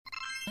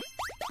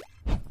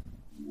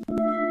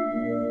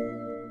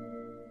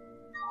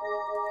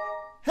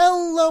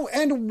Hello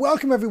and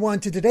welcome everyone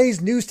to today's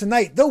News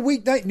Tonight, the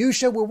weeknight news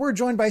show where we're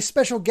joined by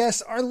special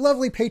guests, our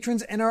lovely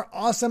patrons, and our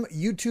awesome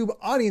YouTube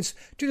audience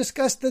to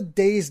discuss the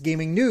day's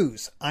gaming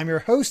news. I'm your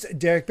host,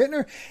 Derek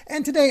Bittner,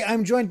 and today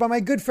I'm joined by my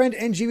good friend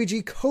and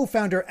GVG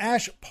co-founder,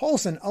 Ash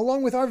Paulson,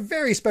 along with our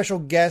very special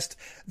guest,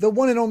 the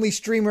one and only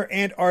streamer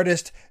and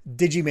artist,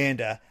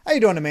 Digimanda. How you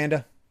doing,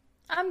 Amanda?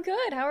 I'm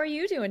good. How are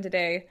you doing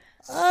today?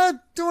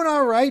 Doing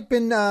all right.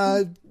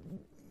 Been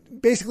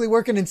basically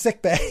working in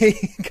sick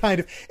bay, kind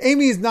of.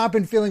 Amy has not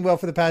been feeling well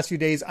for the past few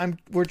days.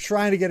 We're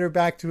trying to get her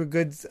back to a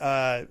good,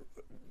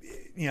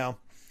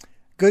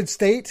 good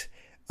state.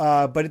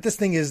 But this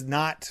thing is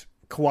not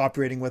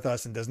cooperating with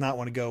us and does not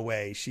want to go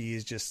away. She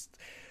is just,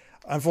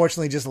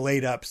 unfortunately, just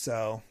laid up.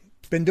 So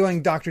been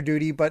doing doctor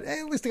duty, but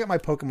at least I got my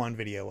Pokemon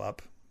video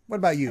up. What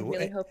about you? I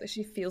really hope that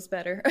she feels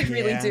better. I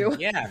really do.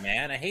 Yeah,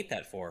 man. I hate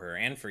that for her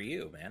and for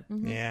you, man.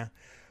 Mm-hmm. Yeah.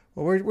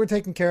 Well, we're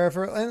taking care of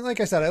her, and like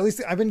I said, at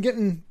least I've been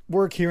getting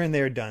work here and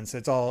there done, so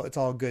it's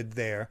all good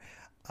there.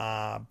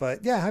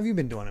 But yeah, how have you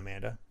been doing,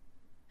 Amanda?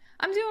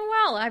 I'm doing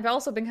well. I've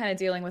also been kind of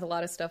dealing with a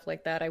lot of stuff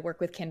like that. I work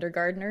with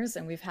kindergartners,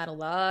 and we've had a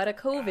lot of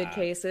COVID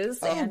cases.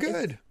 Oh, and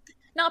good.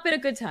 It's not been a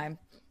good time.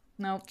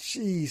 No.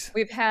 Jeez.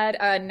 We've had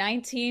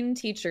 19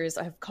 teachers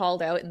have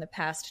called out in the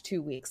past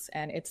 2 weeks,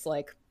 and it's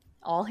like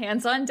all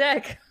hands on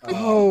deck.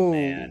 Oh,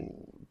 man.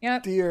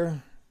 Yep.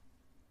 Dear.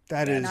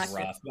 That is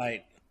rough.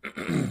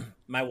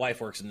 My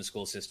wife works in the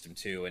school system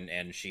too,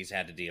 and she's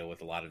had to deal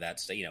with a lot of that,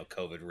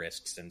 COVID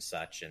risks and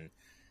such, and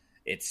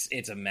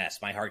it's a mess.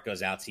 My heart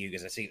goes out to you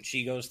because I see what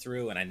she goes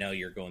through, and I know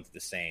you're going through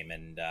the same.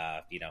 And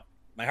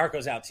my heart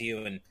goes out to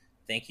you, and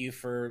thank you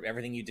for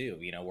everything you do.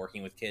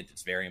 Working with kids,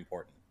 it's very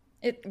important.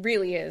 It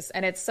really is,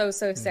 and it's so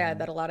sad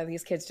that a lot of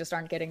these kids just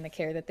aren't getting the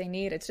care that they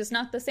need. It's just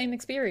not the same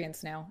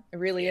experience now. It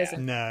really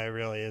isn't. No, it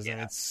really isn't.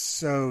 Yeah. It's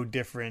so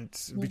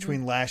different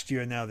between last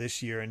year and now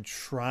this year, and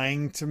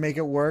trying to make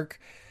it work.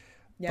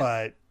 Yep.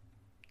 But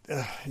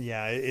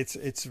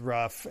it's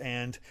rough,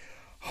 and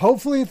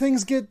hopefully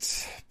things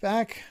get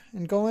back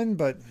and going.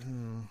 But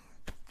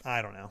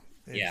I don't know.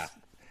 It's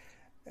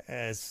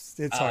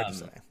hard to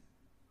say.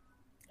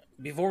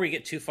 Before we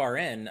get too far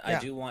in, I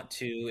do want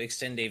to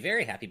extend a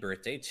very happy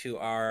birthday to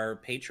our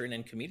patron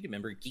and community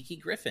member,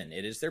 Geeky Griffin.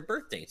 It is their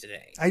birthday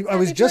today. I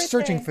was just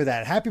searching for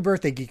that. Happy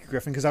birthday, Geeky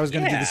Griffin, because I was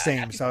going to do the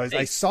same. So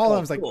I saw them. I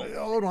was like,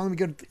 hold on, let me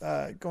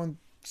go and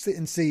sit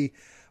and see.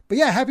 But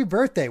yeah, happy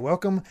birthday.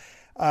 Welcome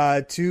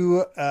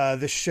to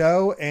the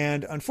show.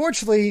 And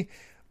unfortunately,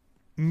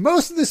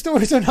 most of the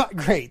stories are not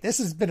great. This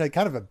has been a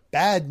kind of a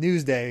bad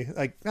news day.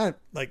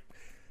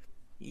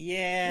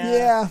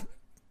 Yeah.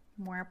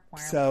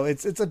 So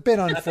it's a bit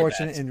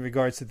unfortunate in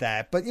regards to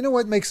that. But you know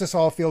what makes us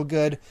all feel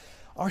good?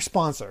 Our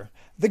sponsor,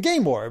 The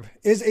Game Orb,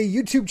 is a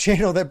YouTube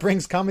channel that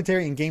brings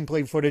commentary and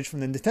gameplay footage from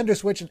the Nintendo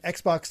Switch and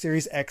Xbox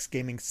Series X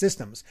gaming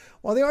systems.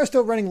 While they are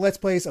still running Let's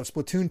Plays of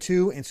Splatoon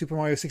 2 and Super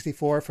Mario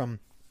 64 from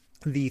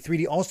the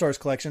 3D All-Stars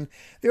collection,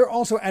 they are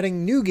also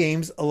adding new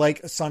games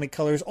like Sonic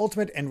Colors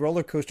Ultimate and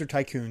Roller Coaster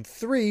Tycoon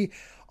 3.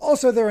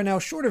 Also, there are now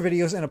shorter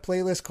videos and a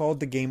playlist called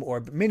The Game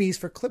Orb Minis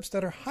for clips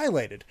that are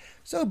highlighted.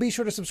 So be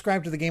sure to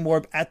subscribe to The Game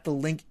Orb at the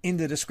link in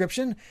the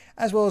description,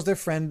 as well as their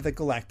friend, The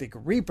Galactic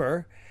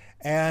Reaper.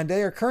 And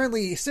they are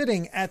currently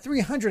sitting at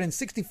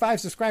 365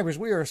 subscribers.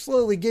 We are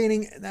slowly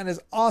gaining. That is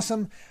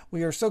awesome.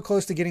 We are so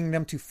close to getting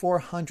them to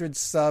 400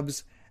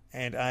 subs.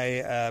 And I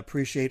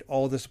appreciate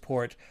all the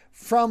support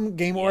from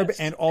Game Orb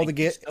and all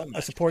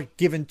the support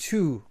given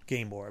to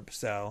Game Orb.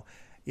 So,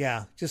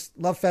 yeah, just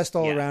love fest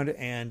all around,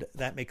 and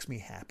that makes me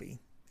happy.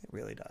 It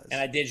really does.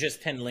 And I did just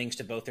pin links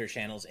to both their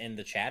channels in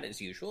the chat as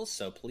usual,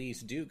 so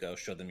please do go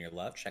show them your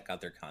love, check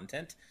out their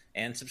content,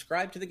 and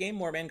subscribe to the Game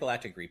Orb and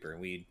Galactic Reaper.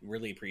 We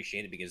really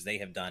appreciate it because they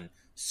have done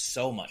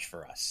so much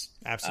for us.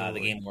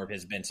 Absolutely. The Game Orb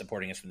has been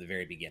supporting us from the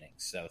very beginning.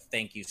 So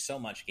thank you so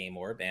much, Game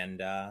Orb,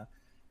 and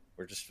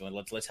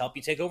let's help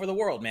you take over the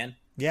world, man.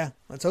 Yeah,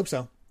 let's hope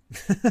so.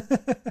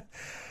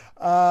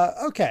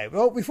 Okay,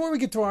 well, before we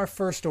get to our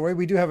first story,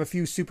 we do have a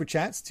few super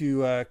chats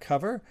to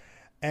cover.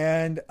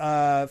 And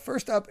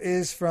first up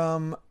is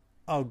from,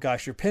 oh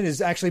gosh, your pin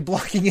is actually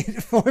blocking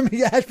it for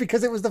me, Ash,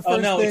 because it was the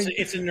first thing.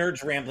 It's a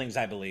Nerds Ramblings,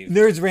 I believe.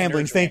 Nerds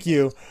Ramblings, thank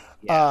you.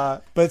 Yeah.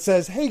 But it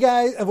says, hey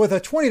guys, with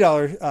a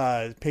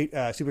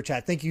 $20 super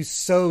chat, thank you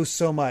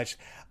so much.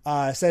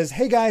 Says,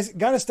 hey guys,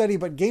 gotta study,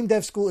 but game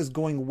dev school is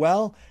going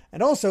well.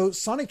 And also,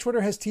 Sonic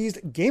Twitter has teased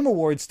Game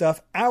Awards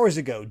stuff hours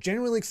ago.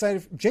 Genuinely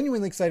excited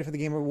for the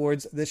Game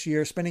Awards this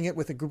year, spending it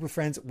with a group of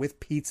friends with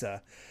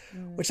pizza,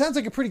 which sounds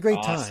like a pretty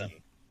great time.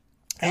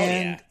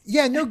 And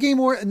no Game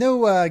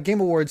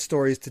Awards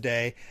stories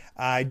today.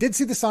 I did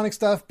see the Sonic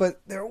stuff, but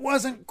there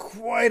wasn't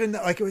quite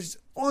enough. Like, it was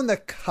on the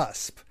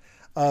cusp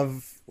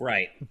of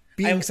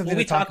being something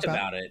we to talk talked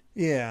about it.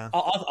 Yeah.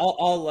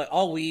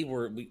 All we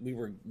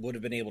would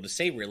have been able to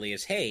say really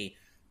is, hey,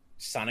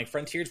 Sonic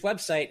Frontiers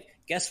website.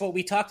 Guess what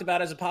we talked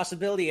about as a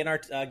possibility in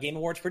our Game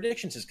Awards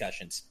predictions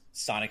discussions?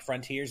 Sonic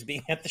Frontiers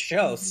being at the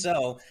show.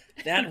 So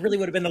that really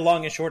would have been the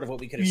long and short of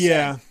what we could have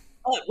said.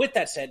 But with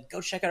that said, go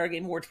check out our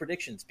Game Awards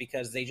predictions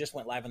because they just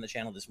went live on the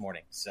channel this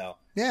morning. So,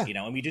 yeah,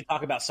 and we do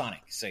talk about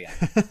Sonic. So, yeah.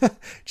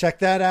 Check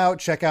that out.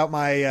 Check out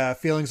my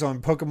feelings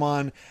on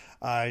Pokemon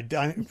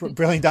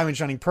Brilliant Diamond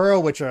Shining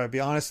Pearl, which, to be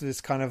honest,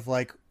 is kind of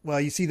like, well,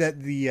 you see that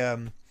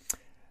the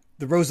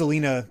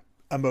Rosalina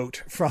emote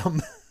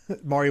from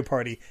Mario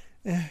Party.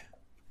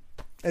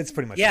 It's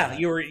pretty much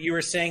you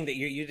were saying that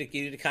you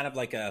did kind of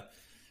like a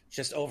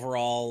just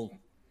overall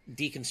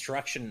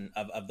deconstruction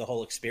of the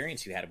whole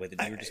experience you had with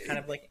it. You were just kind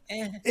of like,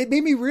 It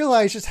made me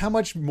realize just how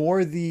much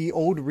more the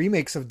old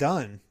remakes have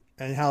done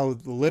and how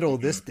little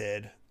this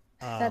did.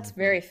 That's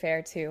very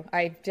fair too.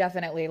 I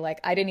definitely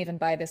I didn't even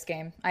buy this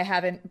game. I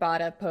haven't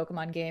bought a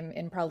Pokemon game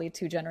in probably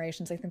 2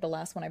 generations. I think the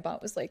last one I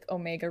bought was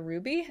Omega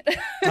Ruby.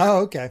 Oh,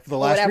 okay. The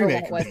last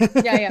remake. One it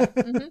was. Yeah.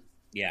 Mm-hmm.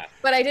 Yeah.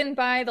 But I didn't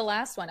buy the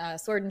last one,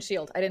 Sword and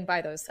Shield. I didn't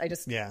buy those. I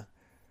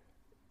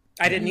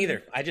didn't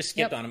either. I just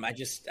skipped on them. I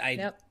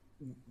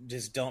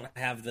just don't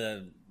have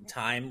the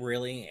time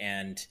really,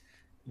 and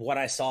what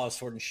I saw of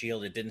Sword and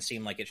Shield, it didn't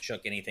seem like it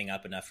shook anything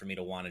up enough for me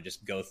to want to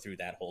just go through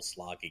that whole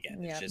slog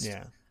again. It's just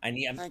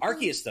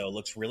Arceus though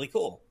looks really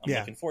cool. I'm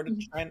looking forward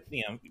to trying.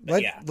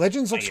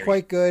 Legends looks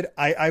quite good.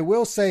 I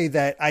will say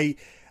that I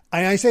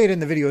say it in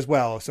the video as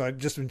well. So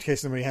just in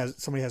case somebody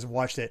hasn't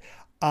watched it,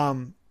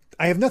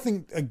 I have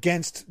nothing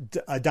against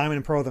Diamond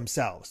and Pearl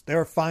themselves.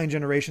 They're a fine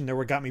generation. They're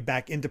what got me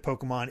back into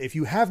Pokemon. If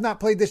you have not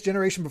played this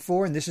generation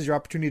before and this is your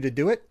opportunity to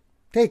do it,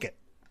 take it.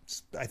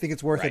 I think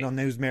it's worth it on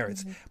those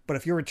merits. Mm-hmm. But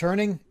if you're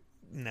returning,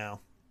 no,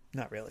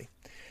 not really.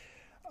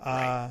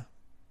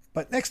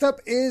 But next up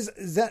is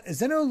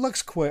Zeno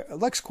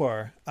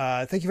Luxquar.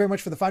 Thank you very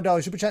much for the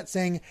 $5 super chat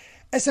saying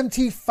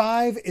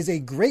SMT5 is a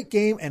great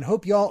game and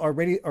hope y'all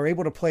are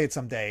able to play it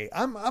someday.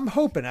 I'm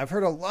hoping. I've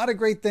heard a lot of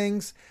great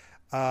things.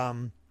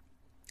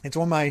 It's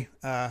on my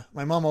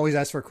mom always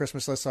asks for a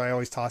Christmas list, so I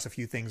always toss a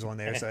few things on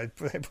there. So I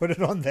put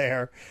it on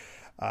there.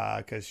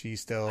 Because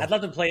she's still. I'd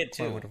love to play it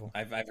too.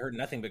 I've heard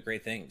nothing but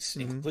great things,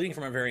 including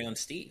from our very own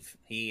Steve.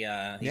 He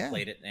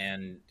played it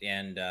and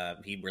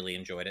he really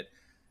enjoyed it,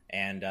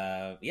 and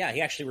he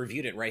actually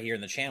reviewed it right here in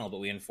the channel.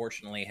 But we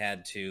unfortunately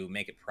had to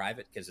make it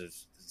private because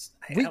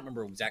I don't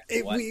remember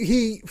exactly what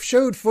he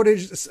showed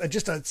footage,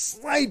 just a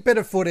slight bit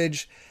of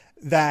footage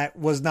that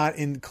was not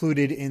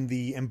included in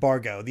the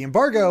embargo. The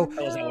embargo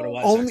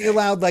only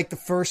allowed the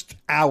first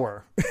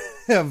hour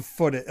of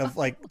footage of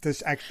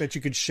this act that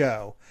you could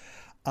show.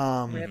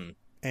 And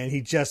he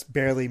just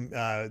barely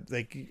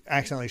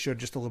accidentally showed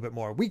just a little bit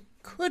more. We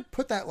could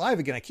put that live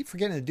again. I keep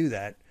forgetting to do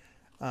that.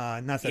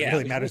 Not that it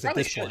really matters at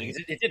this point.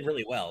 It did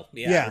really well.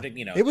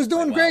 It was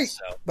doing great.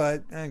 Well,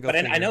 but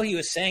I know he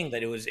was saying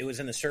that it was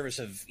in the service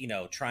of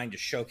trying to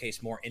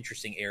showcase more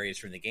interesting areas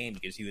from the game,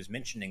 because he was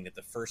mentioning that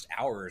the first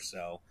hour or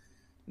so,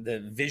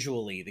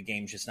 visually the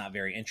game's just not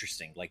very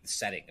interesting, like the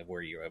setting of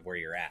where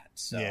you're at.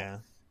 So yeah.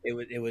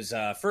 It was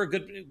for a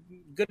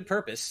good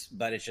purpose,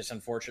 but it's just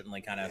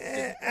unfortunately kind of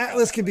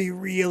Atlas can be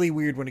really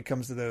weird when it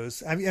comes to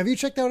those. Have you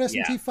checked out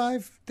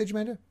SMT5,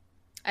 Digimanda?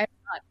 I have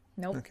not.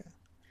 Nope. Okay.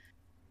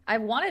 I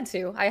wanted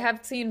to. I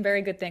have seen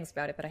very good things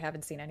about it, but I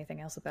haven't seen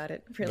anything else about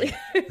it really.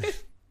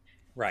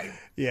 Right.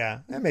 Yeah,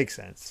 that makes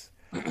sense.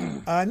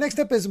 Next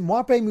up is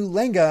Mwape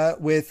Mulenga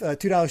with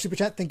 $2 super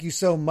chat. Thank you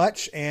so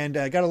much, and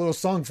got a little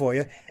song for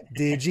you.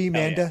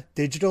 Digimanda,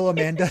 Digital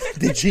Amanda,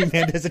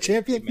 Digimanda is a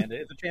champion.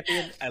 Amanda is a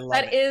champion. I love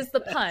that. That is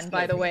the pun,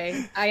 by the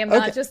way. I am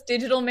not just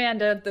Digital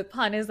Manda. The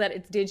pun is that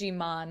it's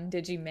Digimon,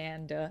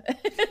 Digimanda.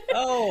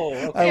 Oh,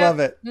 okay. I love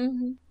it.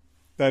 Mm-hmm.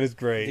 That is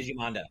great.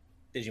 Digimanda.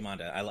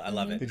 I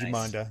love it.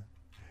 Digimanda.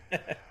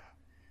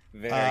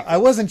 Nice. I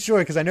wasn't sure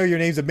because I know your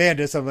name's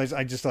Amanda, so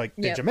I just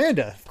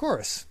Digimanda, of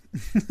course.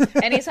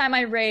 Anytime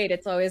I raid,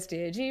 it's always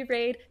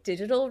Digi-Raid,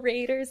 Digital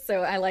Raiders,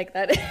 so I like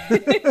that.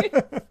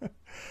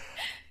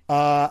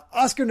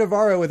 Oscar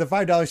Navarro with a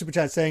 $5 super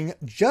chat saying,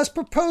 just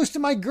proposed to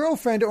my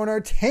girlfriend on our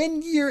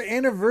 10-year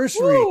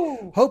anniversary.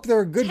 Woo! Hope there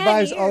are good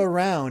vibes all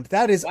around.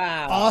 That is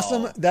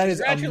awesome. That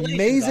is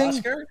amazing.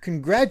 Oscar.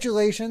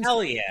 Congratulations.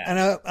 Hell yeah.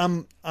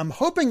 And I'm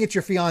hoping it's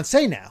your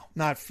fiance now,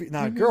 not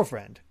a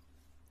girlfriend.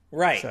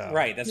 Right,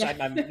 right. That's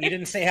you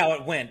didn't say how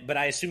it went, but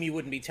I assume you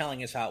wouldn't be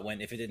telling us how it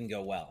went if it didn't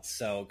go well.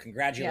 So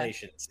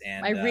congratulations,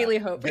 and I really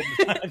hope good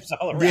vibes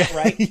all around.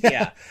 Right?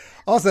 Yeah.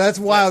 Also, that's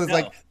wild.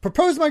 It's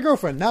propose to my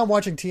girlfriend. Now I'm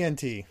watching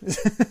TNT.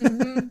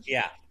 Mm-hmm.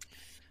 Yeah.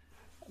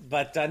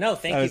 But no,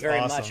 thank you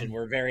very much, and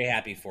we're very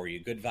happy for you.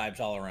 Good vibes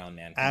all around,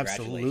 man.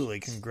 Absolutely,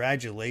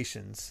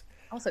 congratulations.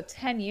 Also,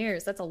 10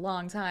 years. That's a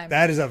long time.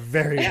 That is a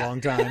very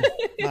long time.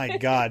 My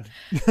God.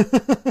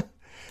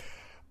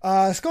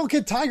 Skull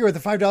Kid Tiger with a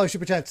 $5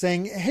 super chat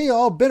saying, hey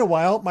all, been a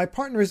while. My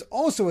partner is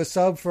also a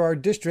sub for our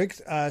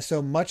district,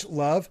 so much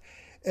love.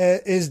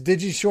 Is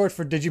Digi short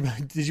for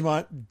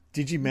Digimanda?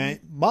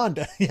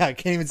 Yeah, I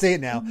can't even say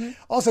it now. Mm-hmm.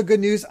 Also, good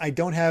news, I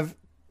don't have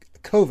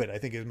COVID, I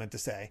think it was meant to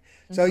say.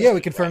 So yeah,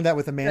 we confirmed that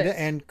with Amanda,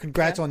 and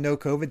congrats on no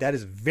COVID. That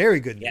is very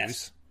good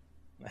news.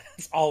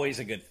 It's always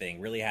a good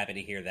thing. Really happy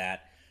to hear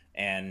that.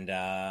 And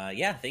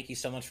thank you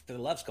so much for the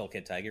love, Skull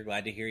Kid Tiger.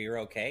 Glad to hear you're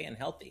okay and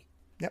healthy.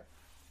 Yep.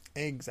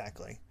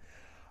 Exactly.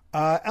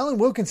 Alan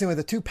Wilkinson with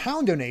a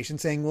 £2 donation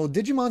saying, will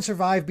Digimon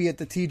Survive be at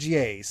the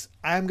TGAs?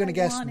 I'm going to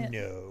guess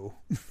no.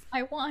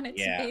 I want it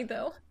to be,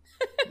 though.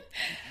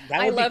 That would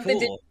I love be cool.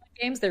 the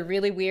Digimon games. They're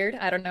really weird.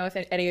 I don't know if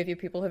any of you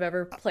people have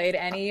ever played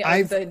any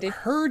I've of the Digimon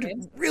heard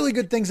games. really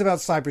good things about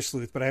Cyber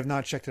Sleuth, but I have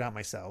not checked it out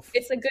myself.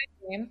 It's a good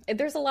game.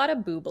 There's a lot of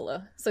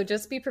boobala, so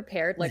just be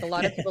prepared. Like, a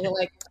lot of people are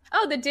like,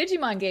 oh, the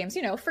Digimon games,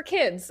 for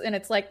kids. And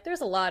it's like,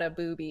 there's a lot of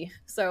booby.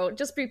 So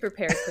just be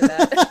prepared for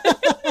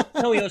that.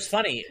 No, it was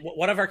funny.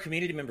 One of our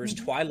community members,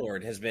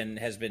 Twilord, has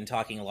been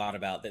talking a lot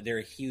about that. They're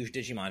a huge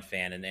Digimon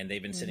fan, and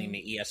they've been sending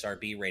me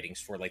ESRB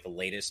ratings for like the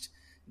latest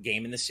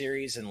game in the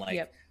series, and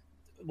like,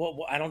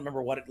 well, I don't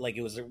remember what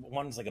it was.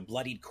 One's like a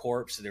bloodied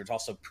corpse. There's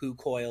also poo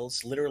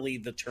coils. Literally,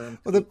 the term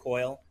poo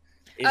coil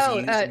is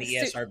used in the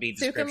ESRB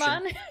description.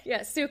 Sukamon?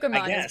 Yeah,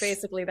 Sukamon is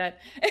basically that.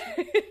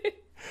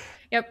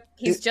 Yep,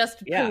 he's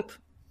just poop.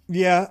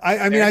 Yeah,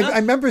 I mean, I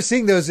remember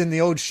seeing those in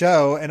the old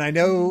show, and I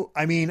know,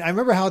 I mean, I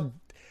remember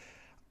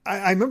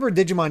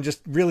Digimon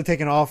just really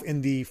taking off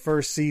in the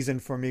first season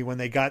for me when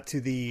they got to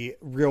the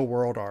real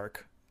world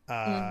arc,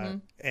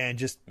 and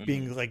just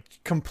being like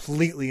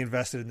completely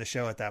invested in the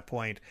show at that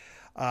point.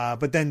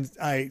 But then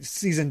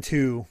season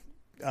 2,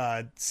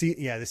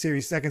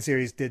 the second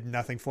series did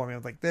nothing for me. I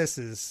was like, this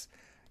is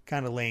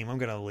kind of lame. I'm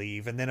going to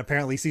leave. And then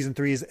apparently season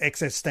 3 is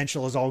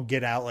existential as all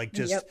get out. Like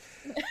just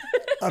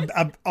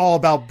all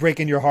about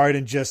breaking your heart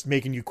and just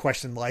making you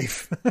question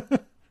life.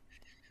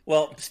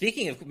 Well,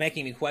 speaking of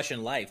making me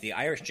question life, the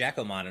Irish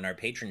Jackomon in our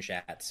patron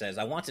chat says,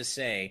 I want to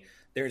say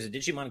there's a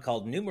Digimon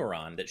called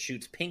Numeron that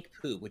shoots pink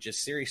poop, which is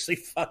seriously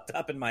fucked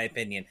up in my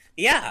opinion.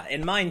 Yeah,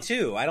 and mine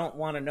too. I don't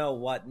want to know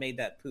what made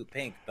that poop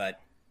pink, but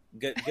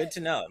good to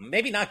know.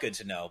 Maybe not good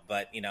to know,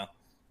 but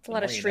It's a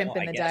lot of shrimp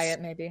in the diet,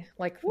 maybe.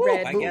 Like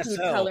red food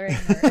coloring.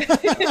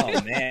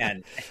 Oh,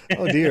 man.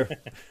 Oh, dear.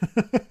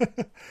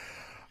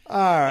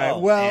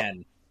 All right.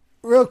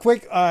 Real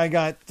quick, I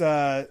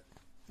got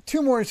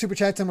 2 more super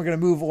chats and we're going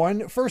to move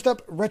on. First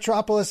up,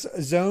 Retropolis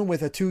Zone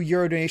with a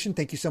 €2 donation.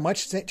 Thank you so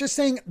much. Just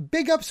saying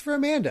big ups for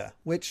Amanda,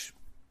 which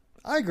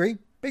I agree.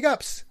 Big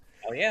ups.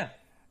 Oh, yeah.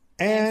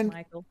 And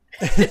Michael.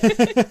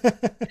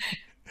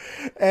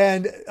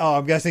 and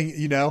I'm guessing,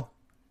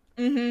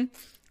 I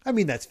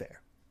mean, that's fair.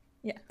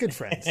 Yeah. Good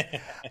friends.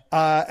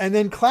 And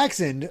then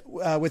Claxon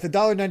with a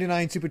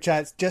 $1.99 super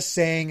chats just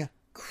saying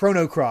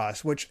Chrono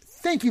Cross, which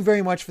thank you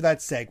very much for that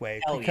segue.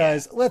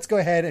 Because let's go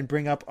ahead and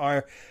bring up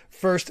our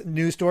first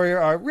news story,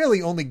 our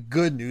really only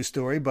good news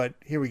story, but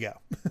here we go.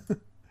 It's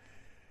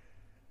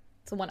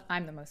the one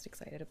I'm the most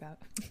excited about.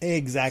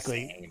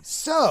 Exactly. Same.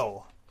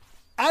 So,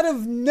 out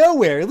of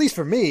nowhere, at least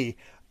for me,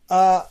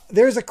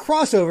 there's a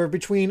crossover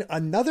between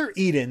Another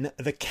Eden,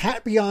 The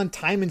Cat Beyond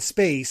Time and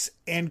Space,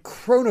 and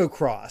Chrono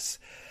Cross,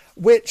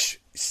 which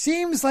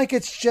seems like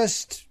it's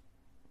just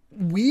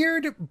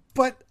weird,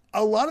 but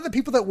a lot of the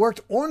people that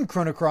worked on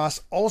Chrono Cross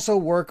also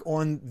work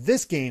on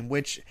this game,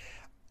 which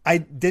I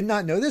did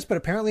not know this, but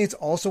apparently it's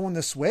also on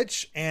the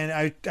Switch. And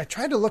I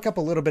tried to look up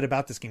a little bit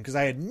about this game because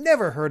I had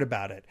never heard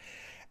about it.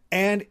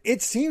 And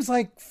it seems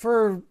like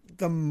for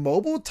the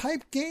mobile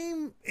type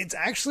game, it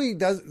actually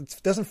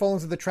doesn't fall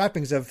into the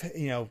trappings of,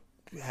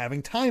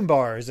 having time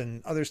bars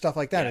and other stuff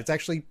like that. Yeah. It's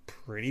actually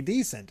pretty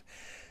decent.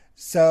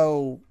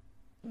 So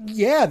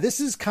yeah, this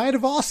is kind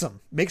of awesome.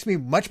 Makes me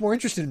much more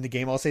interested in the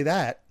game. I'll say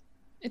that.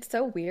 It's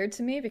so weird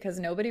to me because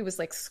nobody was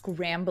like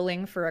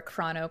scrambling for a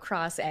Chrono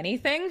Cross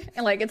anything.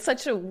 And like, it's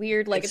such a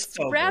weird, like, it's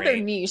so rather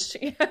niche.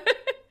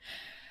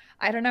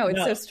 I don't know.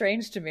 It's so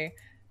strange to me.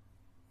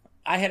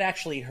 I had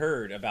actually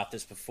heard about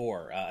this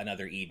before,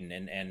 Another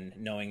Eden, and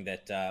knowing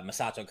that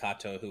Masato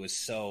Kato, who was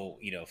so,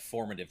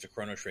 formative to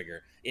Chrono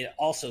Trigger, it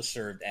also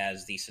served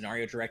as the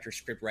scenario director,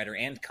 scriptwriter,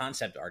 and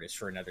concept artist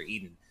for Another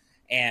Eden.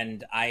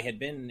 And I had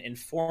been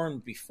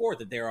informed before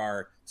that there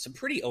are some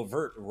pretty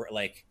overt,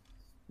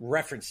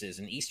 references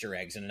and Easter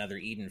eggs in Another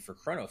Eden for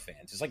Chrono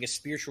fans. It's like a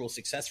spiritual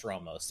successor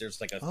almost.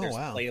 There's like a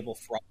playable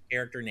frog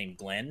character named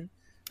Glenn.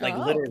 Like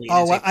literally.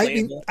 Oh, well,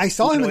 I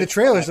saw him in the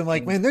trailers. I'm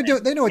like, man, they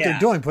know what they're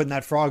doing putting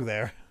that frog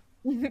there.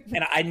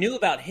 And I knew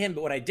about him,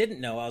 but what I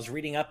didn't know, I was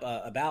reading up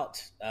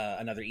about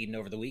Another Eden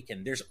over the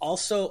weekend. There's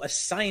also a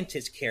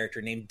scientist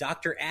character named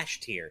Dr.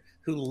 Ashtier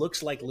who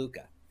looks like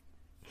Luca.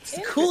 It's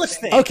the coolest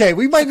thing. Okay,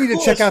 we might need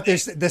to check out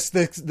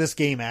this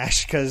game,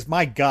 Ash, because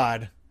my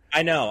God.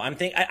 I know.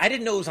 I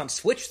didn't know it was on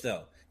Switch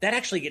though. That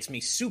actually gets me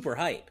super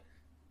hype.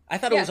 I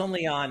thought it was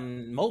only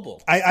on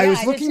mobile. I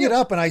was looking it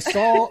up and I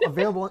saw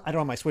available. I don't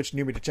have my Switch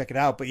near me to check it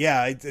out, but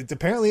yeah, it's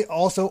apparently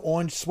also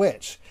on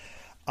Switch.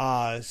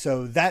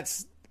 So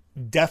that's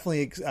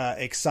definitely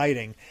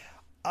exciting.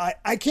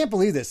 I can't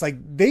believe this. Like,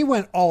 they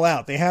went all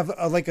out. They have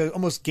a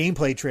almost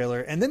gameplay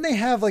trailer, and then they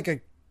have like a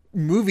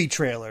movie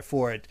trailer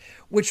for it,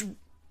 which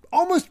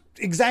almost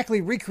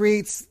exactly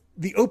recreates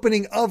the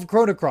opening of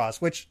Chrono Cross,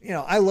 which,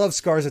 I love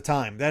Scars of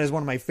Time. That is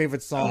one of my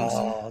favorite songs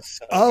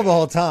of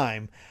all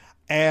time.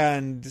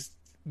 And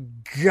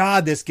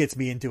God, this gets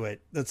me into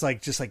it. That's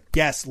just like,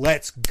 yes,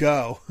 let's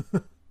go.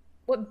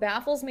 What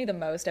baffles me the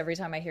most every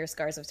time I hear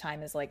Scars of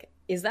Time is like,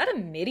 is that a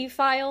MIDI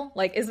file?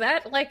 Like, is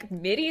that like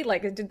MIDI?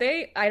 Like,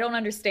 I don't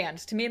understand.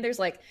 To me, there's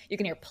like, you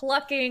can hear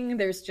plucking.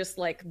 There's just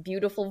like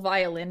beautiful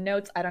violin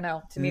notes. I don't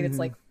know. To me, it's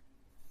like,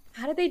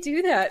 how did they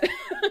do that?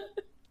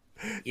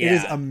 It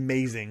is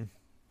amazing.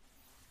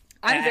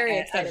 I'm very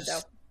excited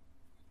though.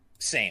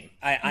 Same.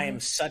 I am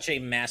such a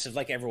massive,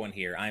 like everyone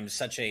here, I'm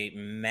such a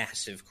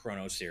massive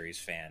Chrono series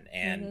fan.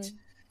 And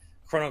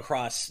Chrono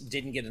Cross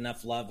didn't get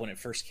enough love when it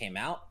first came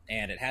out,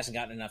 and it hasn't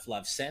gotten enough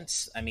love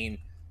since. I mean,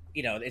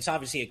 you know, it's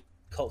obviously a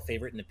cult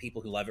favorite, and the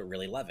people who love it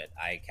really love it.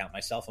 I count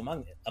myself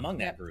among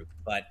that group.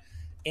 But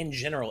in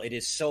general, it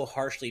is so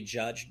harshly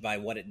judged by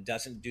what it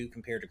doesn't do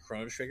compared to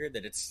Chrono Trigger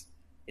that it's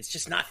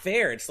just not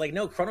fair. It's like,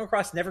 no, Chrono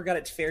Cross never got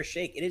its fair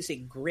shake. It is a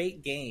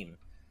great game,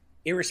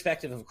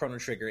 irrespective of Chrono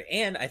Trigger,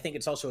 and I think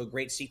it's also a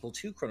great sequel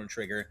to Chrono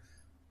Trigger,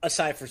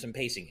 aside for some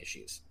pacing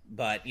issues.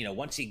 But, you know,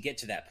 once you get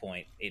to that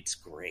point, it's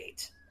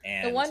great.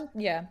 And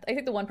I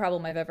think the one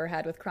problem I've ever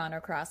had with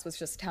Chrono Cross was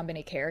just how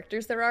many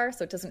characters there are,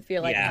 so it doesn't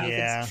feel like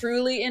anything's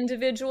truly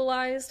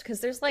individualized, because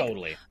there's like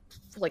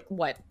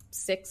what,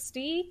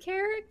 60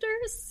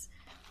 characters?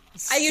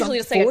 I usually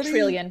just say 40? A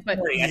trillion, but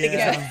 40. I think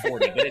it's like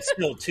 40, but it's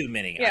still too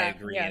many. I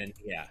agree.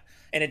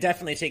 And it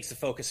definitely takes the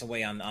focus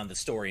away on the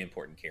story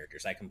important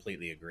characters. I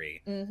completely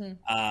agree.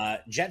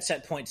 Jet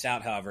Set points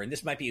out, however, and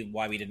this might be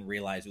why we didn't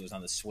realize it was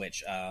on the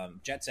Switch.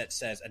 Jet Set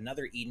says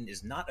Another Eden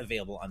is not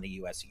available on the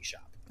US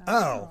eShop.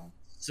 Oh.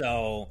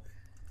 So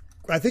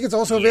I think it's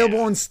also available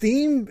on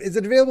Steam. Is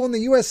it available on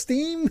the US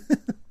Steam?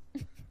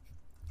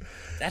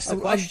 That's the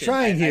question. I'm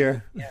trying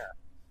here.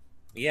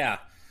 Yeah.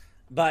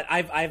 But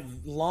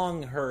I've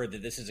long heard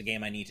that this is a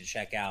game I need to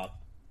check out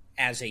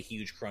as a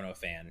huge Chrono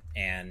fan,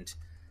 and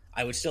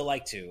I would still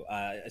like to,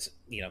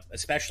 you know,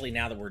 especially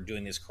now that we're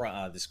doing this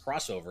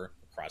crossover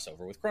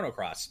with Chrono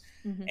Cross.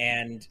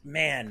 And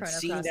man, Chrono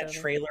seeing crossover. that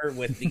trailer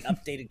with the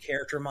updated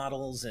character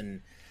models,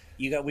 and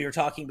we were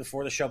talking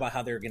before the show about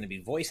how they're going to be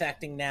voice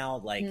acting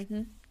now. Like,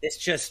 this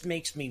just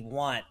makes me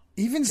want.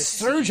 Even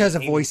Surge has a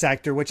voice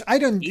actor, which I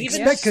don't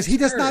expect because he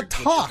does not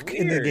talk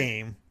in the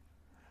game.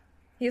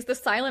 He's the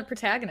silent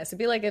protagonist. It'd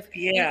be like if...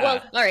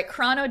 Well, all right,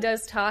 Chrono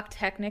does talk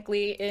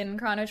technically in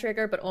Chrono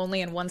Trigger, but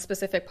only in one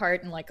specific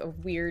part and like a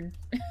weird...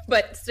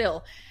 But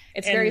still,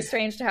 it's very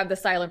strange to have the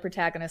silent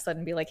protagonist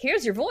suddenly be like,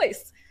 here's your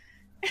voice.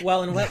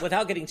 Well, and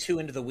without getting too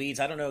into the weeds,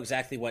 I don't know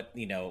exactly what,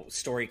 you know,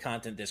 story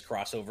content this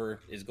crossover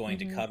is going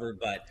to cover,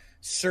 but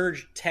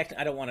Surge,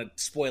 I don't want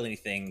to spoil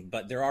anything,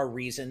 but there are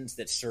reasons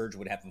that Surge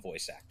would have a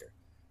voice actor.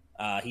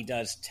 He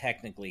does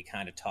technically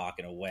kind of talk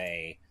in a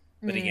way,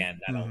 but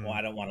again, I don't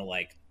want to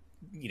like,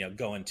 you know,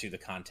 go into the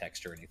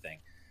context or anything,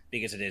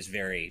 because it is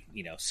very,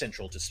 you know,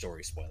 central to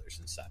story spoilers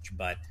and such.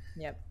 But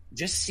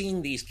just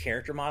seeing these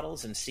character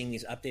models and seeing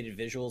these updated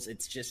visuals,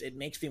 it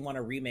makes me want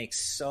to remake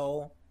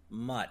so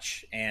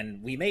much.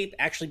 And we may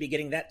actually be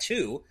getting that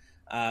too,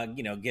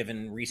 you know,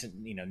 given recent,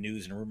 you know,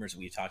 news and rumors that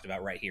we talked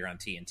about right here on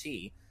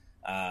TNT,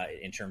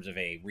 in terms of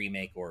a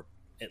remake or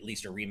at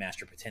least a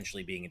remaster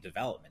potentially being in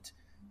development.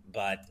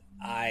 But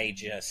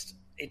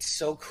it's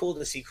so cool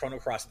to see Chrono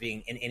Cross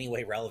being in any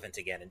way relevant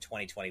again in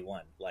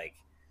 2021. Like,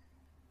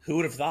 who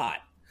would have thought?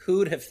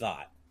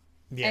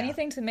 Yeah.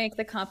 Anything to make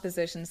the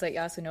compositions that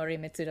Yasunori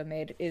Mitsuda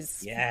made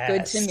is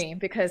good to me,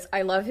 because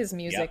I love his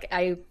music.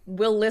 I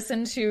will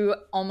listen to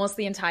almost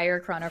the entire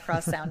Chrono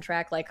Cross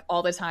soundtrack like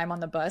all the time on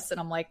the bus, and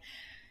I'm like,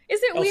 is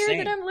it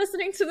weird that I'm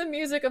listening to the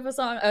music of a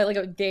song, like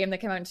a game that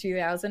came out in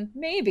 2000?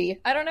 Maybe.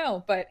 I don't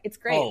know, but it's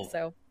great.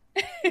 So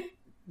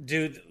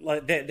dude,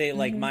 they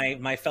like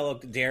my fellow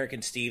Derek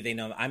and Steve, they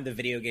know I'm the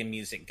video game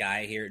music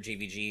guy here at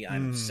GVG.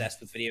 I'm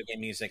obsessed with video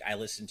game music. I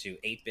listen to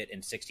 8-bit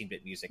and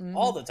 16-bit music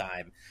all the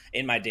time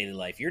in my daily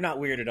life. You're not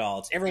weird at all.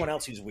 It's everyone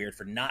else who's weird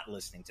for not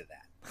listening to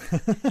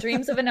that.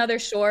 Dreams of Another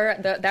Shore,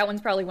 that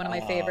one's probably one of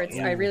my favorites.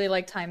 I really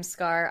like Time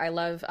Scar. I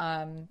love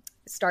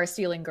Star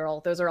Stealing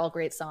Girl. Those are all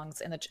great songs,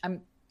 and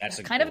I'm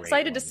kind of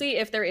excited to see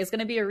if there is going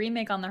to be a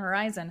remake on the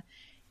horizon.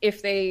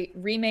 If they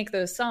remake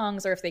those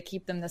songs, or if they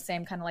keep them the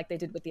same, kind of like they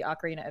did with the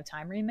Ocarina of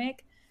Time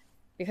remake,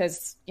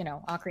 because, you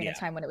know, Ocarina of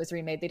Time, when it was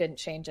remade, they didn't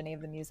change any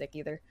of the music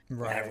either.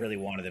 Right. I really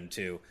wanted them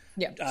to.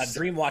 Yeah.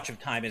 Dream Watch of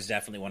Time is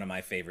definitely one of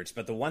my favorites.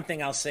 But the one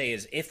thing I'll say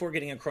is, if we're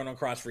getting a Chrono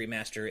Cross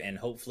remaster, and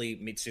hopefully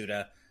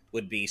Mitsuda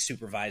would be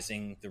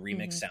supervising the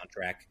remix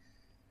soundtrack.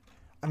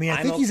 I mean,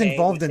 I think he's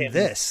involved in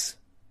this.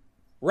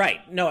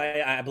 Right. No,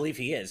 I believe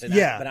he is. And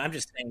but I'm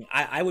just saying,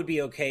 I would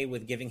be okay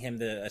with giving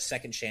him a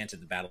second chance at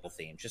the battle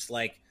theme. Just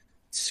like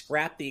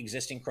scrap the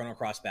existing Chrono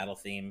Cross battle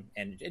theme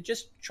and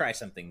just try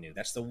something new.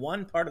 That's the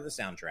one part of the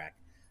soundtrack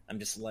I'm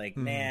just like,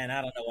 man,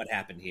 I don't know what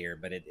happened here,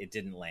 but it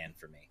didn't land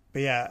for me.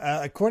 But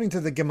yeah, according to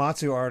the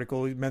Gematsu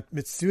article,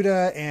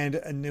 Mitsuda and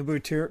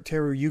Nobu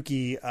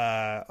Teruyuki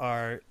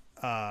are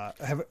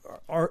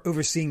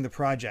overseeing the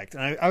project.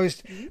 And I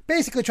was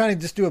basically trying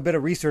to just do a bit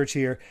of research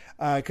here,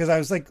 because I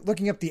was like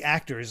looking up the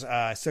actors.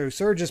 So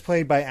Surge is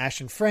played by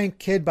Ashton Frank,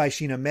 Kid by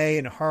Sheena May,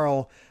 and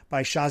Harl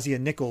by Shazia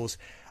Nichols.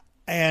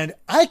 And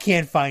I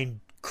can't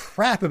find crap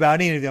crap about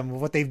any of them,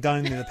 what they've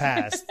done in the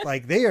past.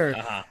 Like they are,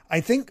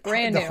 I think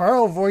Brand the new.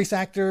 Harl voice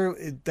actor,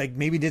 like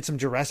maybe did some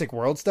Jurassic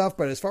World stuff,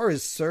 but as far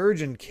as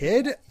Surge and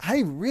Kid,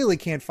 I really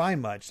can't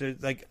find much. There's,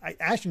 like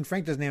Ashton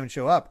Frank doesn't even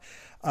show up.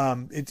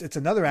 It's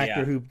another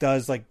actor who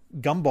does like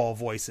Gumball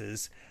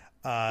voices.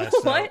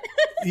 What?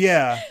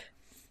 Yeah.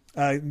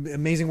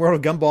 Amazing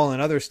World of Gumball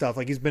and other stuff.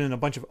 Like he's been in a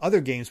bunch of other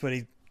games, but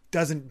he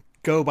doesn't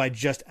go by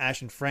just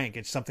Ashton Frank.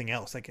 It's something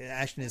else. Like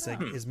Ashton is like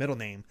his middle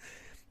name.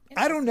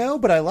 I don't know,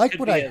 but I like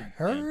what I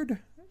heard.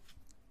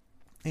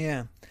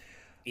 Yeah.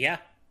 Yeah.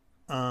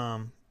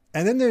 And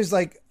then there's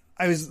like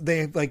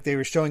they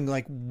were showing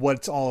like what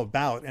it's all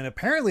about, and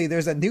apparently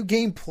there's a new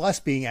game plus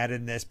being added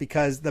in this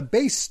because the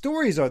base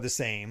stories are the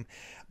same,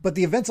 but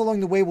the events along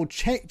the way will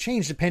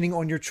change depending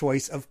on your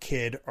choice of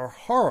Kid or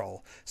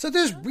Harl. So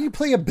there's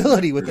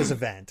replayability with this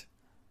event.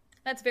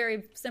 That's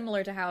very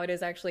similar to how it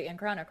is actually in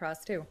Chrono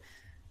Cross too.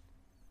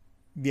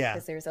 Yeah,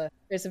 because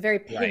there's a very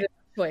pivotal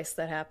choice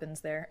that happens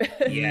there.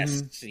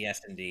 Yes,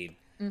 yes, indeed.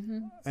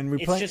 And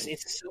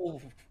it's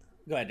so.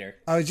 Go ahead, Derek.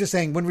 I was just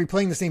saying, when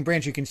replaying the same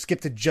branch, you can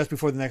skip to just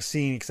before the next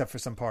scene, except for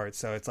some parts.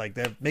 So it's like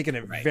they're making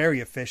it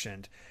very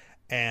efficient,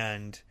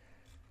 and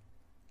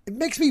it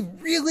makes me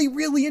really,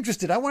 really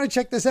interested. I want to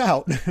check this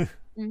out.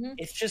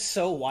 It's just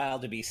so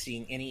wild to be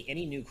seeing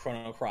any new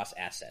Chrono Cross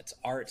assets,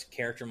 art,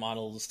 character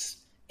models,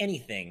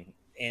 anything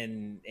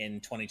in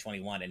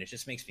 2021, and it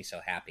just makes me so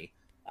happy.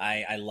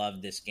 I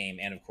love this game,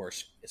 and of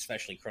course,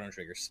 especially Chrono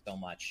Trigger so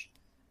much.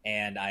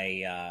 And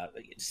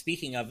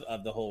speaking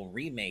of the whole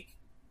remake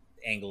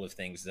angle of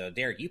things, though,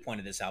 Derek, you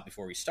pointed this out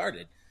before we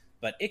started,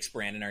 but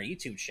Ixbrand in our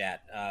YouTube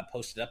chat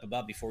posted up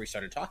above before we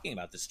started talking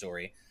about this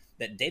story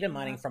that data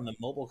mining from the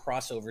Mobile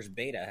Crossovers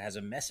beta has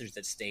a message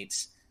that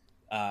states,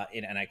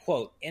 and I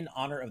quote, "in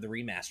honor of the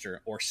remaster"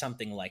 or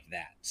something like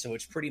that. So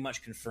it's pretty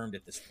much confirmed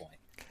at this point.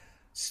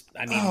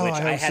 I mean,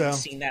 I hadn't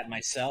seen that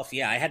myself.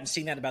 Yeah, I hadn't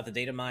seen that about the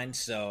data mine,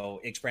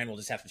 so Ixbrand will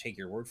just have to take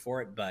your word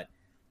for it. But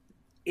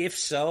if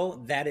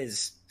so, that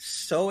is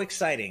so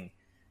exciting.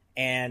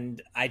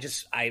 And I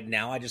just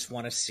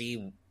want to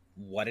see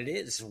what it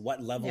is.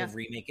 What level of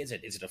remake is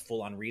it? Is it a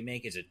full-on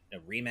remake? Is it a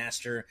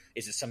remaster?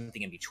 Is it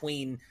something in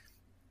between?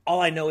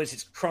 All I know is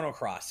it's Chrono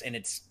Cross, and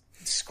it's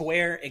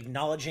Square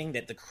acknowledging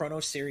that the Chrono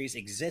series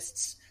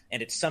exists,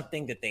 and it's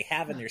something that they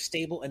have in their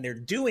stable, and they're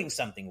doing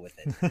something with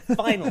it.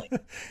 Finally.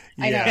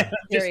 I know, I'm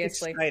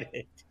seriously. just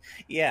excited.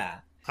 Yeah.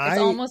 It's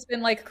almost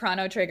been like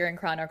Chrono Trigger and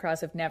Chrono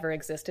Cross have never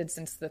existed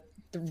since the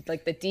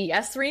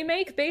DS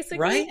remake, basically,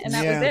 right? And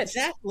that was it.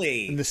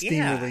 Exactly. In the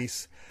Steam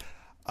release.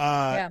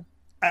 I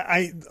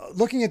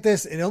looking at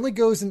this,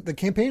 the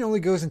campaign only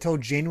goes until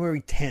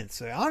January 10th.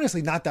 So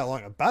honestly, not that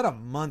long, about a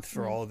month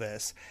for all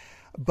this.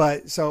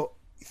 But so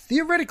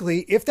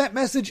theoretically, if that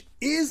message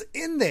is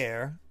in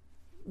there,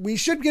 we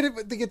should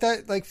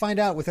find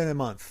out within a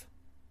month.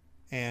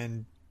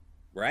 And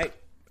right.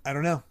 I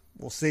don't know.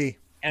 We'll see.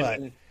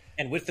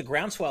 And with the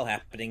groundswell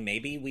happening,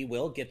 maybe we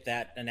will get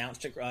that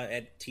announced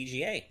at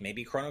TGA.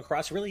 Maybe Chrono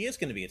Cross really is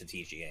going to be at the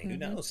TGA. Who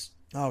knows?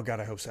 Oh,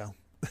 God, I hope so.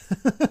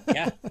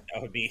 Yeah,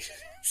 that would be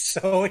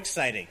so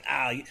exciting.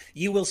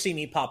 You will see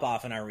me pop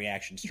off in our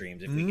reaction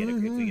streams if we get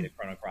a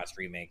Chrono Cross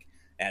remake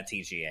at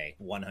TGA,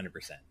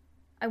 100%.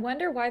 I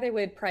wonder why they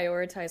would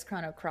prioritize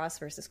Chrono Cross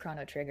versus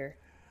Chrono Trigger.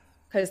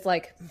 Because,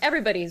 like,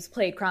 everybody's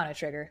played Chrono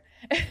Trigger.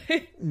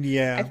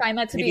 Yeah. I find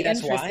that to be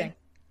interesting. Why?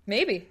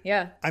 Maybe,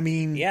 yeah. I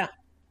mean... Yeah.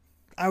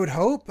 I would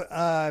hope,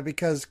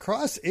 because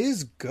Cross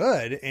is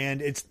good,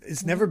 and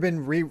it's never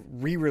been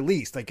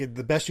re-released. Like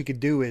the best you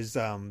could do is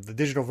the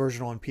digital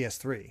version on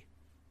PS3.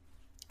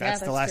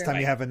 That's the last time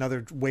you have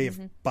another way of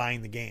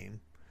buying the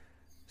game.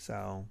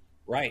 So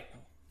right,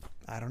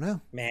 I don't know,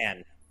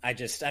 man.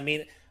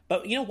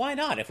 But why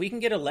not? If we can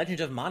get a Legend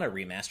of Mana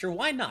remaster,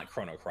 why not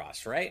Chrono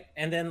Cross, right?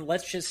 And then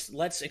let's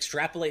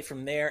extrapolate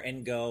from there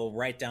and go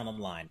right down the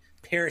line.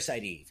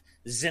 Parasite Eve,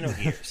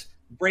 Xenogears.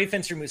 Brave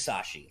Fencer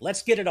Musashi.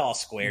 Let's get it all,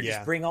 Square.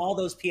 Just bring all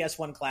those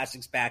PS1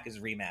 classics back as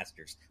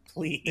remasters.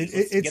 Please.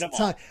 It's get them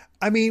all.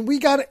 I mean, we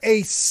got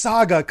a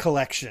Saga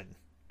collection.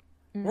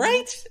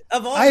 Right?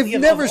 I've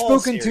never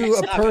spoken to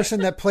a person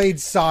that played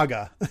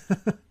Saga.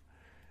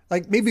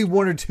 Like maybe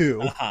one or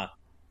two.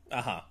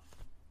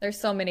 There's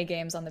so many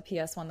games on the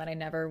PS1 that I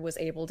never was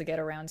able to get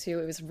around to.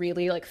 It was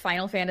really like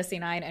Final Fantasy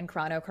IX and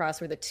Chrono Cross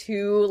were the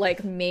two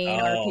like main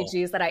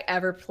RPGs that I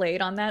ever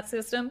played on that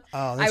system.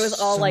 I was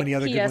all like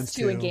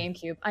PS2 and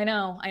GameCube. I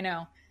know.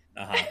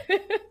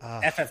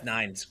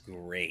 FF9's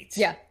great.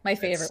 Yeah, my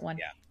favorite one.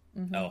 Yeah.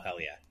 Oh, hell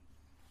yeah.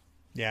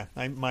 Yeah,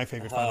 my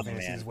favorite Final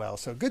Fantasy as well.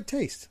 So good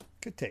taste.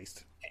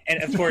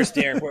 And of course,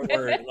 Derek,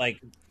 we're like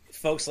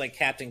folks like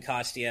Captain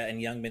Kostia and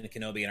Young Min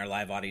Kenobi in our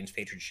live audience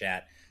patron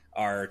chat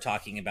are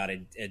talking about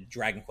a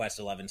Dragon Quest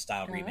XI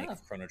style remake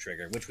of Chrono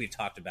Trigger, which we've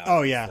talked about.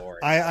 Oh yeah, before.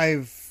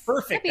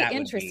 Perfect. That'd be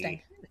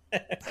interesting.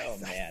 Oh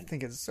man, I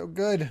think it's so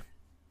good.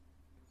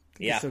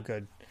 It's so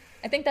good.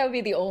 I think that would be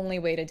the only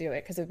way to do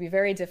it, because it would be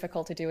very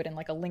difficult to do it in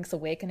like a Link's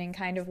Awakening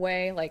kind of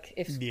way. Like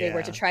if they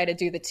were to try to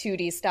do the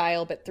 2D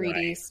style but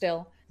 3D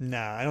still, No,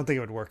 I don't think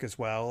it would work as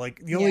well.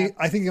 Like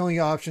I think the only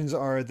options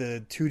are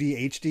the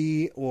 2D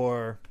HD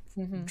or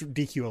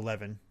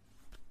DQ11.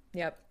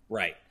 Yep.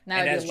 Right.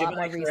 Now there's a lot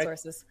more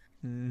resources.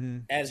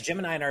 As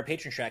Gemini in our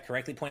Patreon chat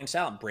correctly points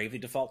out, Bravely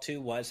Default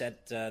 2 was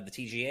at the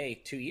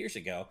TGA 2 years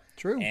ago.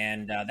 True.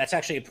 And that's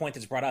actually a point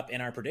that's brought up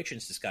in our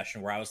predictions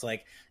discussion where I was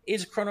like,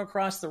 is Chrono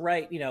Cross the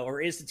right,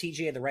 or is the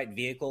TGA the right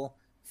vehicle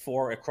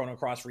for a Chrono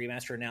Cross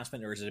remaster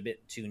announcement, or is it a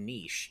bit too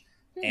niche?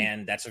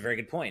 And that's a very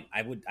good point.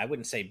 I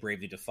wouldn't say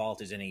Bravely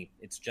Default is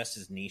it's just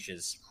as niche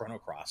as Chrono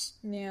Cross.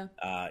 Yeah.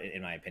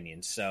 In my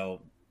opinion.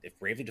 So if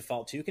Bravely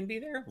Default 2 can be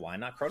there, why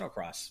not Chrono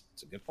Cross?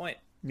 It's a good point.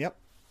 Yep.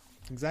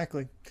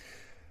 Exactly.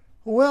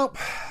 Well,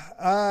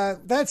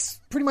 that's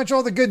pretty much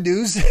all the good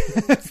news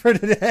for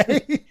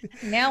today.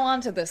 Now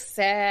on to the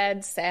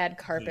sad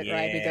carpet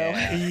ride we go.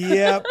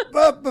 Yeah,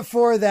 but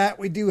before that,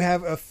 we do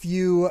have a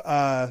few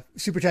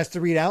super chats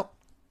to read out.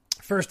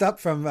 First up,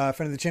 from friend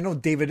of the channel,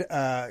 David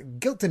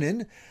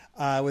Giltonen,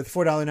 with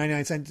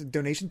 $4.99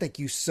 donation. Thank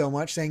you so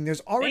much. Saying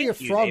there's already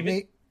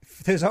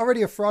There's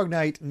already a Frog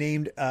Knight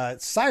named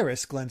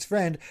Cyrus, Glenn's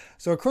friend,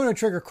 so a Chrono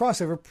Trigger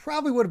crossover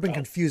probably would have been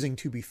confusing,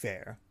 to be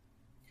fair.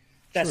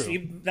 That's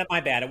my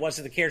bad. It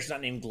wasn't the character's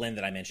not named Glenn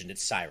that I mentioned.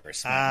 It's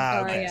Cyrus.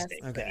 Okay. Yes.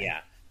 Okay.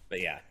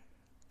 But yeah.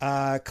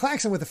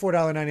 Claxon with the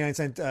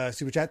 $4.99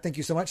 super chat. Thank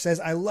you so much. Says,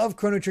 I love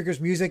Chrono Trigger's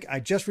music. I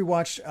just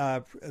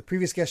rewatched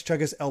previous guest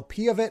Chugga's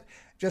LP of it.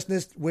 Just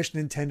wish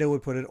Nintendo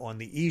would put it on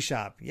the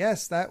eShop.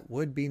 Yes, that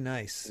would be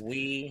nice.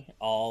 We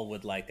all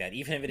would like that.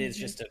 Even if it is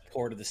just a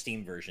port of the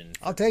Steam version.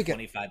 I'll take it.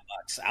 $25.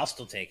 I'll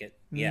still take it.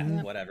 Yeah,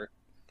 whatever.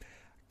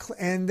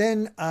 And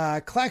then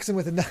Claxon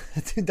with a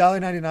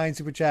 $1.99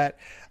 super chat,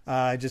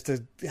 just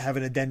to have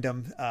an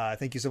addendum.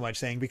 Thank you so much,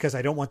 saying, because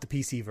I don't want the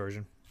PC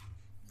version.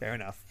 Fair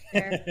enough.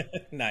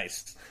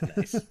 Nice.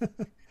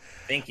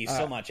 Thank you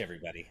so much,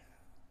 everybody.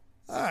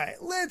 All right,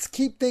 let's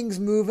keep things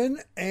moving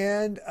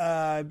and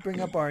bring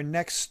up our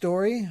next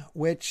story,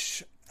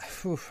 which...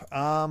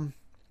 Oh,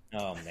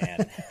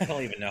 man. I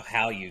don't even know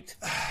how you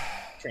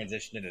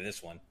transitioned into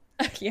this one.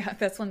 Yeah,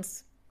 this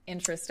one's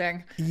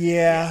interesting.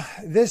 Yeah,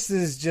 this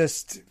is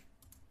just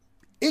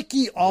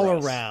icky all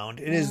around.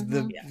 It is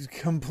the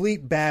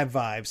complete bad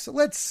vibes. So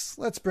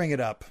let's bring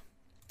it up.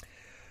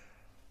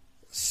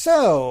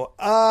 So,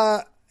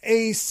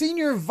 a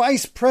senior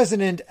vice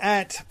president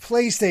at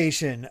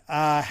PlayStation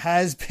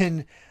has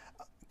been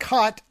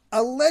caught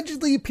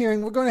allegedly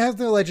appearing. We're going to have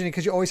to allegedly,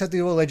 because you always have to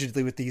do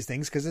allegedly with these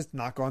things because it's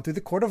not going through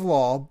the court of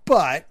law,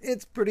 but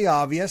it's pretty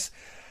obvious.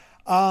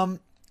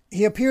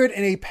 He appeared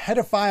in a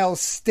pedophile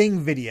sting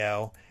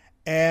video,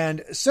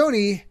 and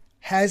Sony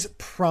has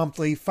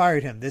promptly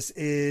fired him. This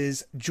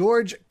is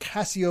George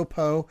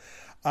Cassiopo,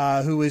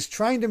 who is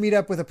trying to meet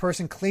up with a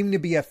person claiming to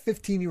be a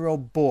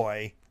 15-year-old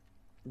boy.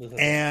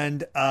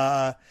 And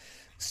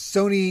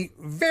Sony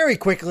very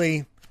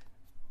quickly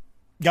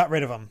got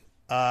rid of him.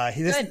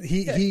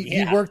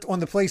 He worked on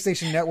the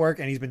PlayStation Network,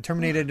 and he's been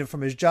terminated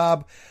from his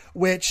job,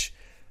 which...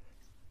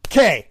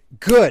 Okay,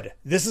 good.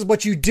 This is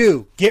what you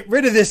do. Get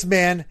rid of this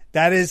man.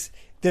 You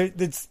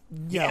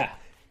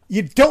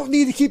don't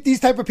need to keep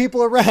these type of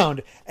people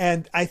around.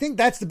 And I think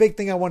that's the big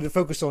thing I wanted to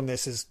focus on.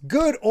 This is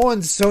good on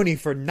Sony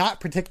for not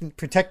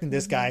protecting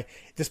this guy,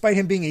 despite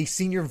him being a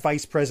senior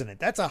vice president.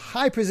 That's a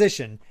high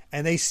position,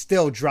 and they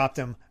still dropped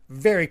him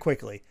very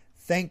quickly.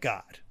 Thank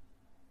God.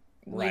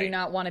 We do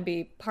not want to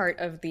be part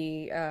of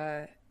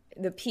the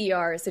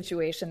PR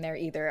situation there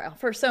either.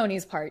 For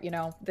Sony's part,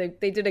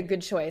 they did a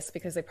good choice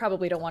because they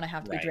probably don't want to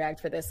have to be dragged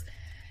for this.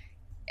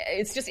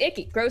 It's just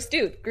icky. Gross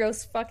dude.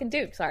 Gross fucking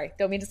dude. Sorry.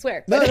 Don't mean to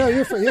swear. No,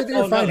 you're fine here.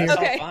 That's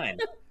all fine.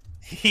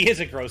 He is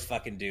a gross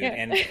fucking dude. Yeah.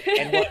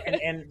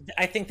 And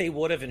I think they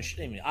would have,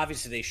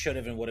 obviously they should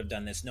have and would have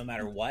done this no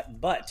matter what.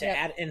 But to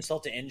add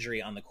insult to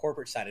injury on the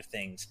corporate side of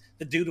things,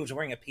 the dude was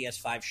wearing a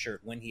PS5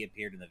 shirt when he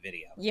appeared in the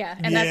video. Yeah,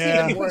 and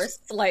that's even worse.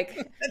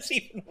 That's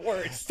even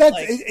worse.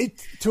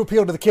 To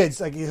appeal to the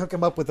kids. Like, you hook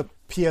him up with a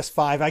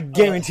PS5. I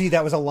guarantee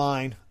that was a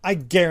line. I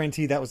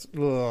guarantee that was...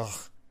 Ugh.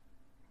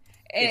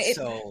 It's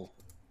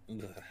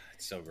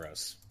so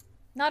gross.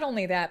 Not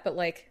only that, but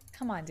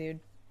come on, dude.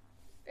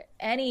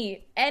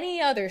 Any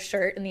other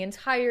shirt in the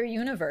entire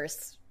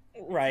universe.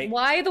 Right.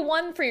 Why the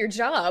one for your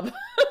job?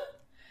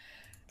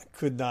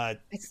 Could not.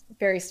 It's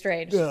very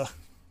strange. Ugh.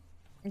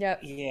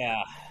 Yep.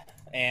 Yeah.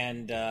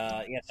 And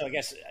so I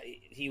guess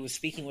he was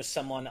speaking with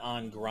someone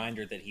on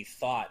Grindr that he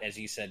thought, as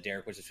you said,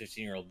 Derek, was a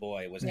 15-year-old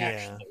boy, was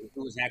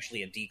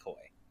actually a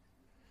decoy.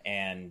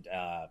 And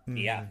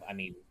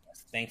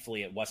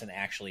thankfully it wasn't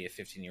actually a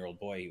 15-year-old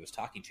boy he was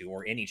talking to,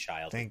 or any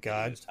child. Thank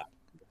God. He was talking to.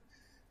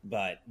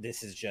 But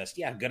this is just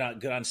good on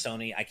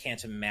Sony. I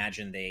can't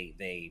imagine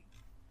they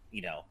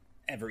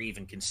ever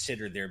even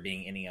considered there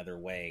being any other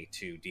way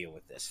to deal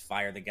with this.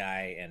 Fire the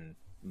guy and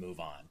move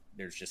on.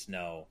 There's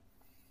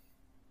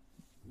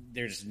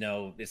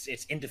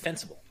it's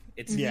indefensible.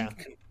 It's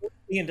completely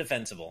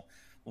indefensible.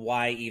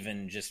 Why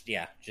even just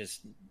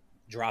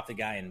drop the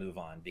guy and move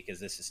on, because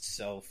this is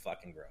so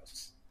fucking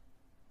gross.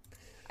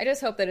 I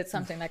just hope that it's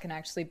something that can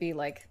actually be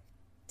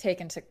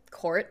taken to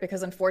court,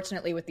 because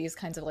unfortunately with these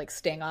kinds of like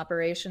sting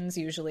operations,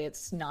 usually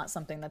it's not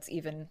something that's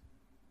even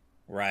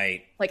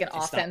right, like an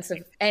offense of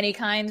any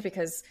kind,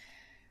 because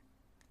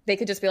they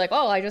could just be like,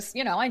 oh, I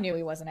knew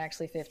he wasn't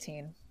actually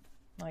 15.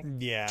 Like,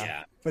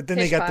 yeah. But then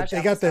they got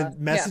the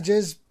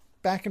messages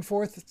back and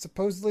forth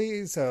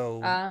supposedly.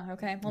 So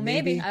okay, well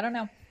maybe I don't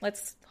know.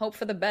 Let's hope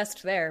for the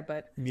best there.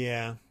 But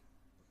yeah,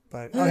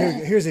 but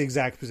here's the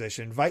exact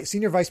position: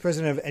 Senior Vice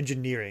President of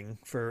Engineering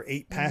for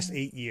past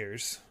 8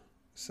 years.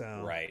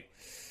 So right.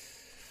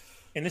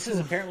 And this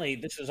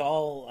was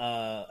all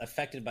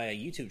affected by a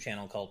YouTube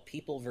channel called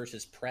People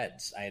versus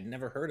Preds. I had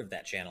never heard of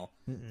that channel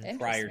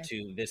prior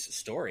to this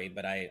story,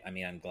 but I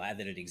mean, I'm glad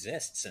that it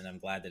exists, and I'm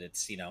glad that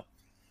it's,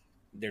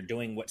 they're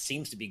doing what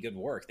seems to be good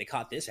work. They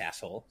caught this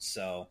asshole,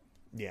 so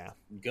yeah,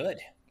 good.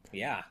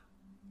 Yeah.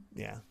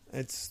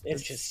 It's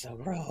just so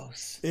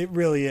gross. It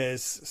really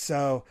is.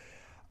 So,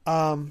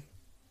 no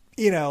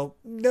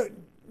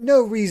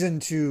reason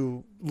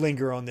to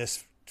linger on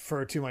this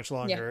for too much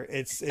longer.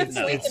 Yeah.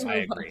 I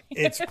agree.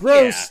 It's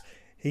gross. Yeah.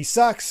 He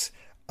sucks.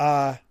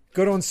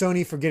 Good on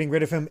Sony for getting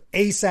rid of him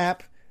ASAP.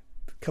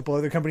 A couple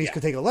other companies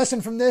could take a lesson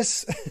from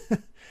this.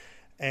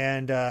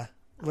 And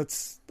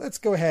let's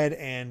go ahead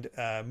and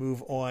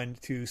move on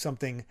to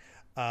something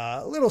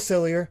a little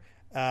sillier.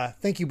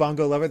 Thank you,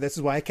 Bongo Lover. This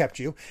is why I kept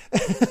you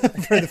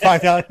for the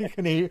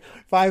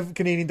 $5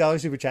 Canadian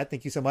dollars super chat.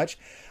 Thank you so much.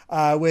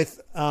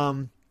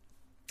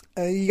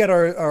 You got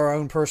our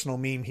own personal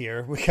meme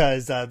here,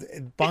 because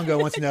Bongo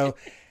wants to know,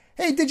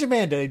 hey,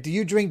 Digimanda, do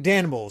you drink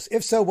Danimals?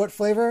 If so, what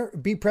flavor?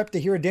 Be prepped to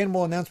hear a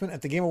Danimal announcement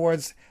at the Game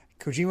Awards.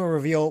 Kojima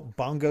reveal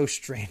Bongo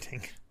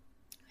Stranding.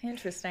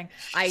 Interesting.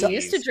 I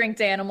used to drink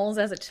Danimals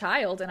as a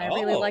child, and I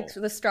really liked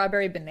the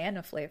strawberry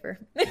banana flavor.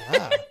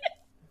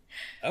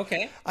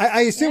 Okay.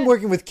 I assume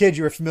working with kids,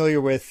 you were familiar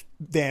with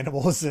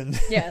Danimals. And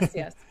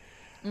yes.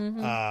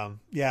 Mm-hmm.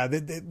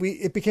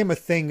 It became a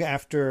thing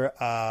after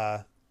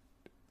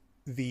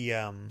the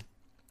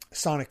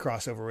Sonic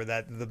crossover, where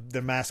that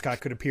the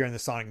mascot could appear in the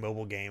Sonic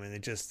mobile game, and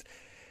it just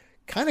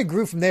kind of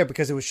grew from there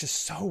because it was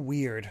just so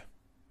weird.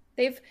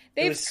 They've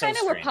kind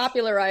of were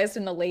popularized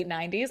in the late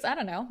 90s. I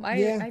don't know.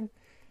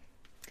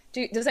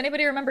 Does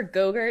anybody remember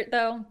Go-Gurt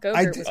though?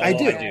 Go-Gurt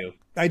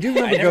I do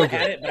remember Go-Gurt.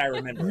 Had it, but I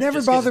remember.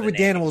 Never bothered with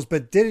Danimals,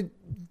 but did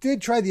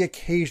try the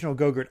occasional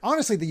Go-Gurt.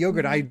 Honestly, the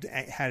yogurt I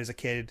had as a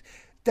kid,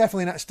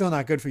 definitely still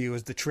not good for you,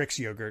 is the Trix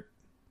yogurt.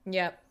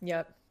 Yep.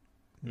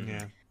 Mm-hmm.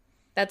 Yeah.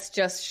 That's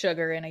just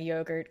sugar in a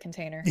yogurt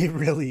container. It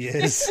really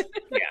is.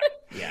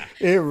 Yeah.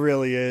 It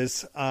really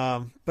is.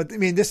 But I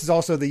mean, this is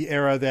also the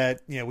era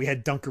that, we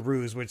had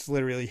Dunkaroos, which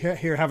literally,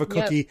 here, have a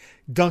cookie,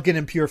 dunk it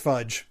in pure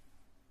fudge.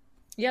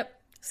 Yep.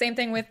 Same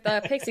thing with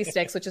Pixie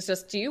Sticks, which is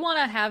just, do you want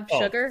to have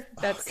sugar?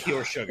 That's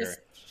pure sugar.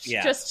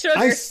 Just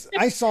sugar.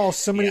 I saw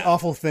so many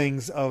awful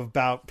things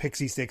about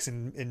Pixie Sticks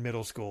in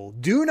middle school.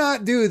 Do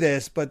not do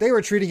this, but they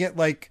were treating it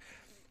like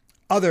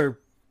other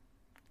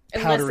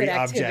powdery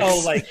objects.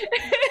 Oh, like...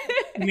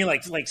 You mean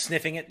like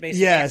sniffing it,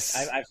 basically? Yes.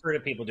 I've heard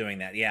of people doing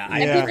that. Yeah.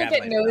 And people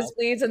get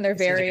nosebleeds in their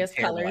various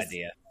colors.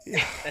 Idea.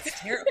 That's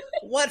terrible.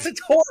 What's a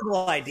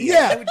horrible idea?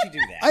 Yeah. Why would you do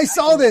that? I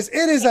saw this.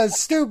 It is a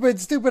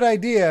stupid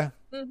idea.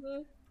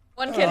 Mm-hmm.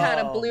 One kid had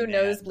a blue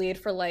nosebleed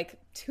for like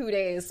 2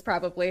 days,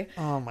 probably.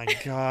 Oh my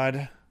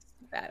God.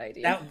 Bad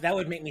idea. That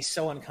would make me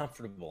so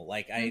uncomfortable.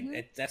 Like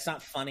that's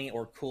not funny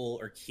or cool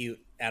or cute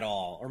at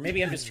all. Or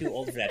maybe I'm just too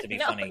old for that to be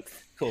funny,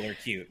 cool, or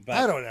cute. But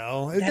I don't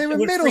know. They were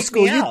middle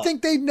school. You'd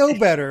think they'd know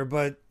better,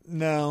 but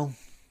no.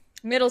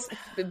 Believe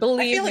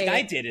I feel me. like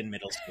I did in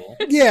middle school.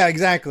 Yeah,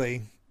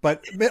 exactly.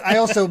 But I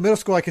also, middle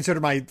school, I consider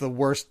the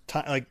worst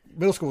time. Like,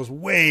 middle school was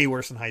way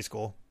worse than high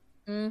school.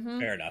 Mm-hmm.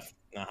 Fair enough.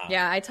 Uh-huh.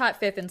 Yeah, I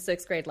taught 5th and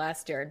 6th grade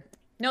last year.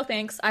 No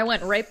thanks. I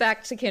went right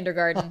back to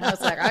kindergarten. I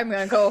was like, I'm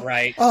going to go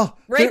right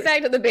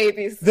back to the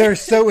babies. They're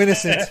so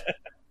innocent.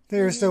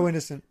 They're so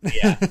innocent.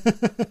 Yeah.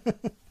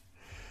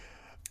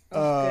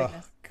 Oh,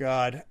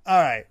 God.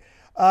 All right.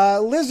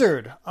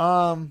 Lizard,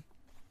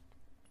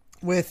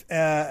 with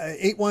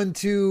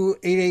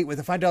 81288 with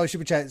a $5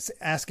 super chat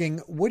asking,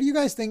 what do you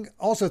guys think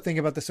about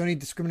the Sony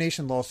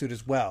discrimination lawsuit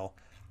as well?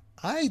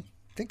 I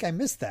think I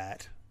missed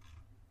that.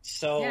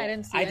 So I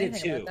didn't see anything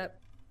did too. About that.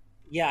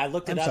 Yeah, I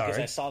looked it up because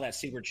I saw that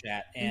super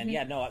chat, and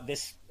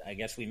I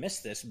guess we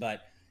missed this,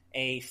 but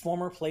a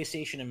former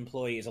PlayStation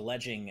employee is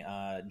alleging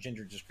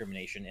gender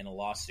discrimination in a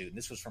lawsuit.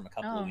 This was from a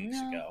couple of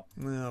weeks ago.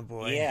 Oh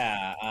boy!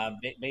 Yeah,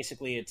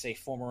 basically, it's a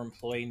former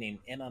employee named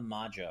Emma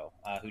Maggio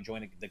who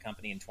joined the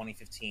company in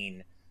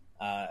 2015.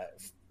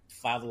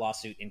 Filed a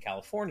lawsuit in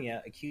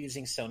California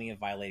accusing Sony of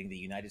violating the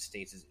United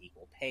States'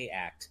 Equal Pay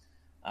Act.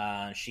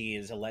 She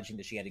is alleging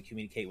that she had to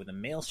communicate with a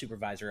male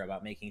supervisor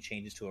about making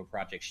changes to a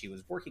project she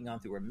was working on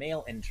through a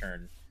male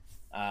intern,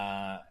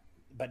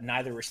 but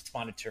neither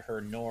responded to her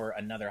nor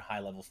another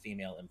high-level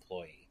female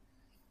employee.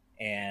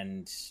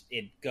 And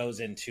it goes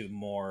into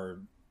more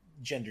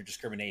gender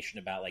discrimination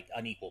about like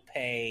unequal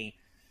pay.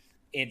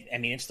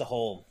 It's the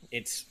whole.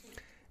 It's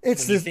the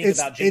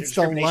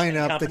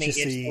lineup that you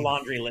see. It's the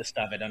laundry list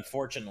of it,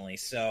 unfortunately.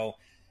 So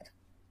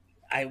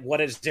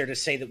what is there to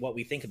say that what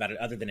we think about it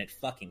other than it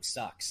fucking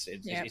sucks?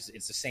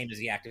 It's the same as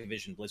the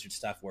Activision Blizzard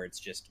stuff where it's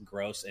just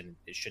gross and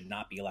it should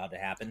not be allowed to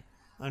happen.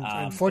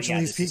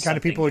 Unfortunately, these kind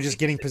of people are just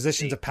getting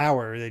positions of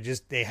power.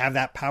 They have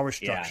that power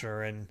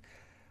structure, and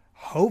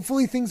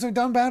hopefully things are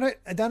done about it.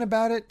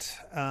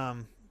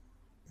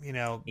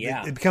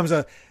 It becomes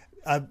a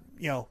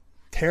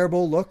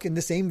terrible look in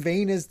the same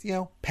vein as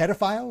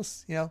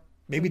pedophiles.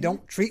 Maybe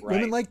don't treat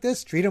women like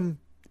this. Treat them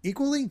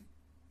equally.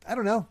 I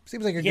don't know.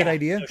 Seems like a good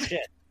idea. No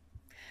shit.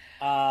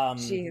 But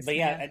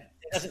it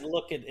doesn't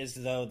look as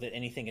though that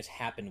anything has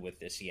happened with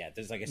this yet.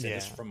 There's, like I said,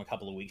 this is from a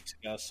couple of weeks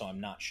ago, so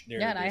I'm not sure.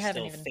 They're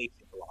still facing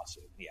the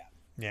lawsuit.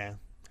 Yeah.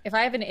 If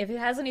it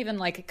hasn't even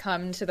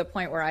come to the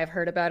point where I've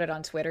heard about it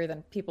on Twitter,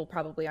 then people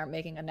probably aren't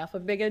making enough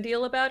of a big a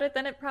deal about it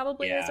than it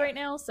probably is right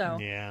now. So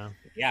yeah.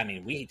 I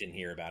mean, we didn't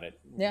hear about it.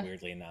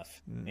 Weirdly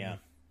enough. Mm-hmm.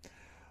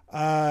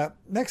 Yeah.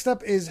 Next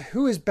up is,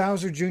 who is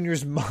Bowser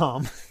Jr.'s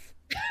mom?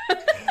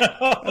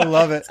 I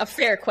love it. It's a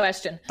fair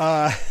question.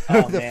 Man.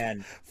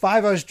 $5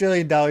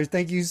 Australian.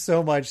 Thank you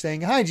so much.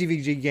 Saying, hi,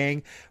 GVG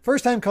gang.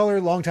 First time caller,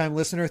 long time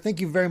listener.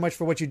 Thank you very much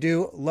for what you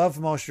do. Love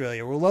from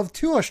Australia. We'll love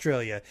to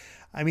Australia.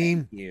 I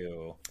mean,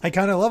 I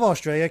kind of love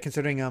Australia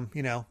considering I'm,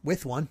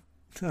 with one.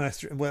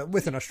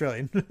 With an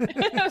Australian.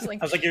 I was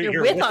like,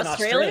 you're with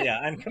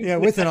Australia?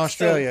 With an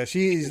Australia.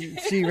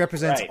 She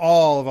represents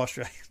all of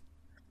Australia.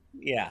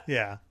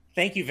 Yeah.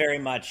 Thank you very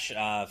much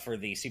for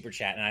the super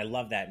chat, and I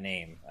love that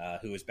name.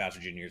 Who is Bowser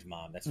Jr.'s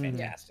mom? That's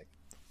fantastic.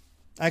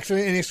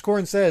 Actually, and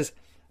Scorin says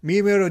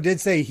Miyamoto did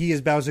say he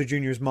is Bowser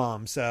Jr.'s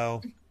mom,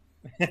 so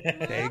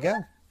there you go.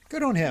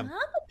 Good on him.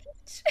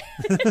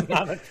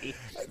 Mama Peach.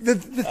 The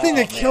thing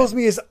that kills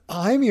me is,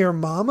 I'm your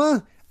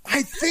mama?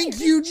 I think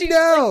you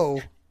know.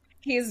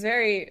 He's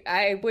very.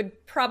 I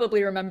would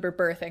probably remember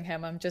birthing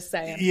him. I'm just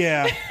saying.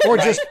 Yeah, or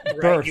just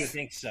birth. You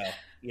think so?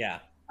 Yeah.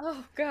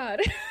 Oh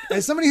God!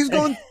 As somebody who's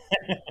gone,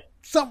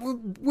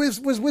 was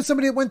with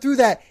somebody that went through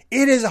that,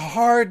 it is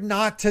hard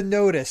not to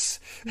notice.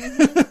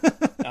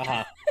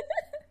 Yeah,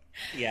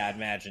 I'd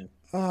imagine.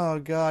 Oh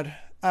God!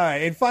 All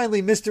right, and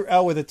finally, Mr.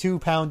 L with a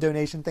 £2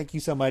 donation. Thank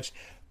you so much.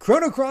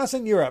 Chrono Cross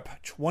in Europe,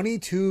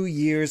 22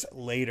 years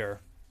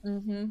later.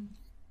 Mm-hmm.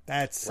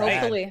 That's sad.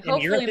 Hopefully,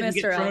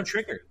 Mr. Chrono L.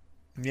 Trigger.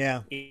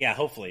 Yeah,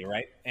 hopefully,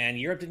 right? And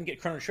Europe didn't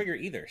get Chrono Trigger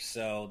either.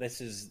 So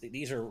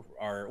these are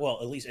well,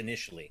 at least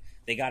initially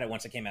they got it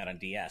once it came out on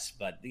DS.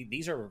 But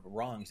these are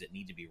wrongs that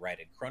need to be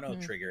righted. Chrono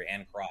Trigger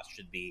and Cross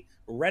should be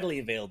readily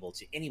available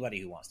to anybody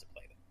who wants to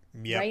play them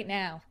right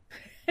now.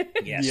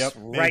 Yes,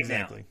 right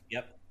now.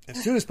 Yep,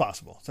 as soon as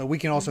possible, so we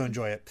can also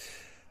enjoy it.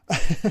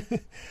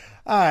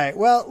 All right,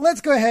 well,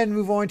 let's go ahead and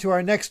move on to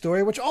our next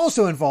story, which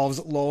also involves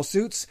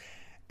lawsuits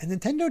and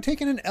Nintendo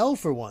taking an L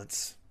for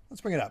once.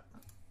 Let's bring it up.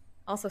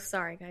 Also,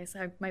 sorry, guys.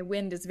 My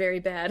wind is very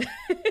bad.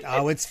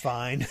 Oh, it's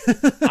fine.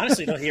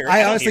 Honestly, don't hear it.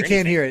 I honestly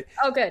can't hear it.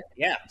 Oh, good.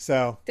 Yeah.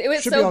 So it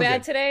was so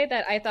bad today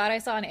that I thought I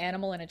saw an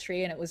animal in a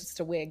tree, and it was just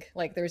a wig.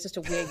 Like, there was just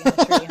a wig in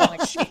the tree. I'm like,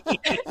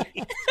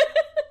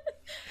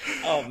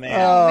 oh,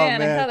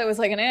 man. I thought it was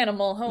like an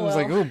animal. Oh, I was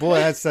like, oh, boy,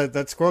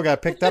 that squirrel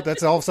got picked up.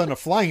 That's all of a sudden a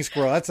flying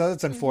squirrel.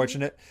 That's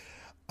unfortunate.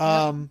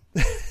 But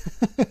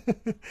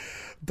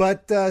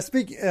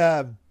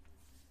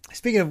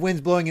speaking of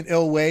winds blowing in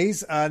ill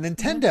ways,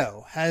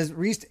 Nintendo has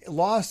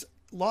lost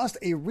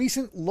a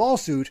recent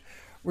lawsuit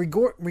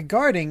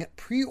regarding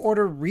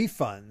pre-order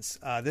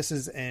refunds. This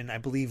is in, I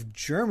believe,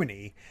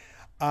 Germany.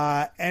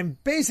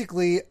 And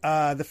basically,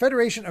 the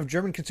Federation of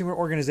German Consumer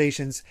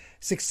Organizations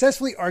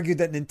successfully argued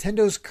that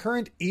Nintendo's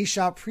current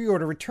eShop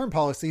pre-order return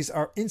policies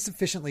are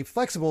insufficiently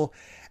flexible,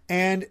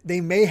 and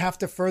they may have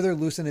to further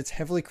loosen its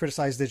heavily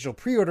criticized digital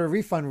pre-order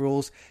refund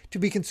rules to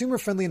be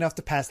consumer-friendly enough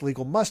to pass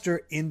legal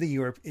muster in the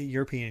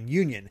European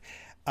Union.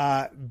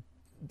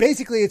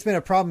 Basically, it's been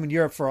a problem in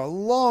Europe for a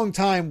long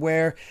time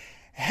where,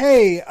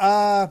 hey,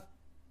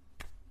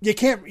 you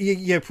can't,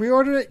 you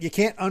pre-order it, you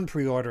can't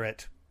unpre-order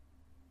it.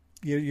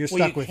 You're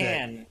stuck with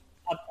it.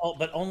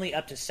 But only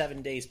up to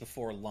 7 days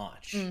before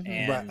launch. Mm-hmm.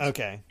 And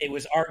okay. It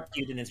was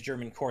argued in its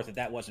German court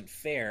that wasn't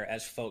fair,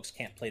 as folks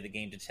can't play the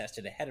game to test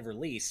it ahead of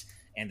release,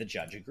 and the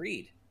judge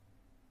agreed.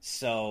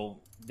 So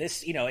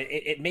this,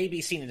 it may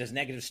be seen as a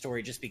negative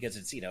story just because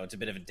it's, it's a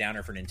bit of a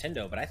downer for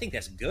Nintendo, but I think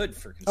that's good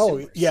for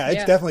consumers. Oh, yeah,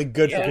 it's definitely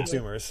good for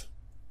consumers.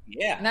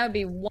 Yeah. And that would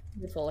be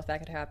wonderful if that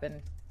could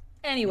happen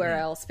anywhere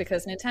else,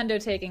 because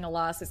Nintendo taking a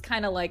loss is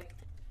kind of like,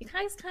 you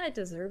guys kind of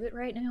deserve it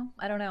right now.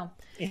 I don't know.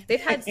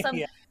 They've had some...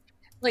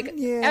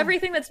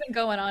 everything that's been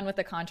going on with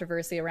the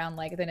controversy around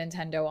like the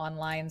Nintendo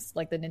Online's,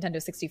 like the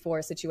Nintendo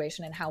 64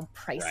 situation and how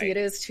pricey it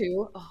is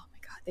too. Oh my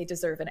God, they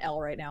deserve an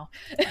L right now.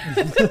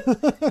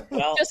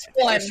 Well, just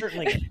one.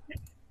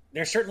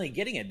 They're certainly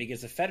getting it,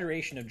 because the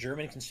Federation of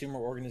German Consumer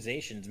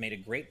Organizations made a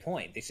great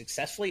point. They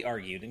successfully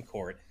argued in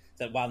court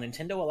that while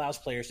Nintendo allows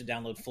players to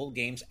download full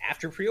games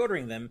after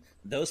pre-ordering them,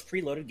 those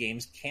preloaded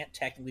games can't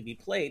technically be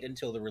played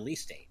until the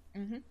release date.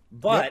 Mm-hmm.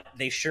 But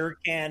they sure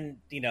can,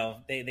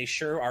 they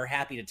sure are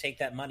happy to take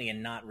that money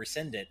and not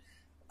rescind it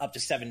up to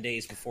 7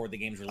 days before the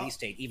game's release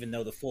date, even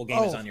though the full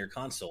game is on your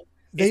console.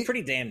 It's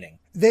pretty damning.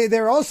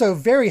 They're also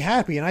very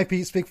happy, and I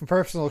speak from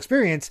personal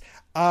experience,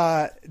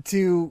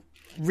 to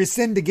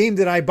rescind the game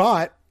that I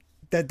bought.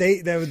 That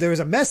there was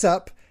a mess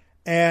up,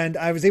 and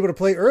I was able to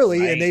play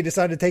early, and they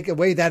decided to take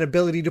away that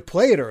ability to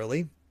play it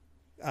early.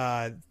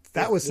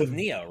 That was with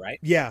Neo, right?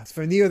 Yeah, it's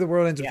for Neo the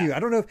World Ends With You. I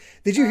don't know.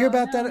 Did you hear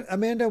about that,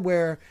 Amanda?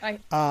 Where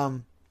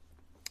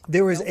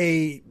there was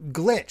a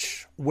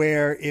glitch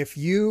where if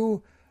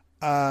you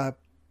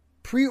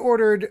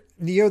pre-ordered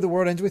Neo the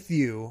World Ends With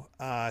You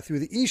through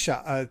the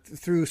eShop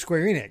through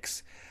Square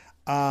Enix,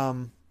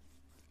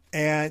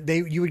 and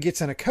you would get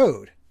sent a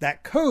code.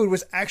 That code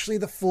was actually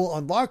the full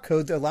unlock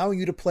code allowing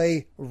you to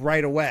play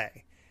right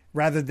away,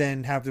 rather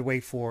than have to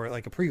wait for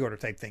like a pre-order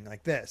type thing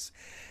like this.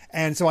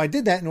 And so I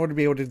did that in order to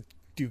be able to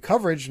do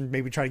coverage and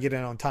maybe try to get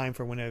it on time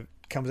for when it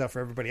comes out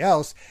for everybody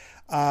else.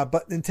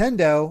 But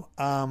Nintendo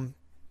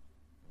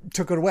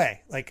took it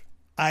away. Like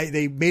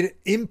they made it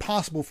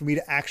impossible for me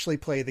to actually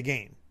play the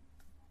game.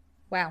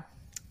 Wow.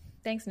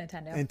 Thanks,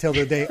 Nintendo. Until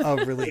the day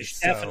of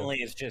release. Definitely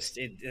is just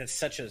it's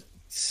such a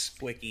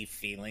squicky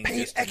feeling.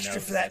 Pay just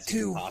extra for that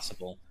too.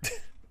 Possible.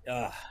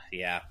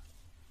 Yeah.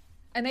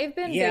 And they've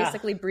been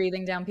basically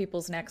breathing down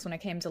people's necks when it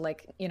came to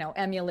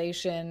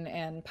emulation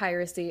and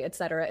piracy, et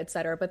cetera, et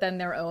cetera. But then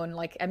their own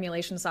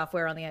emulation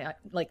software on the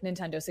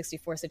Nintendo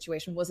 64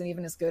 situation wasn't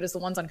even as good as the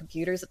ones on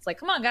computers. It's like,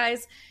 come on,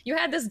 guys, you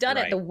had this done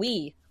at the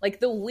Wii. Like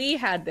the Wii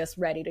had this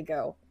ready to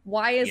go.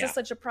 Why is this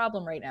such a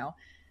problem right now?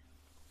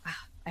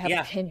 I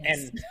have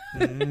opinions.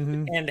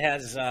 And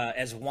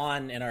as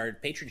Juan in our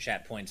patron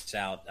chat points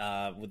out,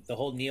 with the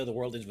whole Neo the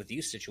World Ends With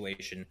You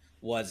situation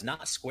was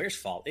not Square's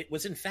fault. It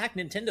was in fact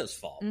Nintendo's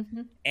fault.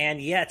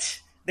 And yet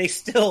they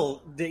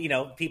still,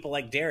 people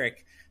like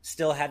Derek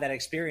still had that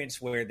experience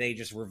where they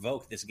just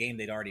revoked this game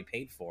they'd already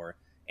paid for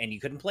and you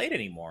couldn't play it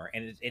anymore.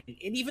 And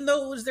even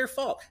though it was their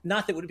fault,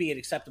 not that it would be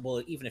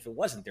acceptable even if it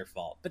wasn't their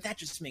fault, but that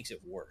just makes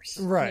it worse.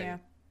 Right. Yeah.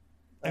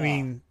 I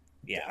mean...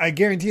 Yeah, I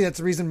guarantee that's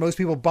the reason most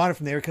people bought it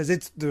from there, because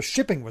the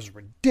shipping was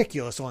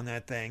ridiculous on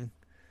that thing.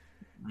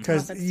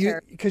 Because you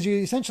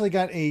essentially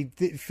got a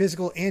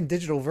physical and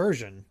digital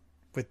version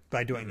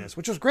by doing this,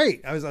 which was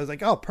great. I was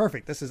like, oh,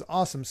 perfect, this is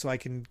awesome, so I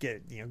can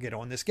get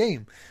on this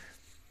game.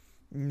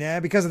 Nah,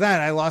 because of that,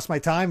 I lost my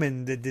time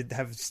and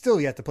have still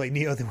yet to play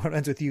Neo the World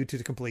Ends With You to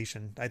the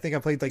completion. I think I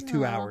played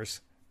 2 hours.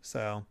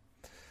 So,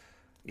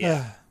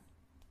 yeah.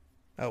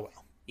 Oh well.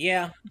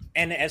 Yeah,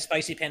 and as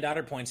Spicy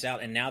Pandotter points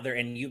out, and now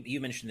you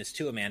mentioned this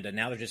too, Amanda,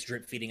 now they're just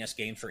drip feeding us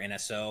games for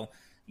NSO.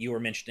 You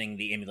were mentioning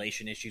the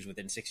emulation issues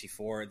within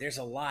 64. There's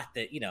a lot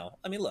that,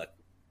 I mean, look,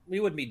 we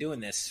wouldn't be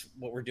doing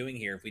what we're doing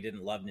here if we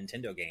didn't love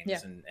Nintendo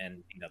games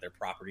and their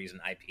properties and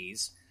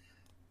IPs.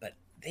 But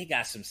they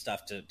got some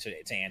stuff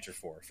to answer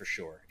for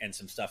sure, and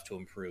some stuff to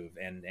improve.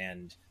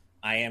 And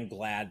I am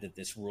glad that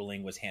this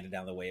ruling was handed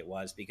down the way it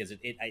was, because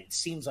it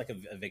seems like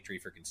a victory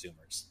for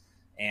consumers.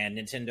 And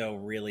Nintendo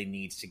really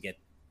needs to get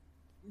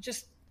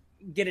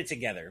it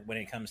together when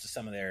it comes to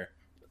some of their,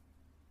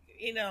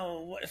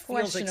 what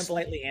feels like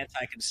slightly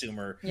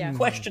anti-consumer,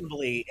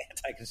 questionably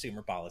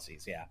anti-consumer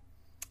policies.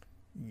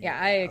 Yeah,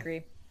 I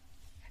agree.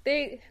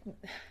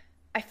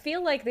 I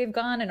feel like they've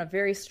gone in a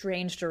very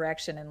strange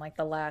direction in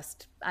the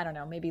last, I don't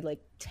know, maybe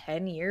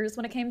 10 years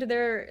when it came to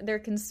their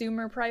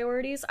consumer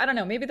priorities. I don't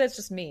know, maybe that's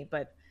just me,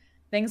 but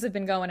things have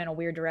been going in a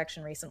weird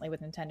direction recently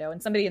with Nintendo.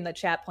 And somebody in the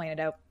chat pointed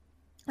out,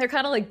 they're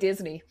kind of like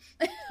Disney.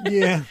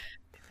 Yeah.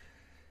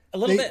 A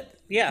little bit.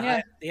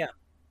 Yeah.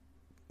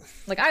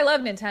 I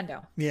love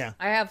Nintendo. Yeah.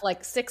 I have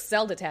 6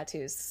 Zelda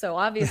tattoos. So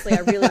obviously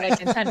I really like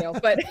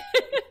Nintendo, but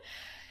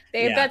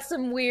they've got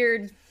some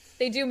weird,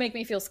 they do make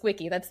me feel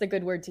squicky. That's the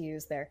good word to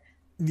use there.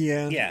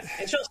 Yeah. Yeah.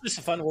 It's just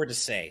a fun word to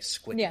say.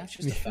 Squicky. Yeah. It's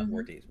just a fun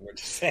word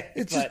to say.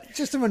 It's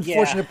just some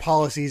unfortunate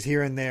policies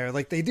here and there.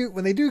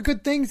 When they do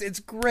good things, it's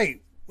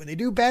great. When they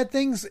do bad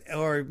things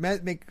or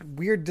make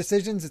weird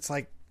decisions, it's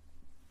like,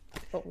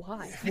 but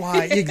why?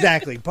 Why?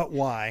 Exactly. But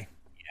why?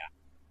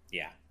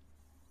 Yeah.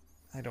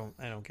 I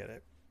don't get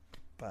it.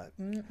 But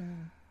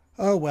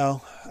oh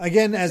well.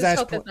 Again, as Ash.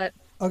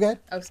 Okay.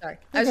 Oh, sorry.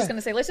 I was just going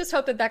to say, let's just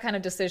hope that kind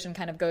of decision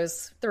kind of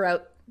goes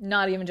throughout,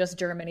 not even just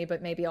Germany,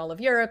 but maybe all of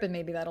Europe, and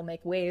maybe that'll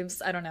make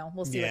waves. I don't know.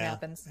 We'll see what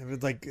happens. It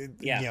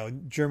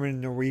would German,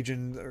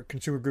 Norwegian or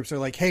consumer groups are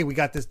like, hey, we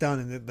got this done,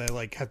 and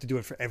they have to do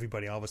it for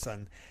everybody all of a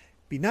sudden.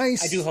 Be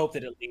nice. I do hope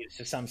that it leads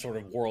to some sort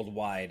of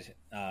worldwide,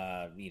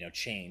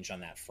 change on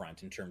that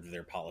front in terms of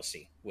their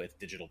policy with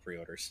digital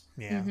pre-orders.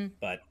 Yeah.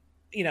 But,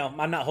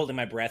 I'm not holding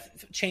my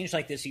breath. Change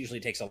like this usually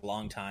takes a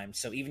long time.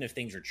 So even if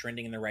things are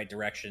trending in the right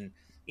direction,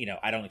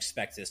 I don't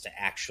expect this to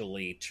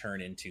actually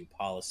turn into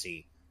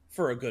policy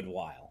for a good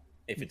while,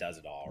 if it does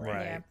at all.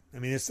 Right. Yeah. I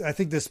mean, I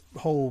think this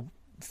whole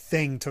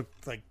thing took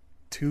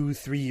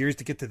 2-3 years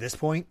to get to this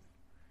point.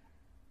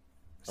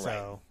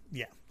 So,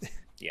 yeah.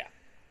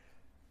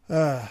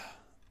 Yeah.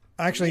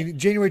 Actually,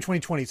 January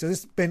 2020. So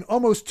this has been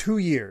almost 2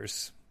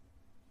 years.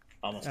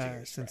 Almost 2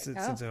 years since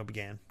it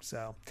began.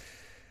 So,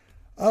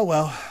 oh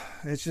well,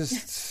 it's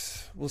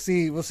just we'll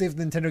see. We'll see if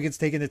Nintendo gets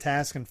taken to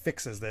task and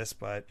fixes this,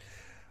 but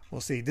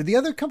we'll see. Did the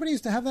other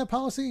companies have that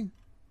policy?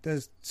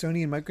 Does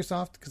Sony and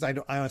Microsoft? Because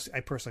I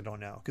personally don't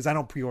know because I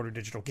don't pre-order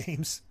digital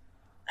games.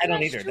 I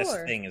don't either. Sure. That's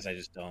the thing is I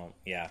just don't.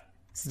 Yeah.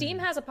 Steam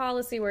has a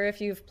policy where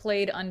if you've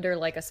played under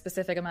like a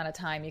specific amount of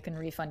time, you can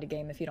refund a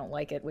game if you don't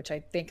like it, which I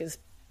think is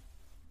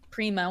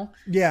primo.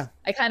 Yeah.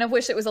 I kind of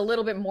wish it was a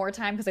little bit more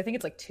time because I think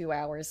it's like 2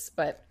 hours,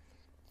 but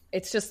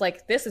it's just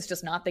like, this is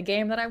just not the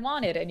game that I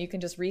wanted, and you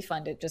can just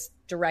refund it just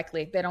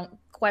directly. They don't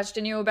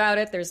question you about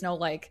it. There's no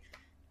like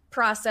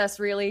process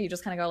really. You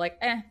just kind of go like,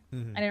 I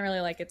didn't really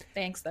like it.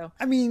 Thanks though.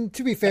 I mean,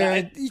 to be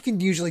fair, you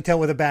can usually tell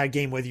with a bad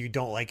game whether you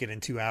don't like it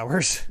in 2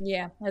 hours.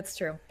 Yeah, that's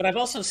true. But I've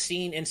also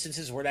seen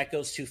instances where that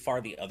goes too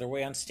far the other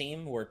way on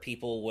Steam, where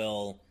people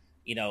will,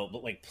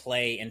 like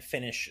play and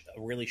finish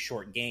a really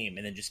short game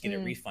and then just get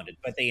it refunded,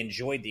 but they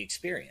enjoyed the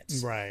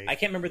experience. Right. I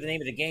can't remember the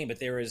name of the game, but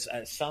there was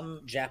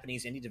some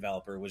Japanese indie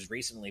developer was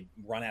recently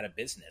run out of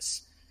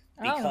business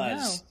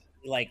because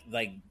like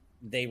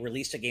they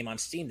released a game on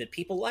Steam that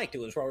people liked. It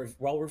was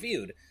well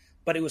reviewed,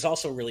 but it was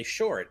also really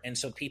short. And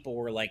so people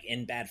were like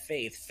in bad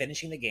faith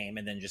finishing the game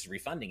and then just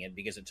refunding it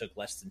because it took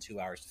less than 2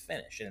 hours to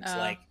finish. And it's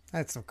like,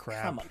 that's some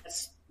crap. Come on,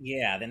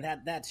 then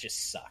that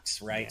just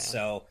sucks. Right. Yeah.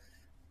 So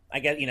I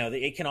get,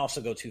 it can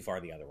also go too far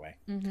the other way,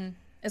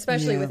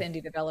 especially with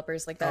indie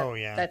developers like that. Oh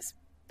yeah.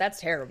 That's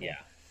terrible.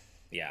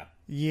 Yeah.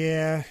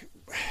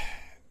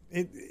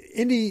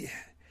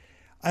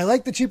 I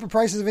like the cheaper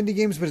prices of indie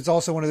games, but it's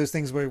also one of those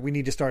things where we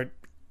need to start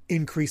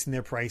increasing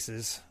their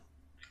prices.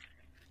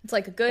 It's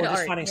like a good art. Or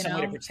just finding some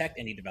way to protect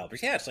indie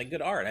developers. Yeah, it's like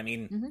good art. I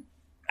mean,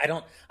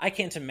 I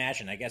can't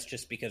imagine, I guess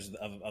just because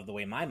of the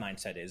way my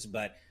mindset is,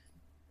 but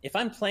if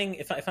I'm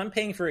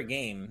paying for a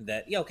game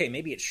that,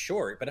 maybe it's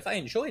short, but if I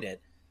enjoyed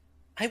it,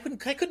 I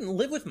couldn't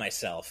live with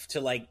myself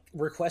to like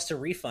request a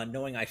refund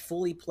knowing I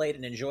fully played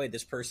and enjoyed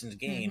this person's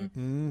game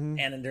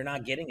and they're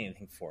not getting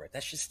anything for it.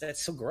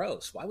 That's so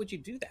gross. Why would you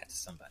do that to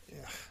somebody?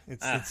 Yeah,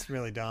 it's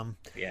really dumb.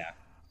 Yeah.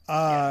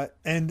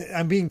 And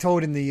I'm being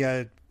told in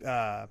the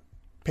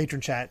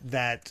patron chat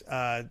that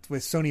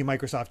with Sony and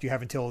Microsoft, you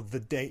have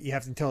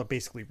until it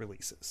basically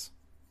releases.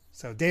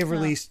 So they've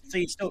released. So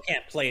you still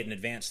can't play it in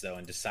advance though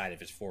and decide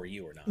if it's for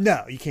you or not.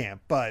 No, you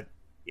can't. But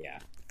yeah,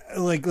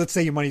 like let's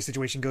say your money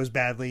situation goes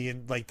badly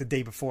and like the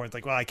day before, it's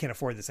like, well, I can't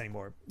afford this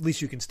anymore. At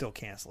least you can still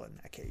cancel it in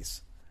that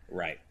case.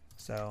 Right.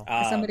 So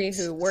as somebody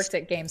who worked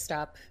at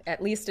GameStop,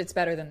 at least it's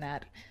better than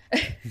that.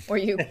 Where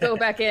you go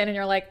back in and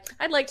you're like,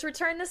 I'd like to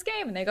return this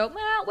game, and they go,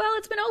 well,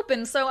 it's been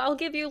open, so I'll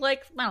give you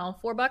like I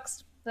don't know,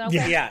 $4.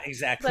 Okay? Yeah,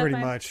 exactly. Pretty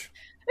much.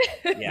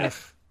 Yeah.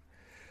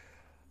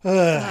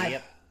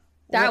 Yep.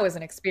 That was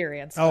an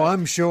experience. Oh,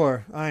 I'm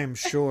sure. I am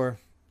sure.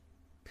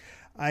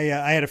 I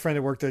had a friend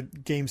that worked at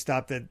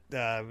GameStop that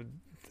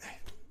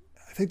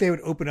I think they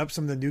would open up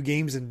some of the new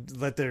games and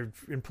let their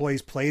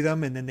employees play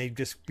them, and then they'd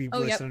just be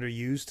listed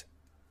underused.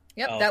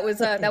 Yep, that was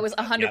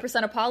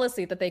 100% a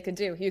policy that they could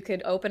do. You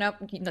could open up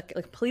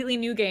completely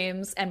new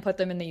games and put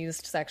them in the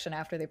used section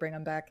after they bring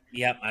them back.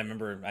 Yep, I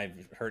remember.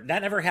 I've heard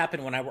that never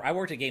happened when I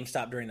worked at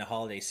GameStop during the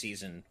holiday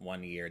season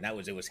one year, and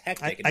it was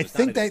hectic. I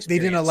think that they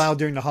didn't allow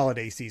during the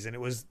holiday season.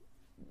 It was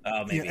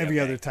every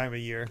other time of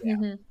year.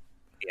 Yeah.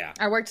 Yeah,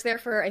 I worked there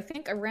for I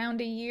think around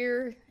a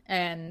year,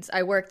 and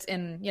I worked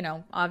in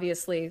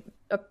obviously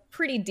a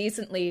pretty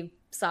decently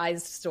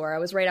sized store. I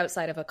was right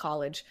outside of a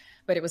college,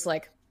 but it was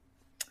like,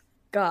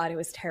 God, it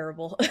was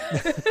terrible.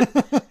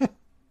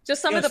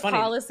 Just some of the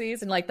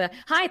policies and like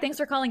hi, thanks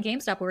for calling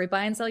GameStop where we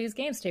buy and sell used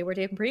games. Today we're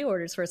taking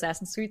pre-orders for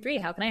Assassin's Creed 3.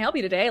 How can I help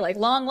you today? Like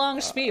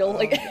long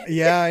spiel.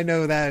 Yeah, I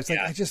know that. It's like,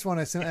 I just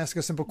want to ask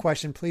a simple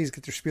question. Please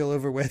get your spiel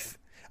over with.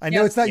 I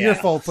know it's not your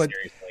fault, but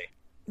seriously.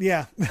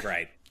 Yeah.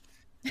 Right.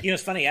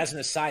 It's funny, as an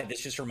aside,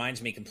 this just reminds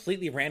me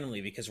completely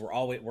randomly because we're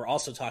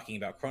also talking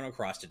about Chrono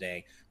Cross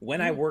today. When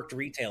I worked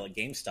retail at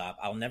GameStop,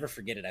 I'll never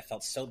forget it. I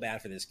felt so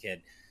bad for this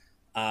kid.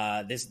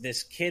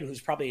 This kid who's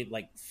probably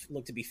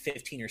looked to be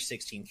 15 or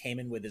 16 came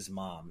in with his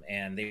mom,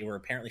 and they were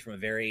apparently from a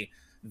very,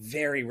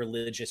 very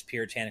religious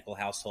puritanical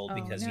household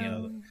because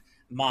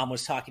mom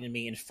was talking to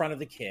me in front of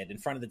the kid, in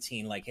front of the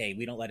teen, like, hey,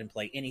 we don't let him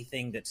play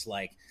anything that's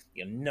like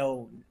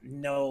no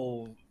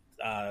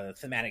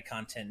thematic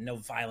content, no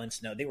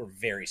violence, they were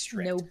very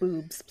strict, no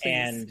boobs,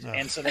 please.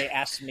 And so they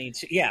asked me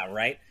to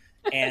right.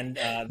 And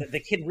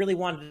the kid really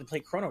wanted to play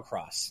Chrono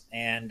Cross,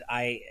 and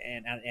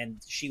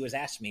she was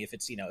asking me if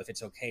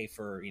it's okay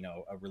for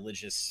a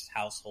religious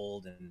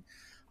household, and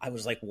I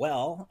was like,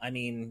 well, I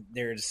mean,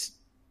 there's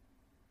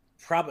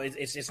probably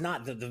it's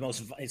not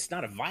it's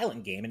not a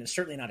violent game, and it's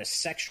certainly not a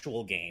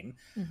sexual game.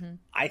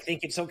 I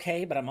think it's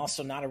okay, but I'm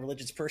also not a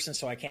religious person,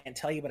 so I can't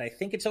tell you, but I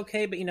think it's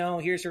okay. But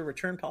here's your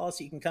return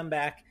policy, you can come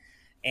back.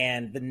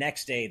 And the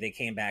next day they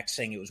came back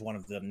saying it was one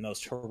of the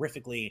most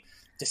horrifically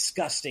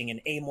disgusting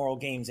and amoral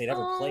games they'd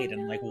ever played.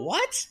 And I'm like,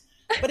 what?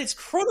 But it's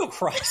Chrono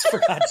Cross,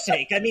 for God's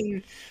sake. I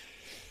mean,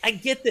 I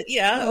get that.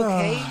 Yeah,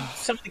 okay.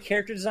 Some of the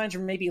character designs are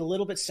maybe a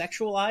little bit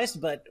sexualized,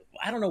 but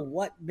I don't know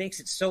what makes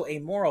it so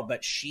amoral.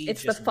 But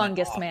it's the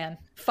fungus man.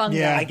 Fungus.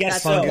 Yeah, I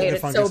guess so. Made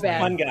it so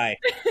bad. Fun guy.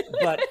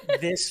 But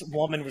this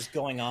woman was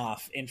going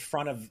off in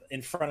front of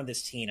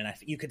this teen, and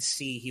you could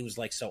see he was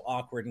like so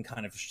awkward and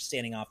kind of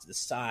standing off to the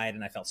side,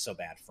 and I felt so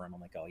bad for him.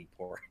 I'm like, oh, you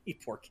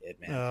poor kid,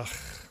 man.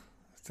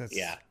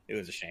 Yeah, it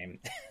was a shame.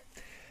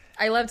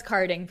 I loved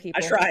carding people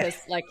because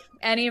like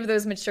any of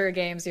those mature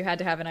games, you had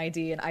to have an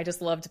ID, and I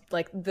just loved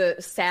like the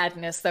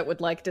sadness that would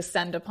like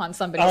descend upon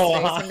somebody's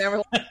face, and they were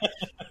like,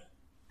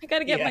 "I got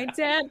to get my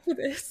dad for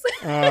this."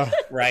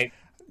 Right.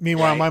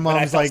 Meanwhile, my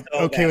mom's like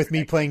okay with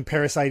me playing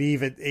Parasite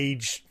Eve at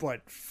age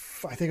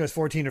I think it was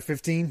 14 or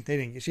 15.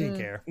 She didn't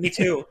care. Me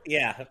too.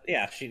 Yeah.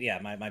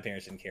 My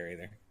parents didn't care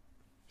either.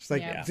 She's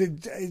like,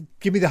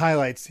 give me the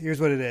highlights. Here's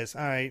what it is.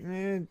 All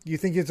right. You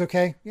think it's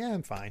okay? Yeah,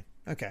 I'm fine.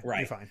 Okay. Right.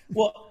 You're fine.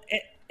 Well,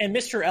 and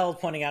Mr. L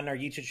pointing out in our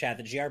YouTube chat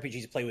that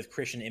JRPGs play with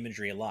Christian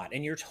imagery a lot.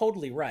 And you're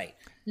totally right.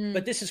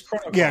 But this is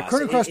Chrono Cross. Yeah,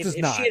 Chrono Cross does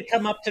not. If she had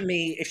come up to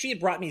me, if she had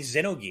brought me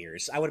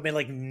Xenogears, I would have been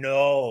like,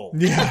 no.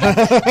 Yeah.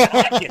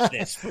 I get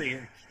this for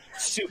your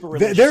super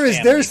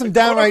religious There is some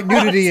downright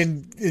nudity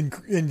in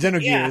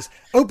Xenogears. Yeah.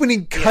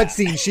 Opening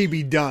cutscene, she'd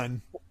be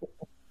done.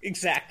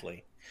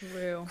 Exactly.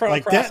 True.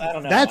 Like Cross, that, I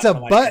don't know. That's a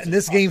butt, and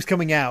this game's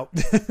coming out.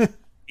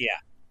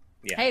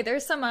 Yeah. Hey,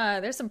 there's some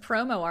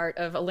promo art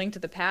of A Link to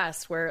the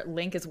Past where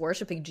Link is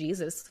worshiping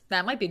Jesus.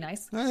 That might be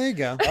nice. Oh, there you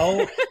go.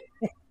 Oh,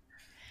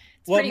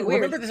 well,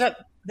 remember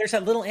there's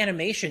that little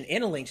animation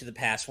in A Link to the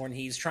Past when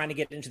he's trying to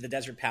get into the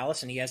desert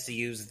palace and he has to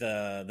use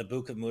the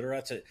Book of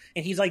Mudra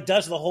and he's like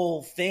does the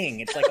whole thing.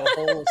 It's like a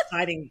whole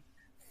siding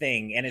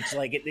thing, and it's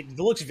like it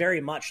looks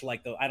very much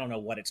like I don't know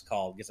what it's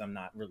called because I'm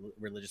not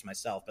religious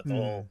myself, but the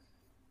whole.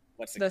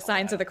 What's the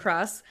signs of the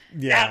cross?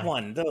 Yeah, that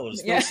one. Those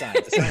signs.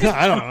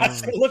 I don't know.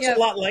 It looks a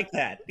lot like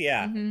that.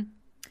 Yeah.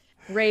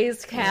 Mm-hmm.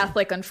 Raised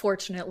Catholic,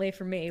 unfortunately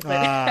for me, but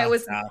I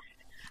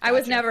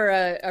was never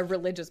a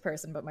religious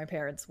person, but my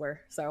parents were.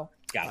 So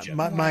gotcha.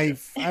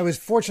 I was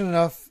fortunate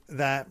enough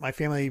that my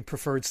family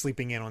preferred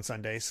sleeping in on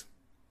Sundays.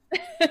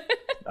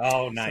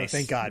 Oh, nice! So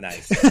thank God.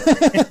 Nice.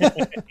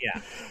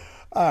 Yeah.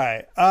 All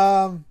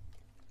right.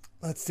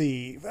 Let's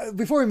see.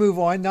 Before we move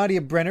on,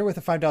 Nadia Brenner with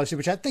a $5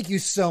 super chat. Thank you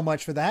so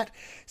much for that.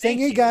 Saying,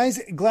 hey guys,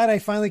 glad I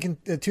finally can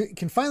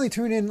finally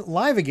tune in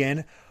live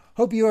again.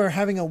 Hope you are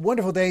having a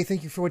wonderful day.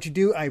 Thank you for what you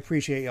do. I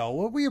appreciate y'all.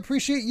 Well, we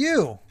appreciate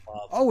you.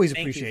 Well, always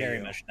appreciate you. Thank you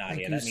very much,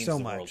 Nadia. That means the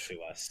world to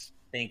us.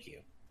 Thank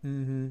you.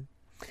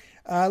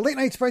 Mm-hmm. Late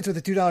Night Sprites with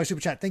a $2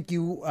 super chat. Thank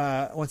you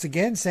once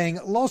again. Saying,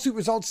 lawsuit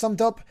results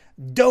summed up.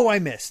 Dough I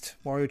missed.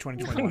 Mario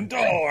 2021. Dough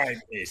I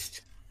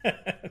missed.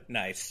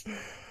 Nice.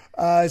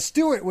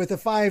 Stuart with a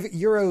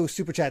 €5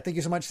 super chat. Thank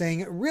you so much.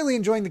 Saying, really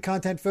enjoying the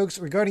content, folks.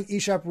 Regarding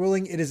eShop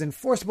ruling, it is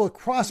enforceable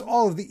across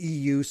all of the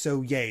EU,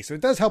 so yay. So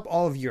it does help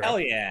all of Europe. Hell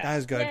yeah. That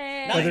is good.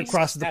 Yay. Whether it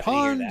crosses the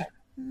pond.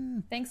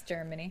 Thanks,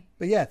 Germany.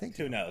 But yeah, thank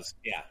you. Who knows?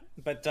 Yeah.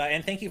 But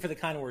and thank you for the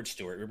kind words,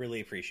 Stuart. We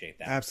really appreciate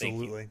that.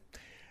 Absolutely.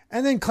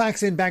 And then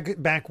Claxon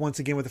back once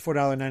again with a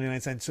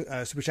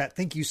 $4.99 super chat.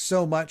 Thank you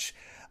so much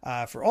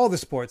for all the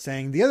support.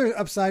 Saying, the other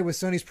upside with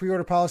Sony's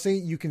pre-order policy,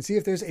 you can see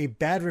if there's a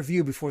bad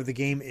review before the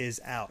game is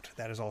out.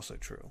 That is also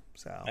true.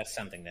 So that's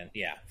something then.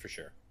 Yeah, for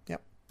sure.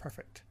 Yep.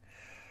 Perfect.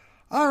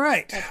 All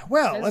right.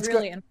 Well, let's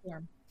really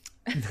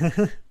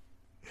go.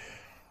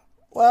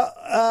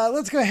 Well,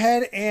 let's go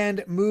ahead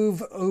and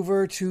move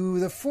over to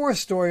the fourth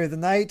story of the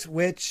night,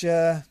 which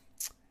it's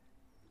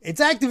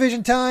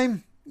Activision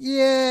time.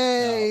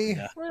 Yay!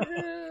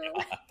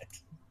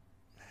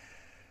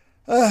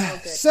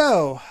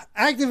 So,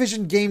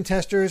 Activision game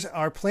testers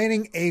are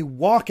planning a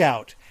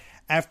walkout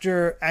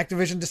after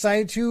Activision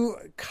decided to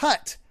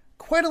cut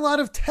quite a lot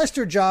of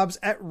tester jobs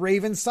at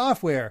Raven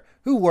Software,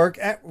 who work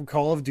at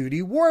Call of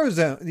Duty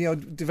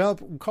Warzone,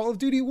 develop Call of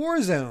Duty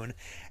Warzone,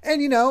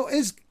 and,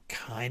 is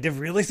kind of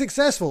really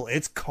successful.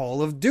 It's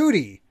Call of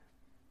Duty.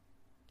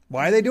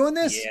 Why are they doing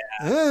this?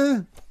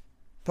 Yeah.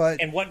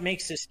 And what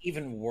makes this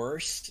even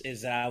worse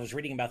is that I was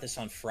reading about this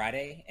on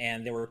Friday,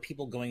 and there were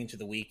people going into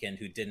the weekend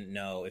who didn't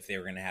know if they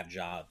were going to have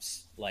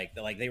jobs. Like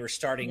they were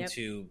starting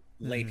to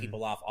lay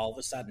people off all of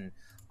a sudden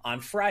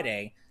on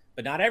Friday,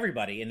 but not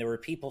everybody. And there were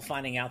people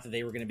finding out that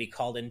they were going to be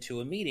called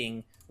into a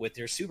meeting with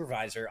their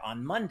supervisor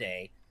on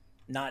Monday,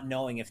 not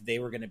knowing if they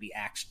were going to be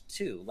axed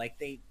too.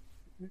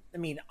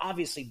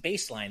 Obviously,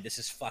 baseline, this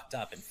is fucked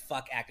up, and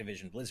fuck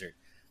Activision Blizzard.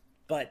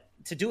 But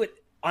to do it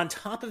on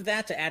top of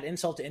that, to add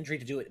insult to injury,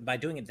 to do it by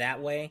doing it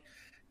that way,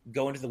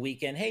 go into the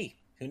weekend, hey,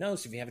 who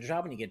knows if you have a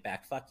job when you get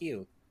back, fuck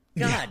you.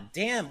 God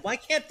damn, why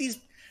does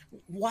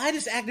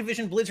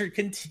Activision Blizzard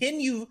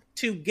continue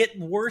to get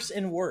worse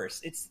and worse?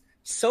 It's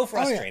so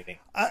frustrating.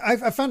 Oh, yeah.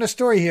 I found a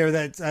story here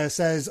that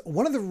says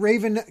one of the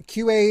Raven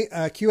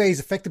QAs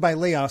affected by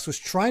layoffs was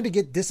trying to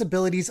get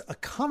disabilities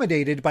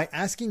accommodated by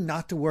asking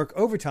not to work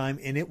overtime,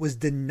 and it was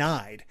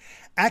denied.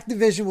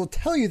 Activision will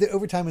tell you that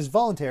overtime is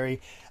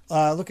voluntary.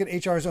 Look at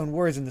HR's own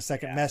words in the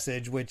second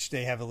message, which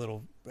they have a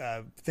little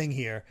thing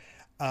here.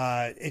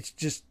 It's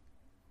just,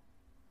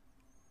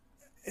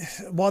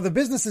 while the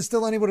business is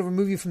still unable to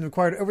remove you from the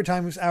required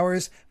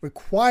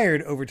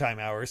overtime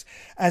hours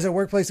as a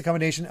workplace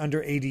accommodation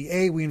under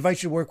ADA, we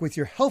invite you to work with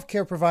your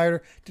healthcare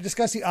provider to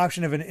discuss the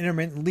option of an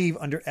intermittent leave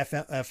under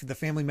the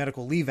Family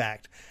Medical Leave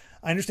Act.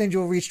 I understand you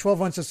will reach 12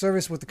 months of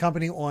service with the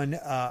company on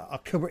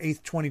October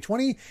 8th,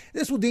 2020.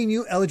 This will deem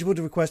you eligible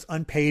to request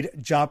unpaid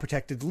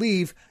job-protected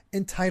leave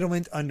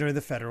entitlement under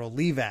the Federal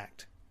Leave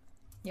Act.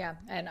 Yeah,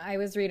 and I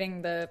was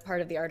reading the part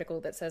of the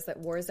article that says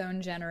that Warzone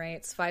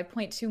generates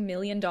 $5.2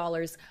 million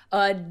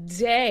a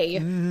day.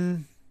 Mm-hmm.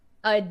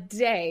 A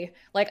day.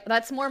 Like,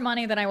 that's more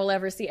money than I will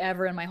ever see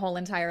ever in my whole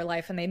entire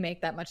life, and they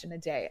make that much in a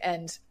day.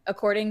 And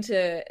according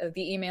to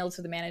the email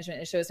to the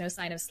management, it shows no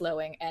sign of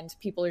slowing, and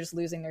people are just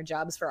losing their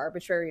jobs for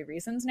arbitrary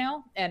reasons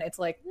now. And it's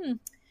like,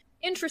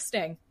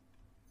 interesting.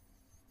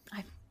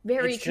 I'm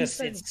very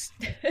concerned.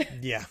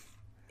 Yeah.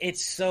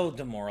 It's so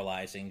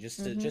demoralizing just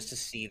to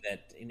see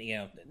that, you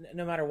know,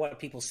 no matter what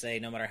people say,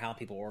 no matter how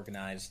people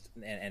organize,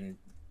 and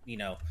you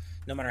know,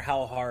 no matter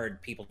how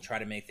hard people try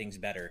to make things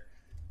better,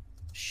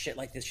 shit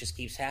like this just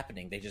keeps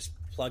happening. They just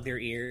plug their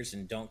ears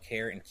and don't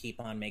care and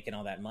keep on making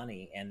all that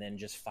money, and then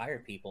just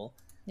fire people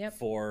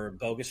for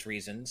bogus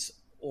reasons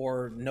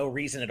or no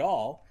reason at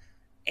all.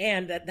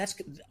 And that's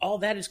all.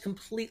 That is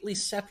completely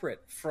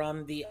separate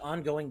from the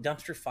ongoing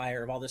dumpster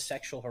fire of all the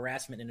sexual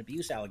harassment and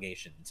abuse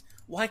allegations.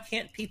 Why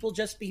can't people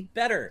just be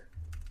better?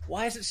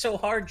 Why is it so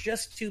hard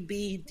just to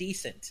be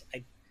decent?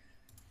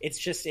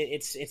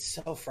 It's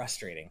so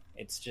frustrating.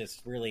 It's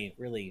just really,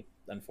 really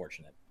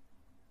unfortunate.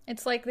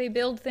 It's like they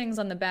build things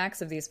on the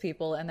backs of these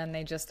people and then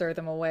they just throw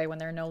them away when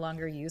they're no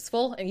longer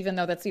useful, even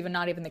though that's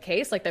not even the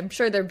case. Like, I'm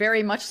sure they're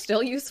very much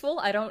still useful.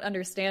 I don't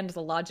understand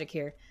the logic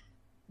here.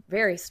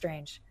 Very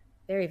strange.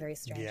 Very, very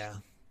strange. Yeah.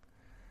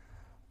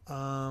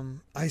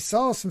 I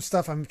saw some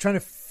stuff. I'm trying to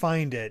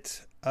find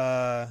it.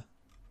 Of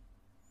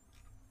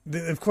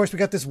course, we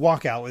got this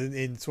walkout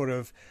in sort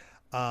of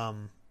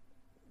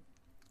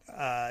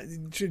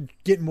to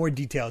get more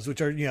details,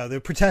 which are, you know, they're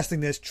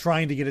protesting this,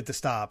 trying to get it to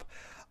stop.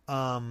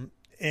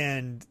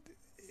 And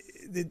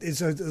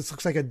it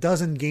looks like a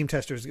dozen game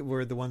testers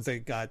were the ones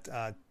that got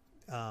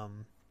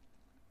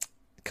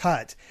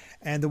cut.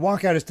 And the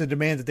walkout is to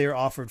demand that they are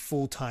offered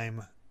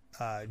full-time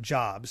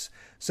jobs.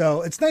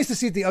 So it's nice to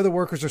see that the other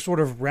workers are sort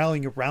of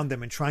rallying around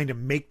them and trying to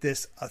make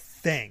this a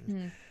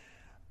thing.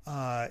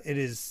 It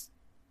is,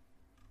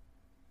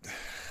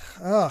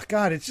 oh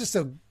God, it's just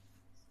so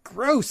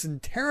gross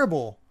and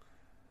terrible.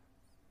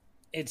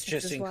 It's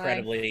just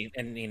incredibly,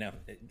 and you know,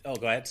 oh,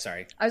 go ahead.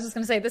 Sorry. I was just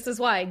going to say, this is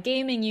why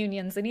gaming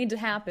unions, they need to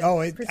happen. Oh,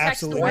 it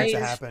absolutely needs to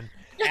happen.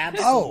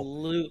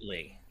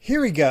 Absolutely.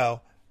 Here we go.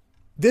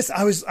 This,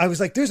 I was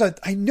like,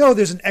 I know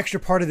there's an extra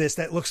part of this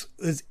that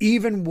is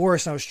even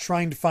worse. I was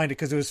trying to find it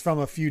because it was from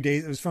a few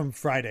days. It was from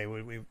Friday,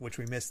 which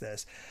we missed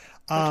this.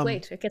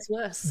 Wait, it gets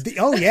worse.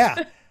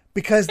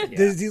 Because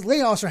the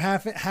layoffs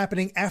are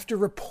happening after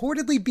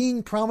reportedly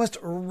being promised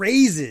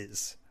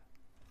raises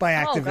by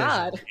Activision. Oh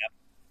God. Yep.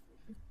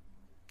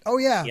 Oh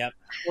yeah. Yep.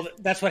 Well,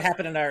 that's what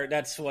happened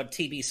that's what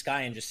TB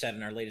Skyen just said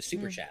in our latest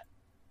super chat.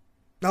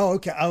 Oh,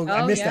 okay.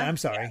 I missed that. I'm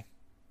sorry.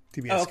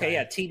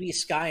 Yeah. TB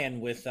Skyen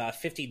with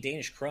 50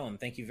 Danish krone.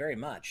 Thank you very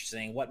much.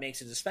 Saying what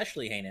makes it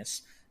especially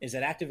heinous is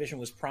that Activision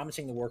was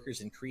promising the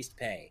workers increased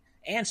pay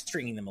and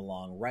stringing them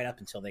along right up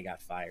until they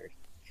got fired.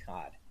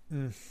 God.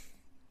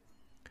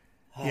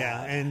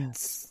 Yeah, and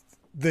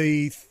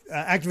the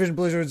Activision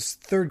Blizzard's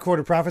third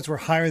quarter profits were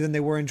higher than they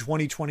were in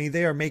 2020.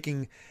 They are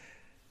making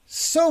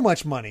so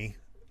much money,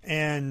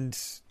 and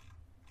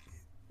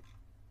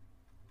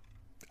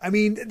I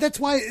mean, that's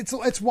why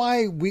it's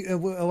why we a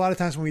lot of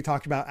times when we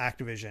talked about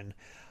Activision,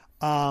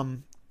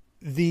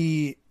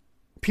 the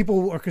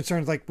people are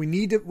concerned like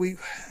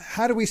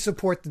how do we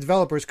support the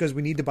developers, because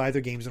we need to buy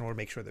their games in order to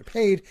make sure they're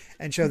paid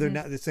and show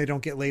that they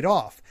don't get laid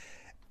off.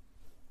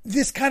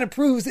 This kind of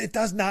proves it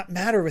does not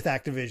matter with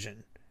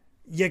Activision.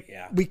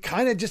 We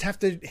kind of just have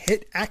to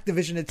hit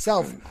Activision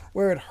itself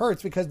where it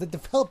hurts, because the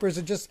developers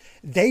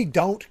they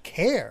don't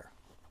care.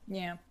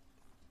 Yeah.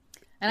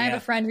 And I have a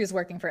friend who's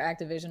working for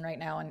Activision right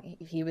now, and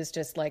he was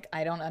just like,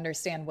 I don't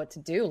understand what to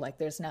do. Like,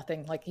 there's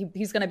nothing, like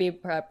he's going to be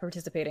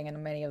participating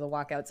in many of the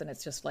walkouts, and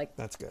it's just like,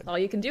 that's good. All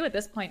you can do at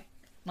this point.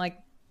 Like,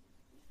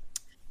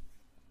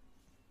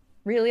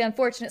 really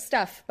unfortunate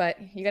stuff, but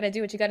you got to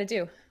do what you got to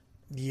do.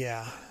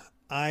 Yeah.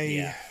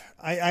 I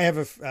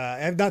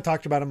have not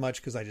talked about him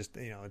much because I just,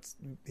 it's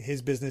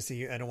his business.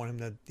 I don't want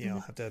him to,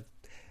 have to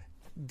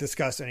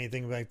discuss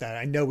anything like that.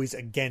 I know he's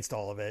against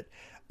all of it,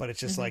 but it's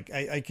just like,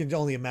 I can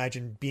only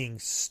imagine being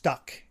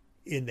stuck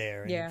in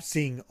there and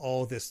seeing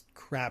all this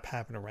crap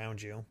happen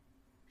around you.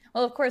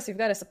 Well, of course, you've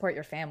got to support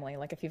your family.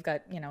 Like if you've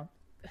got, a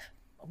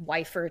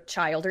wife or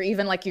child, or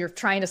even like you're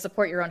trying to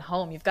support your own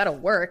home, you've got to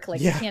work.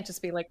 Like you can't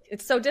just be like,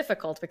 it's so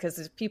difficult because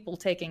there's people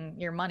taking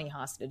your money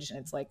hostage. And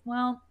it's like,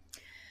 well,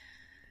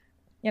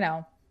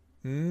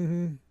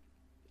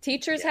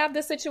 teachers have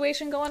this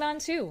situation going on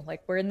too.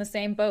 Like we're in the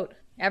same boat.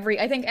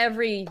 I think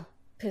every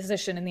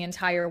position in the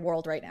entire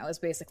world right now is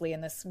basically in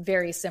this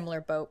very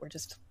similar boat where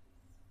just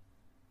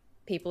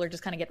people are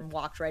just kind of getting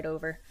walked right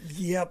over.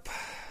 Yep.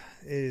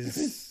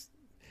 is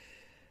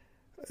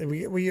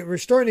we're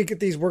starting to get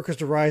these workers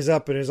to rise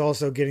up, but it's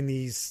also getting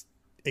these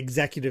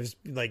executives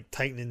like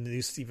tightening the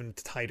noose even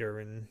tighter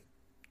and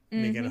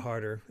making it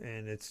harder.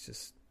 And it's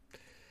just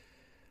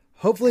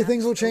hopefully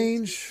things will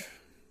change,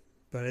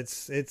 but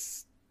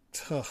it's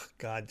oh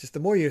God, just the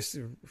more you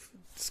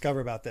discover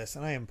about this,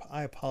 and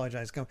I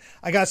apologize.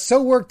 I got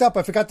so worked up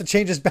I forgot to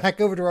change this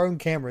back over to our own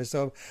camera,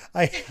 so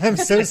I'm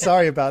so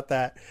sorry about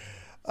that.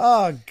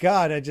 Oh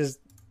God, I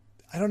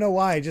don't know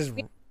why. I just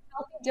healthy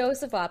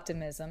dose of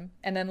optimism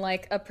and then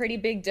like a pretty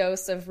big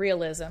dose of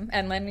realism,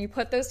 and then you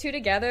put those two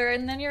together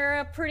and then you're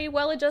a pretty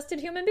well-adjusted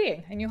human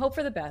being and you hope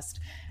for the best.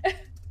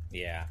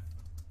 Yeah,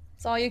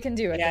 it's all you can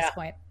do at this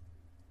point.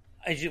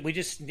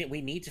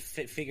 We need to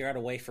figure out a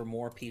way for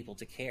more people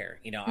to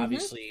care. You know,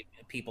 obviously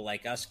people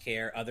like us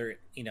care,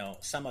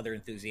 some other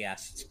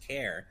enthusiasts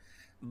care,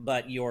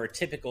 but your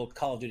typical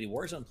Call of Duty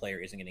Warzone player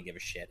isn't going to give a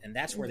shit, and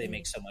that's where they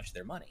make so much of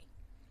their money.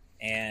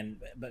 And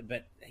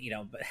but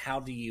how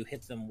do you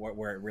hit them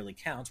where it really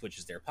counts, which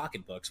is their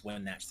pocketbooks,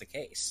 when that's the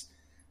case?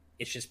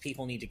 It's just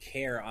people need to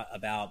care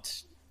about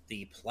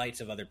the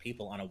plights of other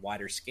people on a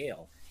wider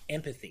scale.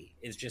 Empathy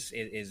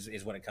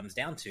is what it comes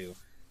down to.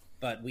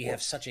 But we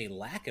have such a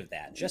lack of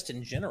that, just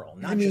in general,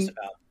 not just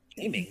about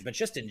gaming, but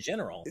just in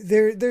general.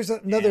 There's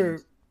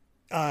another,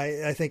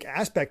 I think,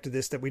 aspect to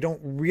this that we don't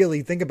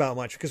really think about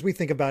much, because we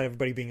think about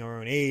everybody being our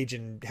own age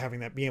and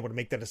being able to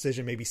make that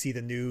decision, maybe see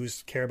the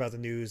news, care about the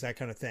news, that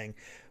kind of thing.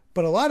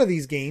 But a lot of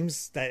these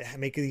games that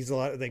make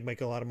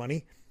a lot of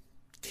money,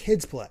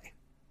 kids play.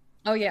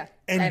 Oh yeah,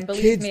 and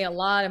believe me, a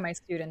lot of my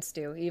students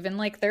do. Even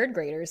like third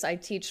graders, I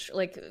teach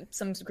like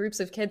some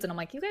groups of kids, and I'm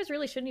like, you guys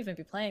really shouldn't even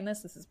be playing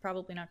this. This is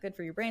probably not good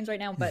for your brains right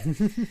now. But,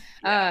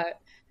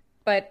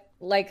 but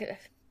like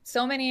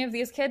so many of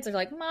these kids are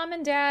like, Mom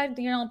and Dad,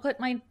 put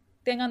my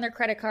thing on their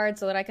credit card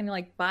so that I can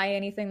like buy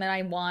anything that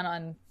I want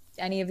on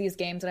any of these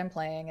games that I'm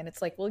playing. And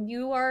it's like, well,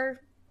 you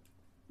are,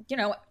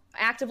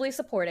 actively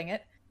supporting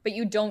it, but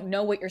you don't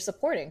know what you're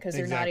supporting because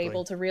you're not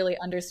able to really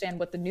understand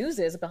what the news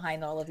is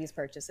behind all of these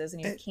purchases,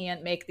 and you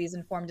can't make these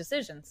informed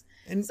decisions.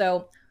 And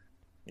so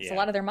it's a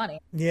lot of their money.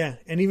 Yeah.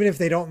 And even if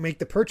they don't make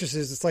the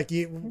purchases, it's like,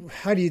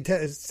 how do you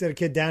sit a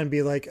kid down and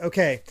be like,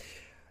 okay,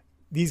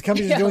 these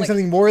companies are doing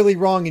something morally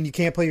wrong and you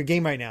can't play your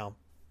game right now,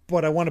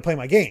 but I want to play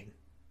my game.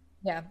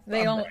 Yeah.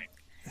 They don't,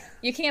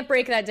 you can't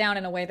break that down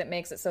in a way that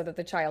makes it so that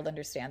the child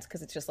understands,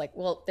 because it's just like,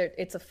 well,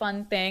 it's a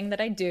fun thing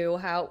that I do.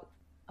 How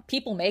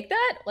people make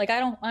that, like, I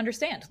don't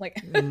understand,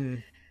 like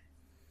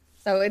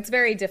so it's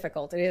very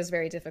difficult. It is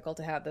very difficult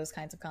to have those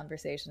kinds of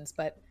conversations,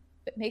 but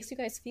if it makes you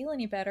guys feel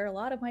any better, a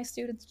lot of my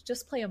students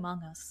just play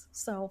Among Us,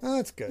 so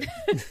that's good.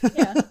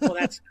 Yeah. Well,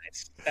 that's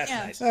nice.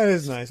 Nice. That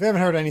is nice. We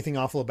haven't heard anything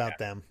awful about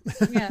them.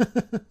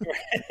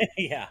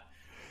 Yeah.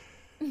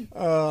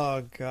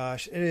 Oh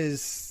gosh, it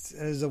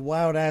is a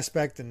wild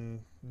aspect,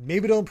 and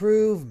maybe it'll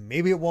improve,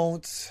 maybe it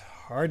won't.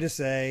 Hard to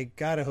say.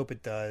 Gotta hope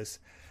it does.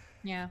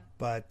 Yeah.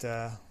 But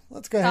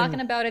let's go ahead. Talking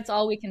about it's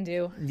all we can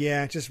do.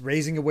 Yeah, just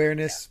raising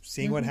awareness,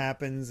 seeing what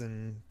happens,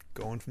 and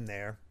going from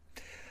there.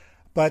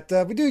 But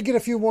we do get a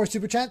few more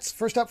super chats.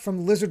 First up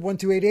from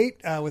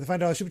Lizard1288 with a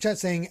 $5 super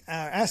chat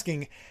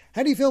asking,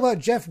 how do you feel about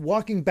Jeff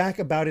walking back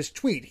about his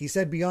tweet? He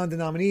said beyond the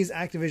nominees,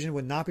 Activision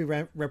would not be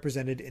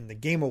represented in the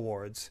Game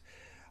Awards.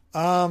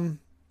 I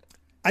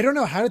don't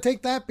know how to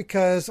take that,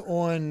 because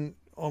on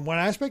one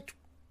aspect,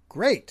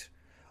 great.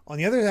 On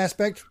the other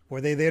aspect,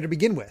 were they there to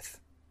begin with?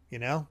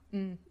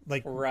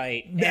 Like,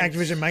 right.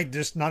 Activision might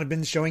just not have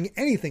been showing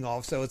anything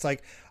off. So it's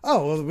like,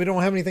 oh, well, we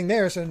don't have anything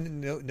there, so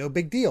no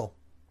big deal.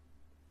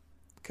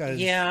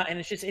 Yeah, and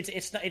it's just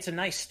it's a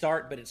nice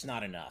start, but it's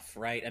not enough,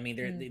 right? I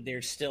mean,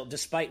 they're still,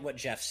 despite what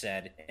Jeff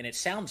said, and it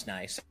sounds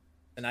nice,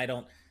 and I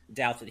don't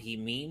doubt that he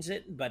means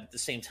it, but at the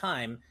same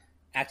time,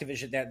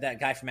 Activision, that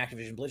guy from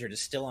Activision Blizzard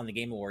is still on the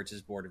Game Awards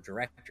as board of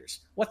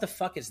directors. What the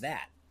fuck is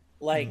that?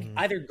 Like,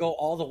 either go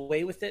all the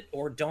way with it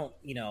or don't.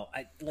 You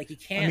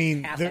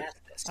can't half-ass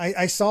this.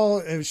 I saw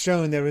it was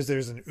shown there's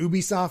an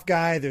Ubisoft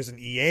guy, there's an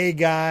EA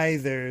guy,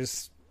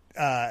 there's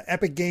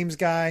Epic Games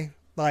guy.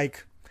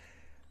 Like,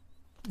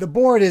 the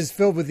board is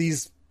filled with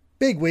these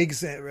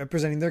bigwigs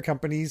representing their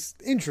company's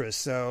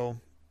interests. So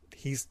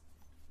he's,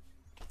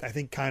 I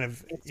think, kind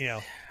of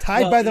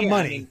tied by the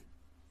money.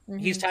 I mean,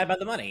 he's tied by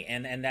the money,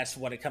 and that's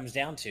what it comes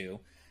down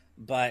to.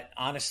 But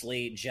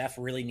honestly, Jeff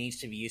really needs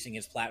to be using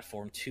his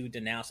platform to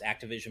denounce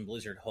Activision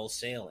Blizzard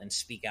wholesale and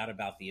speak out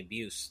about the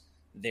abuse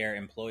their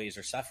employees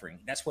are suffering.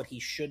 That's what he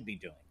should be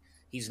doing.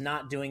 He's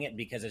not doing it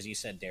because, as you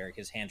said, Derek,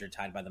 his hands are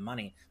tied by the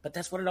money. But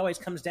that's what it always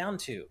comes down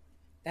to.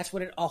 That's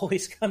what it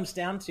always comes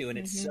down to, and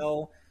it's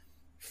so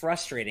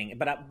frustrating.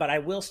 But I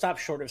will stop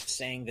short of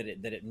saying that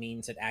it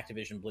means that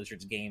Activision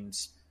Blizzard's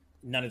games,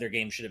 none of their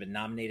games should have been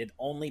nominated,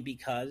 only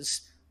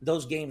because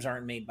those games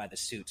aren't made by the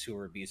suits who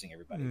are abusing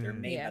everybody. They're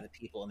made by the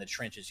people in the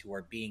trenches who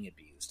are being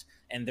abused,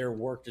 and their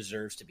work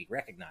deserves to be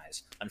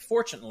recognized.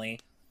 Unfortunately,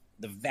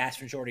 the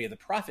vast majority of the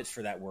profits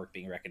for that work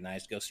being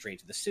recognized go straight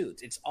to the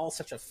suits. It's all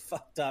such a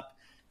fucked up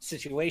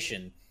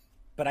situation.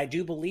 But I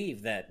do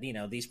believe that,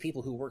 these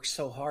people who work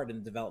so hard in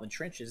the development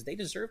trenches, they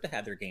deserve to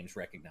have their games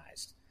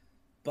recognized.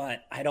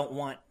 But I don't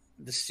want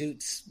the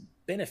suits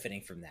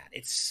benefiting from that.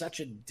 It's such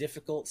a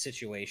difficult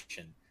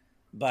situation.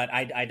 But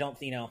I don't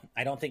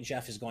think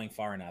Jeff is going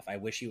far enough. I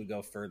wish he would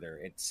go further.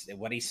 It's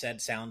what he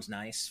said sounds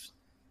nice,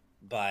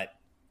 but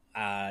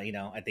at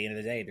the end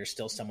of the day, there's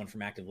still someone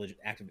from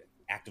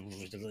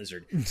Activision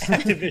Blizzard,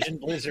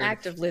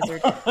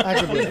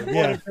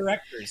 yeah,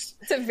 directors.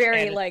 It's a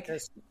very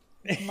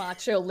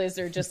macho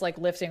lizard, just like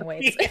lifting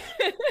weights.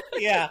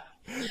 Yeah,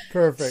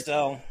 perfect.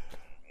 So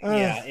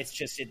it's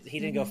just he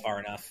didn't go far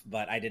enough,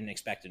 but I didn't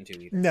expect him to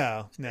either.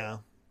 No,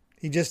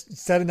 he just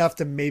said enough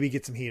to maybe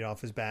get some heat off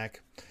his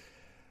back.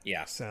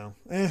 Yeah. So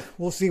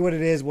we'll see what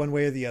it is one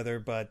way or the other.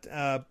 But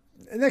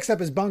next up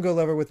is Bongo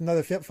Lover with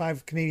another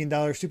 $5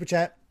 Canadian super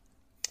chat.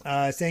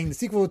 Saying the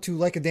sequel to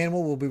Like a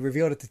Danimal will be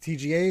revealed at the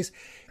TGAs.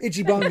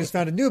 Ichibong has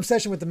found a new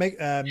obsession with the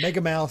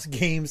Mega Mouse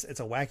games. It's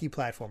a wacky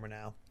platformer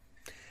now.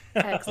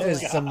 Excellent.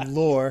 That is some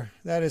lore.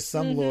 That is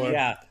some lore.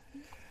 Yeah.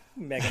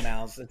 Mega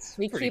Mouse.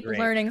 We keep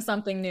learning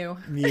something new.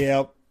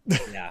 Yep.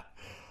 Yeah.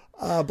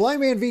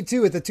 Blind Man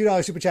V2 at the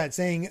 $2 super chat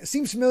saying,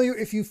 seems familiar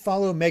if you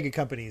follow mega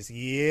companies.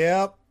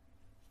 Yep.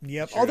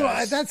 Sure. Although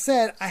that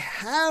said, I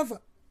have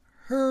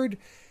heard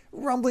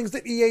rumblings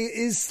that EA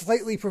is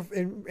slightly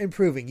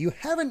improving. You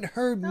haven't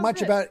heard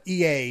much about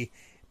EA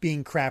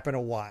being crap in a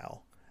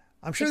while.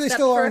 I'm sure Except they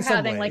still are in for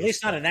some way. At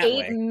least not in that 8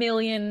 way.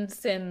 million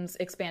Sims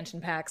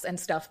expansion packs and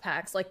stuff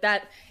packs. Like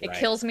that, it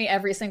kills me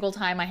every single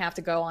time I have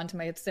to go onto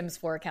my Sims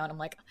 4 account. I'm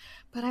like,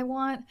 but I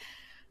want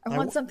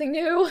something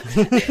new. And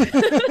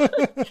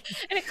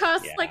it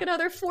costs like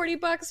another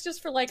 $40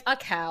 just for like a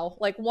cow,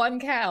 like one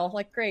cow.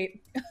 Like,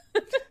 great.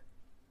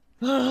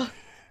 That's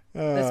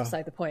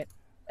beside the point.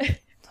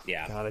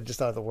 Yeah. God, I just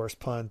thought of the worst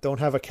pun. Don't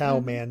have a cow,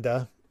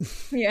 Manda.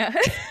 Yeah.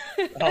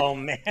 Oh,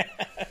 man.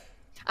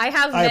 I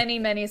have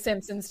many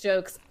Simpsons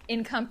jokes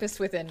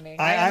encompassed within me.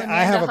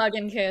 I have a hug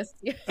and kiss.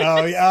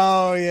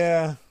 Oh,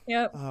 yeah.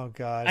 Yep. Oh,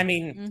 God. I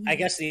mean, I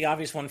guess the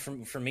obvious one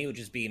for me would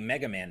just be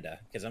Mega Manda,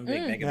 because I'm a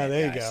big Mega Man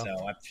there guy. You go. So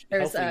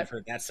hopefully you've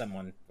heard that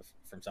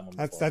from someone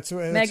before. That's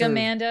Mega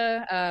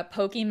Manda,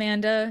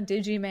 Pokemanda,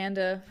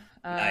 Digimanda.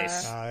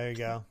 Nice. There you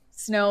go.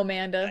 Snow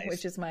Manda,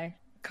 which is my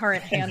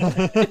current handle.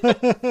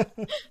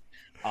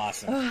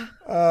 Awesome.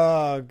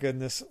 Oh,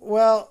 goodness.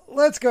 Well,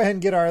 let's go ahead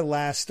and get our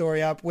last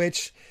story up,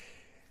 which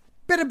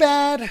bit of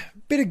bad,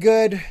 bit of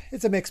good.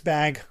 It's a mixed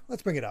bag.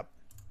 Let's bring it up.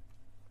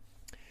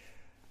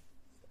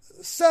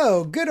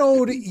 So, good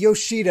old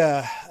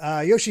Yoshida,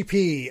 Yoshi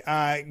P,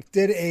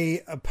 did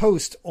a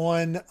post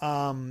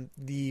on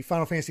the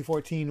Final Fantasy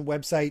XIV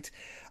website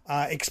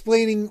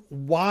explaining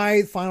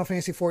why Final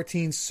Fantasy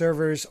XIV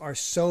servers are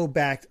so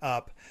backed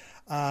up.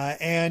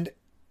 And,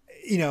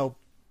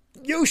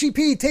 Yoshi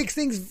P takes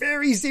things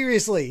very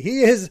seriously.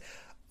 He is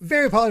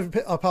very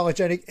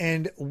apologetic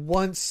and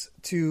wants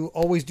to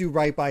always do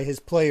right by his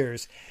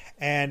players.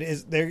 And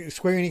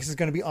Square Enix is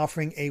going to be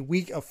offering a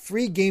week of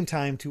free game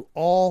time to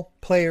all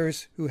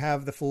players who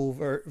have the full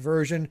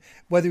version,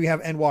 whether you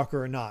have Endwalker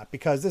or not,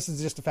 because this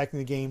is just affecting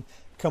the game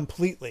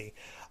completely.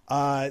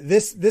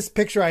 This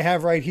picture I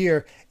have right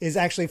here is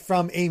actually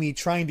from Amy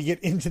trying to get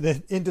into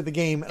the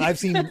game, and I've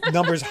seen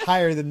numbers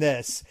higher than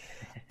this.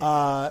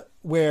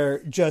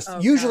 Where just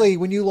usually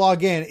when you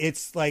log in,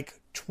 it's like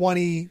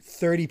 20,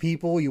 30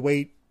 people. You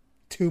wait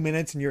 2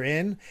 minutes and you're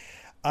in.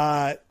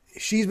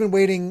 She's been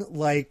waiting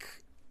like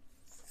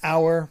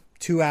hour,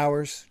 2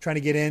 hours trying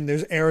to get in.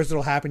 There's errors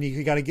that'll happen.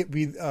 You got to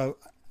be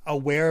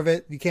aware of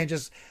it. You can't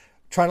just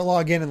try to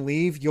log in and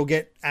leave. You'll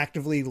get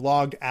actively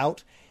logged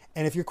out.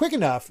 And if you're quick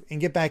enough and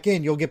get back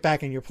in, you'll get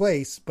back in your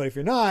place. But if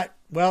you're not,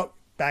 well,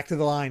 back to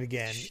the line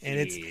again. Jeez. And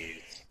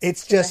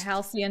it's just the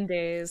halcyon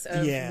days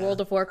of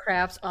World of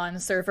Warcraft on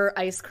server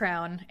Ice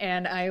Crown,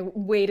 and I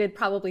waited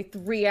probably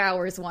 3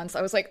 hours once.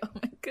 I was like, oh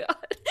my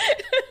god.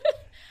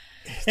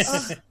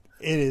 It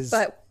is.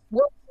 But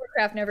World of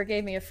Warcraft never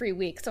gave me a free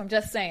week, so I'm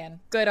just saying,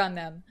 good on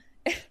them.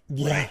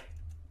 Right.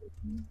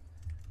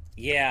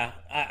 Yeah,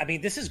 I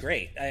mean, this is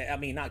great. I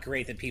mean, not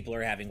great that people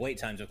are having wait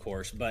times, of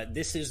course, but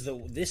this is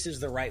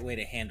the right way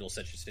to handle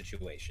such a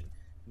situation.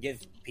 Give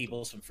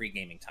people some free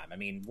gaming time. I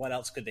mean, what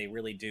else could they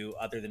really do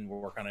other than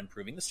work on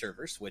improving the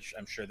servers, which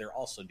I'm sure they're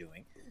also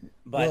doing.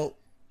 But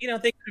they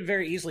could have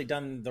very easily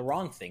done the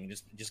wrong thing,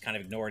 just kind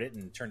of ignored it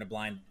and turned a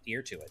blind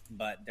ear to it.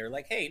 But they're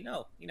like, hey,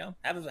 no,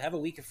 have a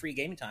week of free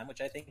gaming time,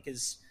 which I think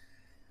is,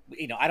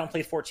 I don't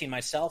play 14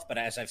 myself, but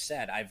as I've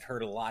said, I've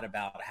heard a lot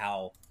about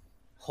how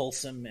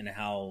wholesome and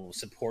how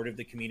supportive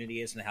the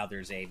community is, and how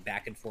there's a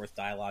back and forth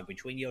dialogue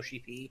between Yoshi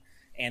P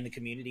and the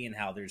community, and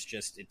how there's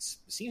it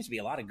seems to be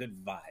a lot of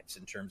good vibes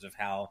in terms of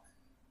how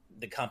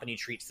the company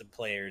treats the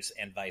players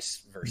and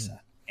vice versa.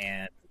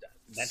 And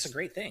that's a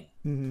great thing.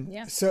 Mm-hmm.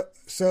 Yeah.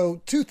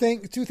 So two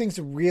things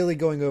really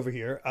going over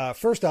here.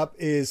 First up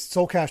is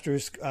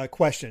Soulcaster's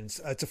questions.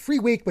 It's a free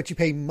week, but you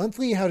pay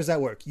monthly. How does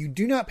that work? You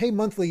do not pay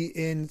monthly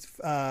in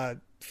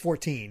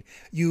 14.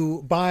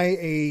 You buy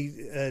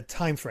a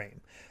time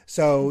frame.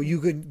 So you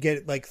could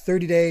get like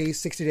 30 days,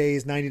 60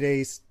 days, 90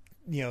 days,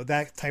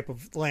 that type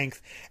of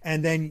length,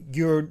 and then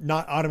you're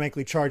not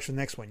automatically charged for the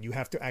next one. You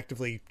have to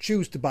actively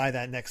choose to buy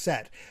that next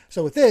set.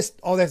 So with this,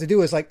 all they have to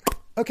do is like,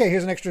 okay,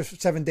 here's an extra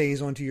 7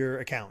 days onto your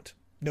account.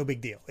 No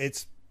big deal.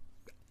 It's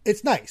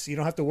nice. You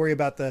don't have to worry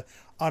about the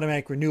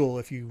automatic renewal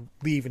if you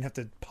leave and have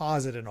to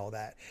pause it and all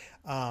that.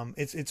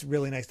 It's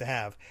really nice to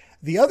have.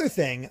 The other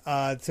thing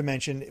to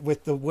mention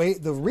with the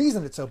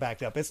reason it's so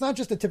backed up, it's not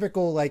just a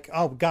typical like,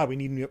 oh God, we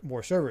need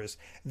more servers.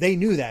 They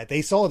knew that.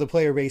 They saw the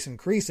player base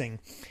increasing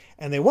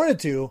and they wanted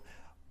to,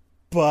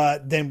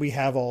 but then we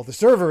have all the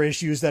server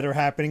issues that are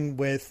happening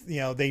with,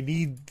 they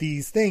need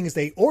these things.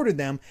 They ordered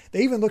them.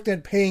 They even looked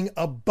at paying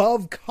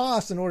above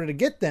cost in order to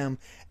get them.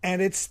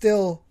 And it's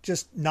still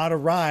just not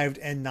arrived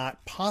and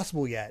not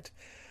possible yet.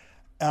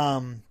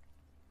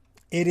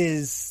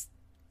 It's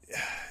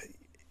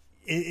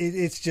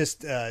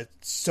just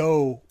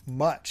so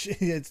much.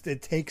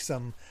 It takes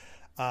them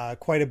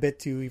quite a bit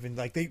to even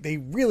like they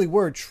really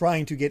were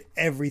trying to get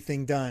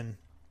everything done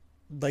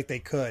like they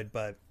could,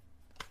 but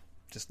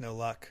just no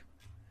luck.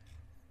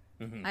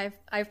 Mm-hmm.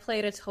 I've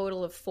played a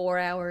total of 4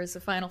 hours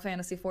of Final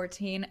Fantasy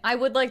XIV. I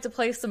would like to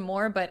play some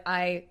more, but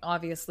I,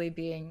 obviously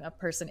being a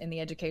person in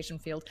the education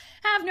field,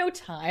 have no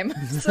time.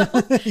 So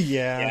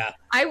yeah.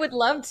 I would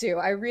love to.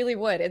 I really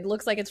would. It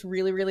looks like it's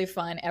really, really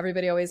fun.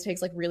 Everybody always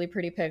takes like really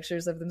pretty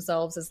pictures of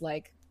themselves as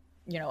like,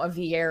 a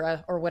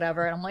Viera or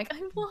whatever. And I'm like,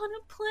 I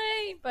want to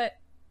play, but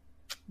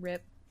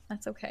rip.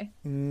 That's okay.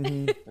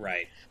 Mm-hmm.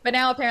 Right. But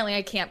now apparently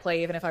I can't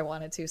play even if I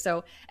wanted to.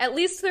 So at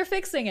least they're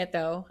fixing it,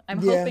 though. I'm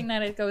hoping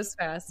that it goes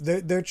fast.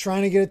 They're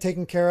trying to get it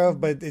taken care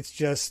of, but it's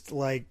just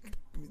like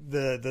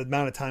the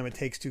amount of time it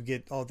takes to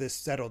get all this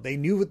settled. They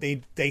knew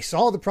they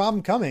saw the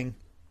problem coming.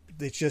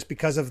 It's just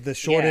because of the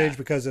shortage,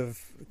 because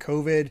of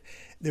COVID,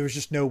 there was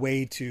just no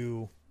way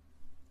to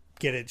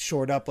get it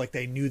shored up like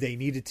they knew they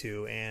needed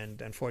to.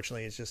 And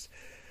unfortunately, it's just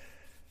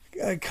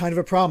kind of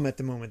a problem at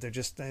the moment. They're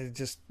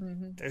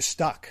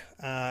stuck.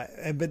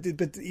 But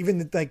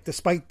even like,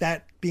 despite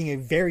that being a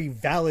very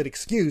valid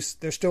excuse,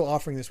 they're still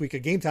offering this week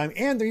of game time,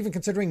 and they're even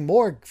considering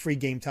more free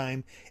game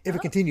time if it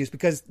continues,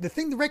 because the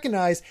thing to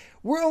recognize,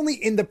 we're only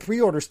in the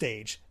pre-order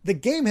stage. The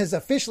game has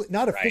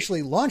not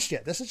officially launched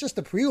yet. This is just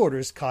the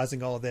pre-orders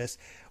causing all of this.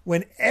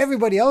 When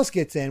everybody else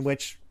gets in,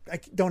 which I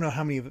don't know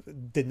how many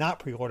did not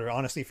pre-order,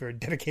 honestly, if you're a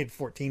dedicated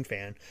 14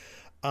 fan,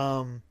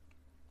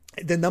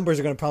 the numbers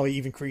are going to probably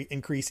even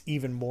increase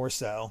even more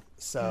so.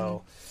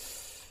 So,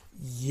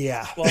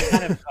 yeah. Well,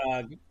 kind of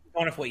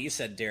going off what you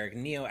said, Derek,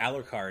 Neo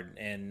Alucard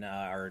in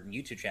our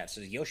YouTube chat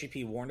says Yoshi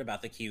P warned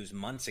about the queues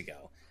months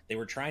ago. They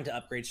were trying to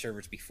upgrade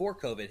servers before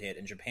COVID hit,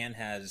 and Japan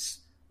has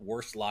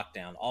worst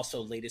lockdown.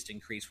 Also, latest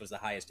increase was the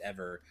highest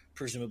ever,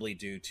 presumably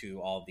due to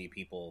all the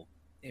people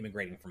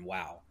immigrating from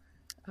WoW.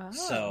 Oh.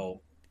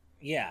 So,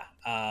 yeah.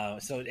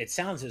 So it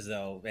sounds as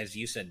though, as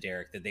you said,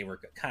 Derek, that they were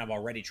kind of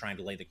already trying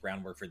to lay the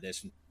groundwork for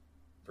this and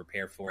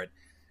prepare for it,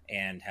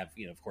 and have,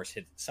 of course,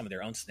 hit some of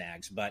their own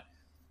snags. But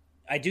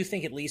I do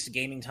think at least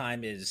gaming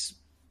time is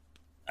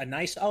a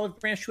nice olive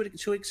branch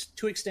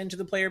to extend to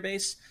the player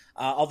base.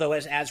 Although,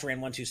 as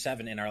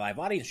Azran127 in our live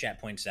audience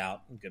chat points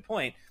out, good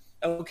point.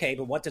 Okay,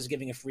 but what does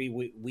giving a free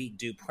week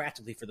do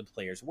practically for the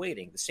players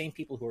waiting? The same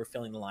people who are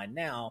filling the line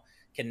now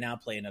can now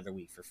play another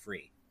week for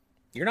free.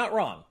 You're not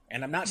wrong,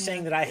 and I'm not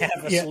saying that I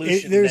have a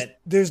solution.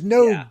 There's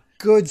no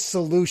good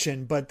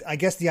solution, but I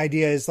guess the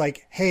idea is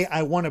like, hey,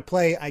 I want to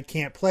play, I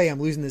can't play, I'm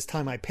losing this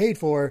time I paid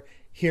for.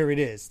 Here it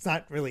is. It's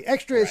not really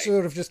extra; it's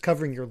sort of just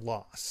covering your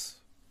loss.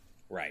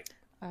 Right.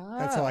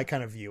 That's how I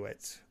kind of view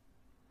it.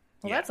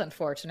 Well, that's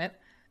unfortunate.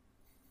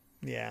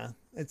 Yeah,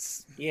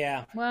 it's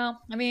Well,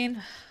 I mean,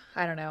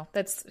 I don't know.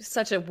 That's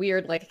such a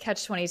weird like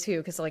catch-22,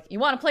 because like you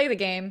want to play the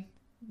game,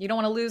 you don't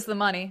want to lose the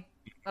money.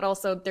 But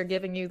also they're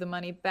giving you the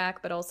money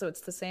back, but also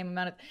it's the same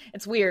amount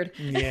it's weird.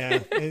 Yeah,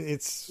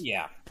 it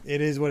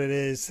is what it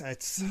is.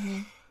 It's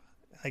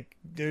like,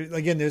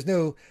 there's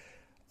no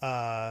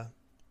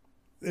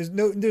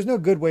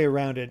good way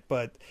around it,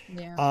 but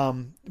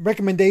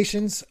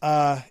recommendations,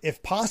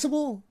 if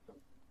possible,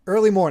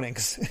 early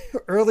mornings.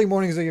 Early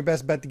mornings are your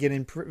best bet to get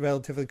in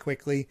relatively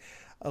quickly.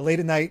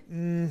 Late at night,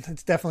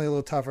 it's definitely a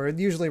little tougher.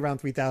 Usually around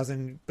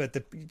 3,000, but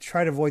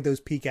try to avoid those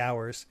peak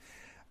hours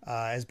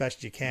as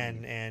best you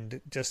can, and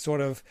just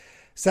sort of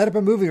set up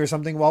a movie or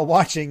something while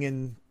watching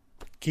and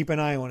keep an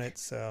eye on it.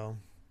 So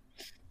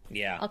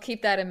yeah, I'll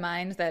keep that in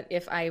mind, that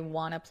if I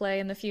want to play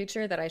in the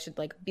future, that I should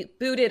like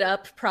boot it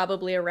up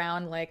probably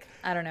around like,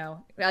 I don't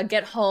know, I'll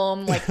get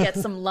home, like get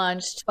some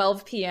lunch,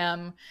 12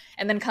 p.m.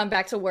 and then come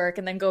back to work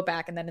and then go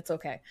back, and then it's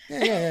okay.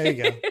 Yeah, there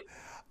you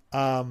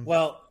go.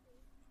 Well,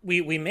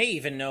 we may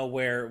even know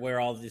where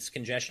all this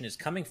congestion is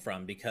coming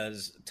from,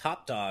 because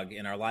Top Dog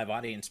in our live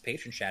audience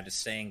patron chat is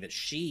saying that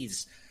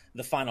she's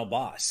the final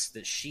boss,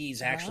 that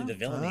she's actually the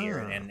villain here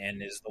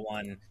and is the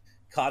one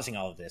causing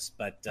all of this.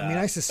 But I mean,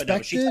 I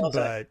suspected,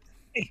 but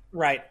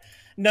right.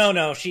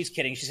 No, she's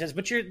kidding. She says,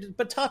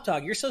 but Top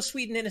Dog, you're so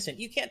sweet and innocent.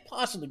 You can't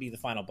possibly be the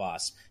final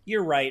boss.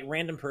 You're right.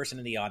 Random person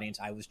in the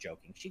audience. I was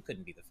joking. She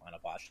couldn't be the final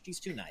boss.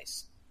 She's too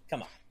nice.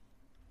 Come on.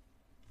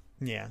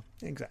 Yeah,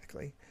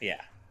 exactly.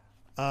 Yeah.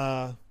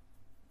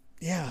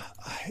 yeah,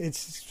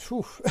 it's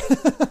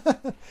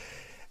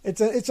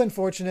it's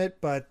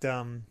unfortunate, but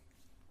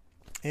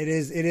it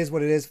is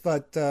what it is.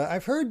 But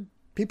I've heard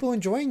people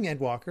enjoying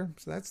Endwalker,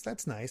 so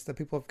that's nice that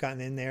people have gotten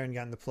in there and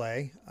gotten to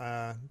play,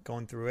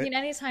 going through it. I mean,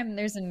 anytime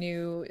there's a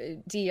new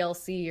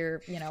DLC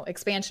or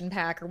expansion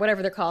pack or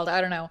whatever they're called,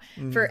 I don't know,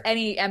 for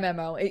any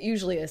MMO, it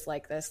usually is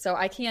like this. So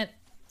I can't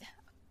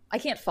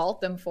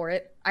fault them for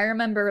it. I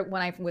remember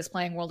when I was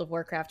playing World of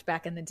Warcraft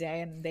back in the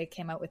day, and they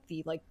came out with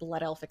the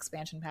Blood Elf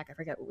expansion pack. I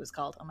forget what it was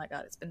called. Oh my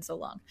god, it's been so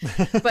long.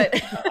 But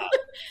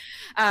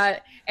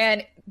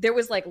and there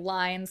was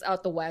lines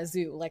out the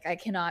wazoo. I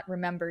cannot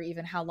remember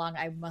even how long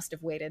I must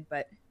have waited,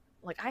 but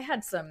I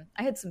had some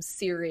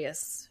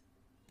serious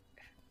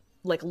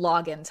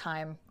login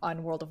time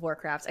on World of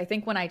Warcraft. I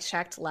think when I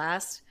checked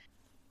last,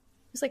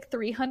 it was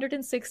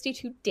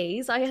 362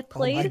 days I had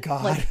played. Oh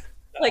my god.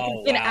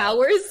 In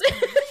hours.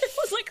 It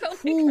was oh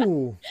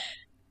my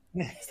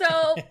god.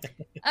 So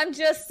I'm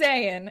just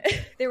saying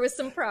there was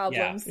some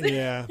problems.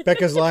 Yeah.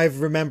 Becca's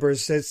Live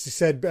remembers, she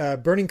said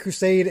Burning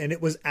Crusade, and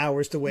it was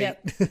hours to wait.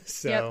 Yep.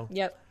 So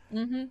Yep.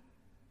 Mm-hmm.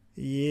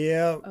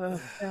 Yeah.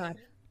 Oh god.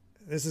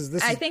 This is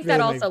I think really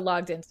that also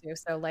logged into.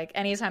 So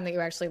anytime that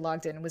you actually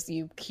logged in was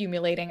you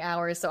accumulating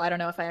hours. So I don't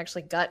know if I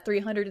actually got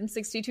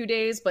 362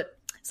 days, but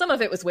some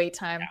of it was wait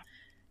time.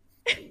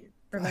 Yeah.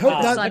 I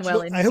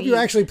hope you're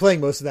actually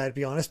playing most of that, to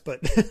be honest,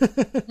 but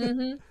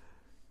mm-hmm.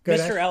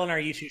 Mr. L in our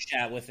YouTube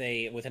chat with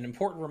an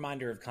important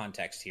reminder of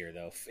context here,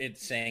 though.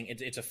 It's saying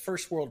it's a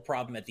first world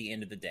problem at the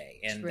end of the day,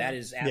 and that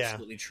is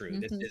absolutely true.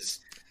 Mm-hmm.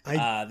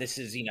 This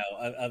is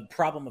a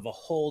problem of a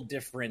whole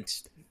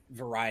different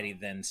variety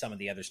than some of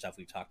the other stuff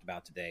we've talked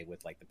about today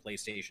with the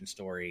PlayStation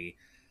story,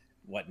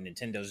 what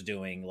Nintendo's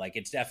doing.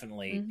 It's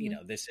definitely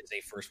this is a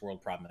first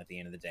world problem at the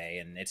end of the day,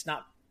 and it's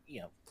not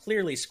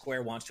clearly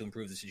Square wants to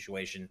improve the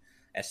situation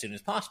as soon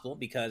as possible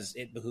because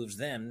it behooves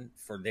them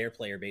for their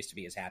player base to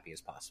be as happy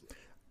as possible.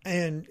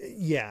 And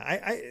yeah,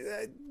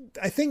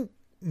 I think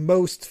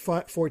most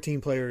 14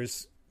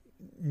 players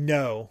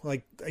know,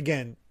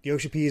 again,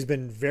 Yoshi P has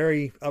been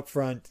very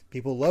upfront.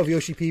 People love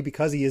Yoshi P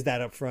because he is that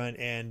upfront.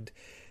 And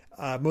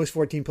most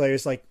 14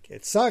 players,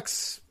 it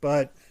sucks,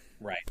 but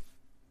right,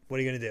 what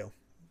are you going to do?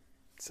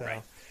 So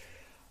right.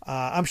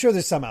 I'm sure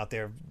there's some out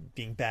there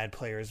being bad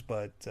players,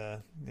 but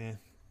it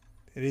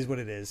is what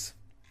it is.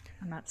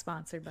 I'm not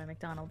sponsored by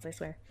McDonald's, I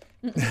swear.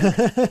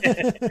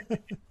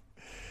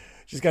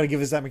 Just got to give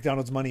us that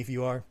McDonald's money if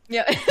you are.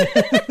 Yeah.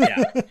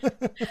 Yeah.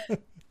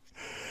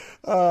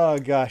 Oh,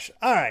 gosh.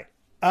 All right.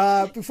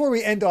 Before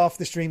we end off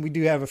the stream, we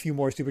do have a few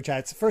more super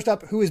chats. First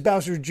up, Who is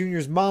Bowser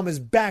Jr.'s mom is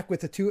back with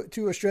the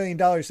two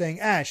Australian saying,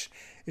 Ash,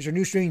 is your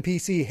new streaming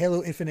PC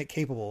Halo Infinite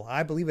capable?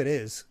 I believe it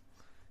is.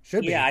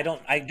 Should be. Yeah,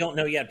 I don't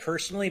know yet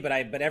personally, but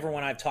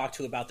everyone I've talked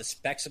to about the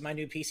specs of my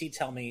new PC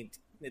tells me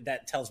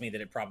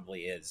that it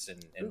probably is,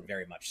 and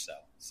very much so.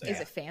 Is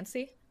it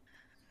fancy?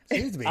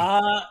 Seems to be.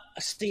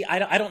 See,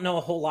 I don't know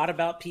a whole lot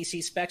about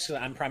PC specs. So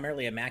I'm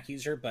primarily a Mac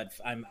user, but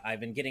I've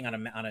been getting on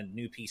a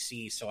new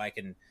PC so I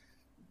can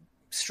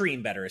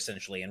stream better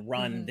essentially and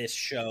run this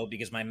show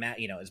because my Mac,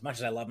 as much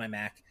as I love my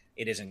Mac,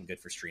 it isn't good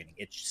for streaming.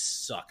 It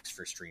sucks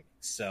for streaming.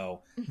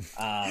 So,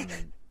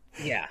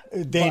 yeah.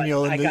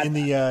 Daniel in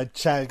the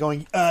chat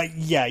going,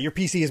 yeah, your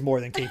PC is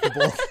more than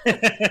capable.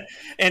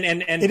 and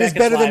it is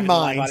better than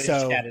mine.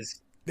 So.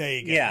 There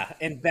you go. Yeah,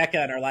 and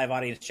Becca in our live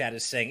audience chat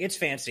is saying it's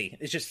fancy.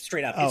 It's just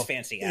straight up, it's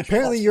fancy.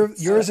 Apparently,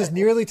 yours is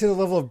nearly to the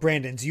level of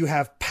Brandon's. You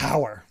have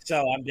power.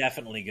 So I'm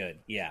definitely good.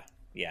 Yeah.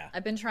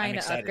 I've been trying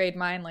to upgrade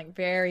mine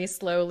very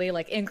slowly,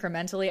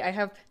 incrementally. I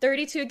have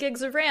 32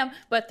 gigs of RAM,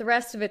 but the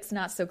rest of it's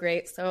not so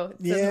great. So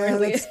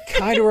that's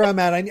kind of where I'm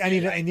at. I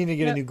need to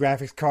get a new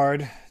graphics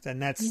card,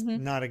 and that's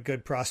not a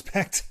good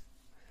prospect.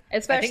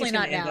 Especially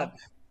not now.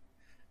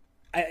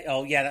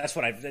 That's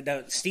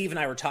what Steve and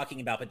I were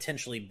talking about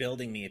potentially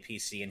building me a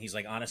PC, and he's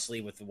like, honestly,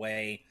 with the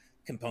way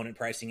component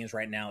pricing is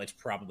right now, it's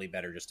probably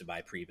better just to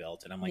buy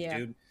pre-built. And I'm like,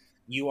 dude,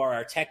 you are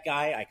our tech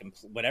guy. I can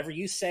whatever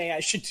you say I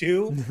should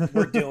do,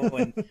 we're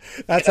doing.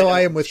 That's how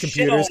I am with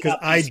computers because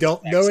I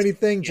don't know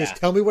anything. Just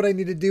tell me what I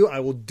need to do. I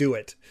will do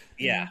it.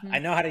 Yeah, I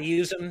know how to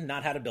use them,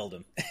 not how to build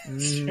them.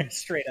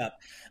 Straight up.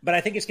 But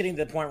I think it's getting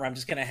to the point where I'm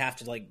just going to have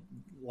to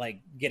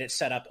get it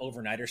set up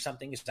overnight or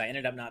something because I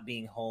ended up not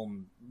being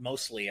home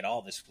mostly at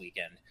all this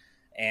weekend.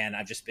 And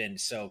I've just been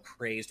so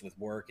crazed with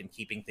work and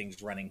keeping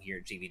things running here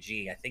at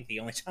GVG. I think the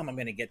only time I'm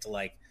going to get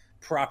to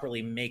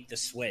properly make the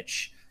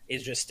switch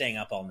is just staying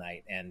up all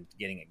night and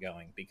getting it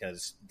going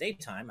because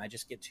daytime I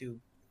just get too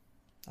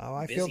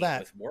busy feel that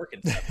with work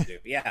and stuff to do.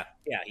 Yeah,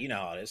 you know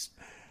how it is.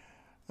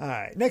 All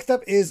right. Next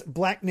up is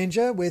Black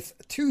Ninja with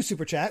 2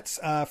 super chats.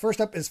 First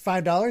up is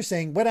 $5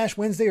 saying Wet Ash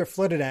Wednesday or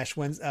Flooded Ash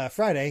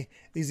Friday.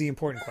 These are the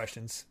important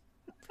questions.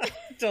 I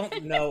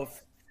don't know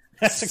if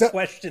that's a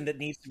question that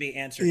needs to be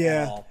answered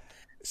at all.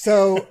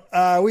 So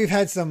we've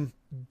had some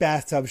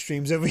bathtub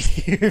streams over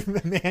here,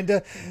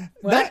 Amanda.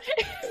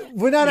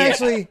 We're not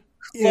actually,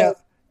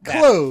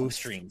 closed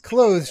streams.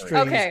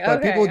 Okay,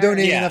 but people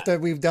donating enough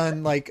that we've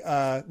done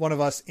one of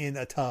us in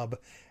a tub.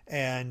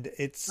 And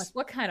it's like,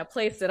 what kind of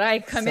place did I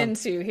come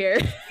into here?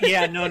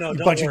 Yeah, no, don't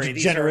bunch worry. Of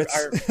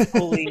degenerates. These are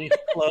fully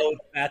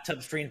clothed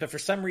bathtub streams, but for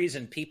some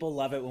reason, people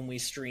love it when we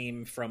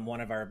stream from one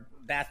of our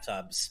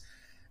bathtubs.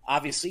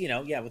 Obviously,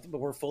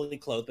 we're fully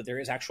clothed, but there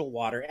is actual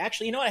water.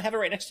 Actually, you know what? I have it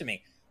right next to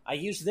me. I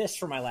used this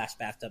for my last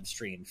bathtub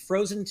stream.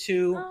 Frozen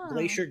 2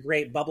 Glacier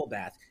Grape Bubble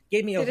Bath.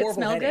 Gave me a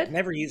horrible headache. Good?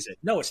 Never use it.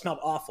 No, it smelled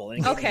awful.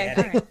 And okay.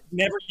 Right.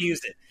 Never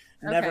use it.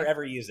 Never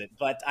ever use it.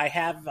 But I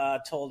have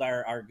told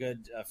our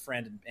good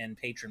friend and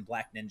patron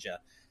Black Ninja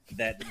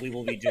that we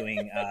will be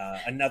doing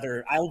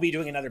I will be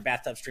doing another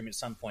bathtub stream at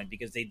some point,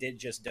 because they did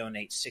just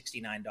donate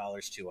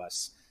 $69 to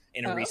us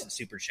in a recent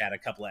super chat. A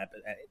couple of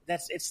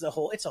it's a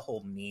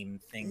whole meme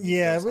thing.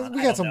 Yeah,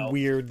 we got some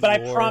weird.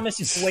 But lore. I promise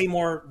it's way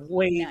more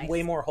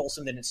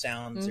wholesome than it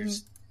sounds. Mm-hmm.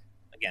 There's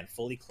again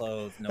fully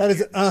clothed. No that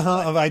is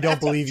I don't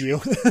believe you.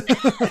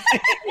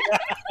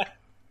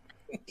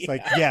 It's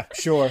like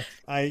sure.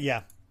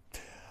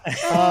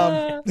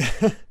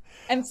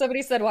 And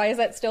somebody said, "Why is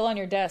that still on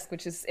your desk?"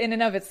 Which is in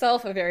and of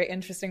itself a very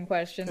interesting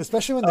question.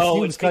 Especially when the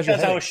fumes because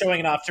I was showing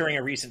it off during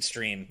a recent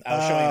stream. I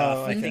was showing it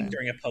off, I think,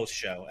 during a post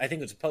show. I think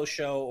it was a post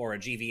show or a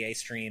GVA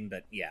stream,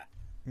 but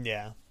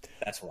yeah,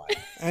 that's why.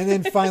 And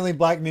then finally,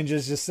 Black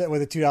Ninjas just set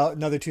with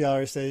another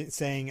 $2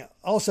 saying,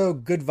 "Also,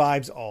 good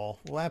vibes all."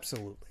 Well,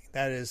 absolutely,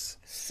 that is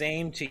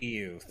same to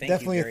you.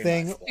 Definitely you very a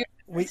thing. Much.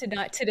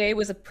 Today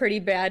was a pretty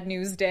bad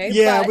news day.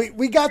 Yeah,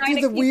 we got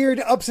through the weird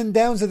ups and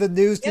downs of the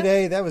news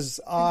today. That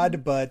was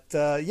odd, but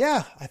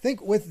I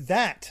think with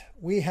that,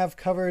 we have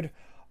covered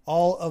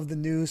all of the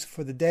news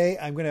for the day.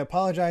 I'm going to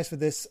apologize for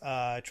this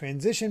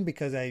transition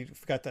because I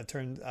forgot to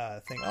turn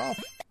thing off.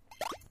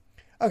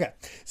 Okay,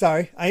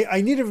 sorry. I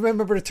need to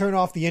remember to turn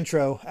off the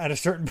intro at a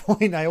certain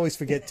point. I always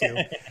forget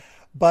to.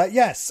 But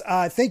yes,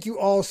 thank you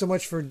all so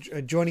much for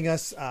joining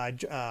us,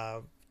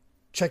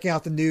 checking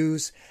out the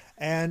news.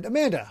 And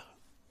Amanda,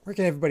 where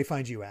can everybody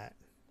find you at?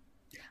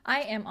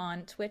 I am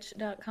on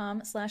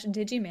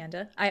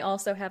twitch.com/Digimanda. I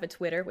also have a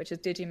Twitter, which is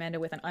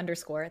Digimanda with an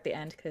underscore at the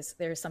end, because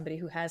there's somebody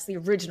who has the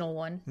original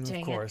one.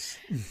 Dang of course.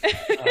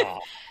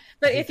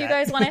 But if you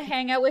guys want to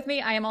hang out with me,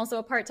 I am also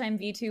a part-time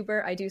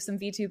VTuber. I do some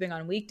VTubing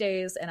on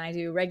weekdays, and I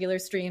do regular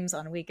streams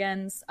on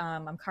weekends.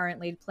 I'm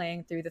currently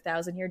playing through the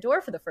 1,000-Year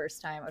Door for the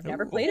first time. I've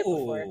never played it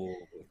before.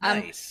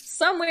 Nice.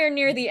 Somewhere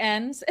near the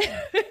end.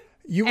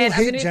 You will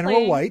hate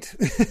General White.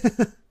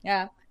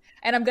 Yeah.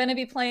 And I'm going to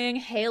be playing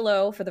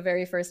Halo for the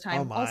very first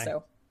time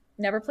also.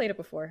 Never played it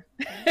before.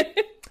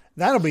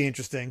 That'll be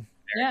interesting.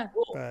 Yeah.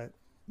 But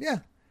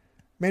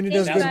Amanda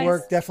does good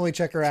work. Definitely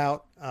check her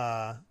out.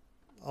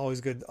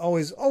 Always good.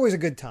 Always a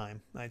good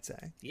time, I'd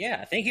say.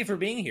 Yeah. Thank you for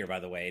being here,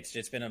 by the way.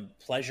 It's been a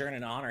pleasure and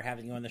an honor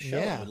having you on the show.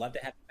 I would love to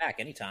have you back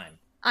anytime.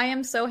 I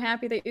am so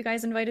happy that you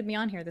guys invited me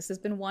on here. This has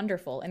been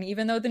wonderful. And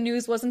even though the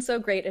news wasn't so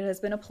great, it has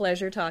been a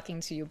pleasure talking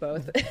to you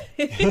both.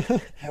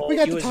 We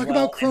got to talk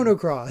about Chrono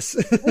Cross.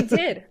 We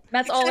did.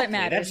 That's all that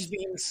matters.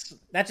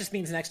 That just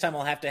means next time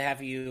I'll have to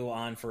have you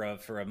on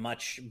for a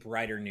much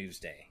brighter news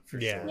day.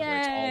 For sure.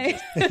 Yay.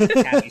 Where it's all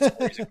just happy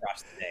stories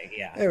across the day.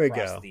 Yeah. There we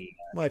go.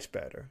 Much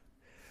better.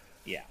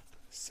 Yeah.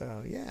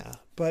 So,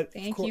 but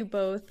thank you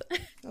both.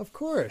 Of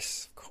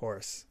course.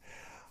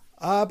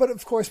 But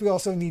of course, we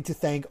also need to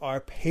thank our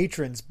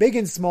patrons, big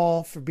and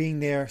small, for being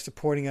there,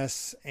 supporting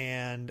us,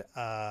 and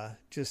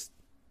just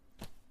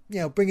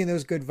bringing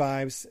those good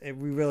vibes.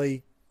 We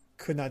really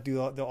could not do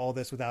all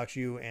this without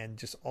you, and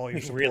just all your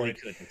support. Really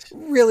couldn't.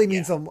 Really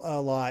means a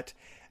lot.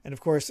 And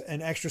of course,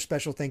 an extra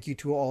special thank you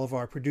to all of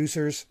our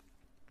producers.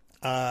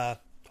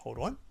 Hold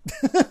on.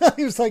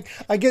 He was like,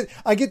 I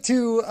get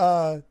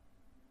to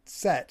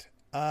set.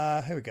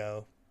 Here we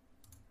go.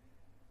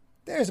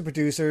 There's the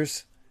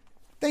producers.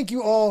 Thank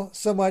you all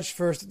so much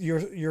for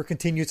your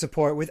continued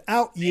support.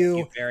 Without you,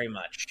 thank you very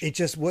much.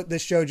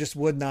 This show just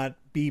would not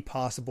be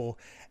possible.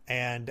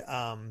 And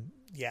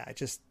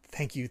just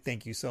thank you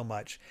so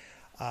much.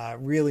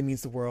 Really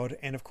means the world.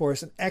 And of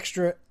course, an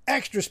extra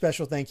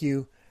special thank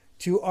you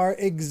to our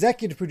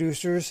executive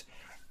producers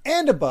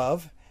and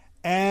above.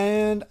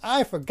 And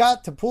I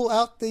forgot to pull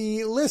out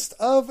the list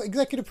of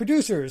executive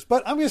producers,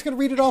 but I'm just going to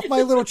read it off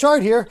my little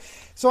chart here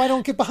so I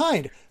don't get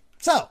behind.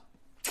 So,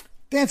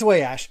 dance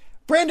away, Ash.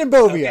 Brandon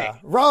Bovia,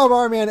 Rob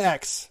Arman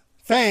X,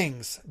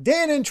 Fangs,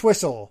 Dan and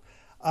Twistle,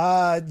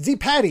 Z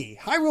Patty,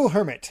 Hyrule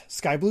Hermit,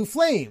 Sky Blue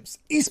Flames,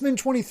 Eastman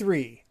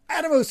 23,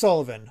 Adam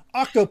O'Sullivan,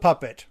 Octo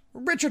Puppet,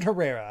 Richard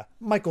Herrera,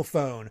 Michael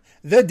Phone,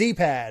 The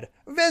D-Pad,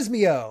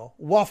 Vesmio,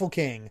 Waffle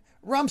King,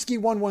 Romsky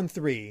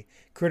 113,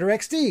 Critter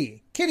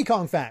XD, Kitty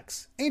Kong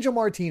Facts, Angel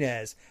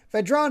Martinez,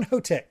 Vedran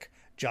Hotik,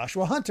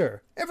 Joshua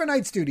Hunter,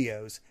 Evernight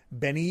Studios,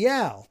 Benny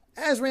Yao,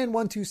 Azran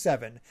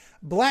 127,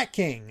 Black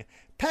King,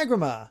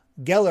 Pagrama,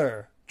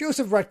 Geller,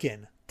 Joseph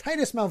Rutkin,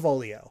 Titus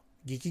Malvolio,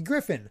 Geeky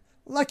Griffin,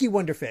 Lucky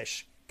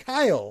Wonderfish,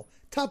 Kyle,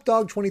 Top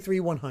Dog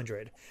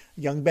 23100,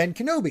 Young Ben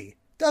Kenobi,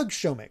 Doug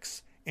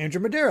Shomix,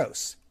 Andrew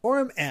Medeiros,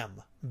 Orem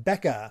M,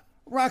 Becca,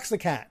 Rox the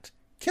Cat,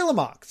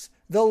 Killamox,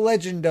 The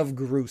Legend of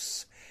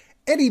Groose,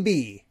 Eddie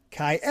B,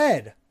 Kai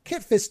Ed,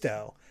 Kit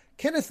Fisto,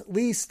 Kenneth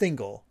Lee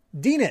Stingle,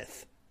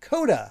 Deaneth,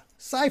 Coda,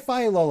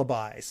 Sci-Fi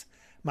Lullabies,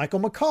 Michael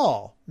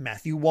McCall,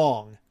 Matthew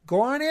Wong,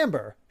 Goran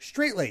Amber,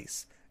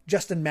 Straightlace,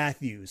 Justin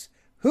Matthews,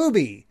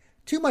 Hoobie,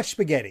 Too Much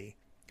Spaghetti,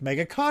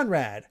 Mega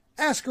Conrad,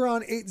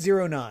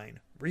 Ascaron809,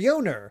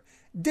 Rioner,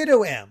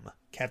 Ditto M,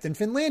 Captain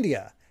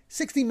Finlandia,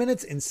 60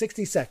 Minutes in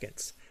 60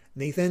 Seconds,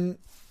 Nathan...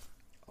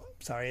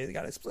 Sorry, I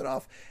got it split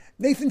off.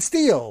 Nathan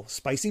Steele,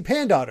 Spicy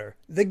Pandaughter,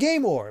 The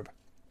Game Orb,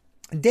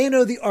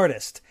 Dano the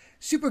Artist,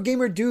 Super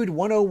Gamer Dude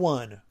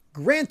 101,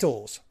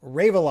 Grantles,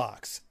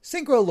 Ravelox,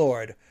 Synchro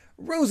Lord,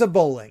 Rosa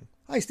Bowling,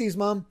 hi Steve's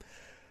mom,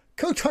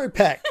 Kotar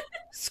Peck,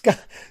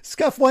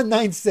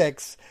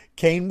 Scuff196,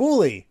 Kane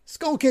Woolley,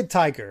 Skull Kid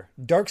Tiger,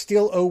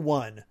 Darksteel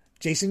 01,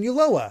 Jason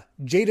Uloa,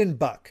 Jaden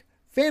Buck,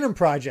 Phantom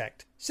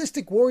Project,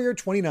 Cystic Warrior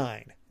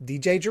 29,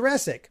 DJ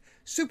Jurassic,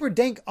 Super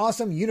Dank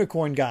Awesome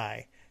Unicorn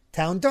Guy,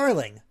 Town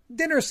Darling,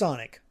 Dinner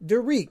Sonic,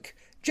 Derek,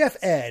 Jeff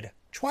Ed,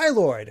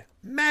 Twilord,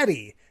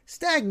 Maddie,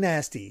 Stag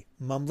Nasty,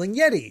 Mumbling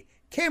Yeti,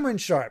 Cameron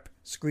Sharp,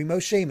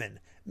 Screamo Shaman,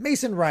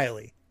 Mason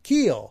Riley,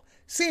 Keel,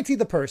 Santy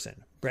the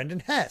Person,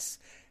 Brendan Hess,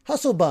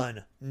 Hustle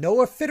Bun,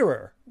 Noah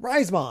Fitterer,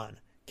 Rizemon,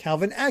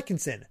 Calvin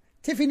Atkinson,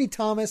 Tiffany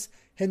Thomas,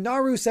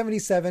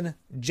 Hinaru77,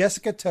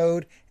 Jessica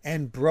Toad,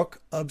 and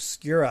Brooke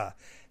Obscura.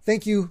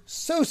 Thank you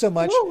so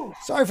much. Woo!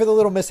 Sorry for the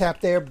little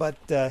mishap there, but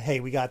hey,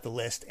 we got the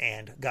list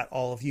and got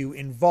all of you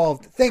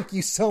involved. Thank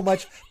you so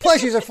much.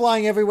 Plushies are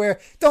flying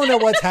everywhere. Don't know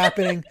what's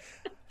happening.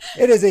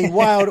 It is a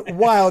wild,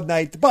 wild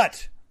night.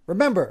 But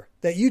remember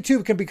that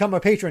YouTube can become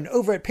a patron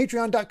over at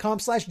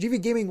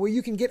patreon.com/GVGaming, where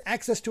you can get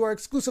access to our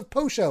exclusive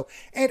post show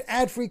and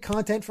ad-free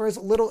content for as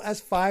little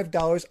as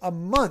 $5 a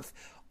month.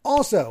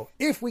 Also,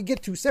 if we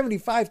get to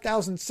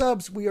 75,000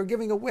 subs, we are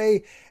giving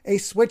away a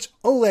Switch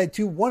OLED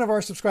to one of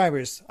our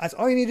subscribers. That's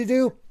all you need to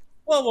do.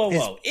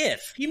 Whoa.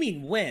 If. You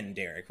mean when,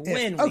 Derek.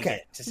 When we okay.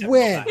 get to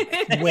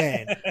 75,000.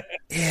 When.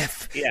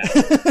 If. Yeah.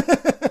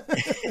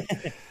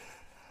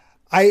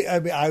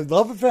 I'd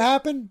love it if it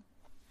happened,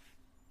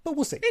 but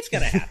we'll see. It's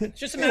going to happen. It's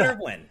just a matter of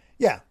when.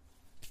 Yeah.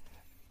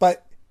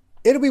 But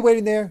it'll be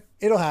waiting there.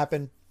 It'll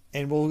happen.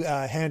 And we'll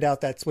hand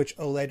out that Switch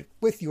OLED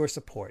with your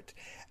support.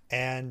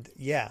 And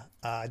yeah,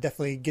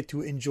 definitely get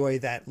to enjoy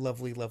that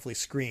lovely, lovely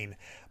screen.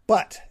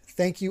 But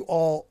thank you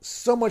all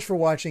so much for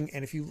watching.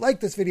 And if you like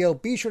this video,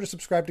 be sure to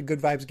subscribe to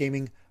Good Vibes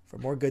Gaming for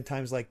more good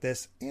times like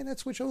this and at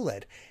Switch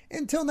OLED.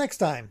 Until next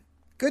time,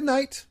 good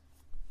night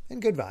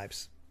and good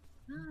vibes.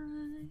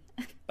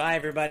 Bye,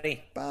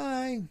 everybody.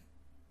 Bye.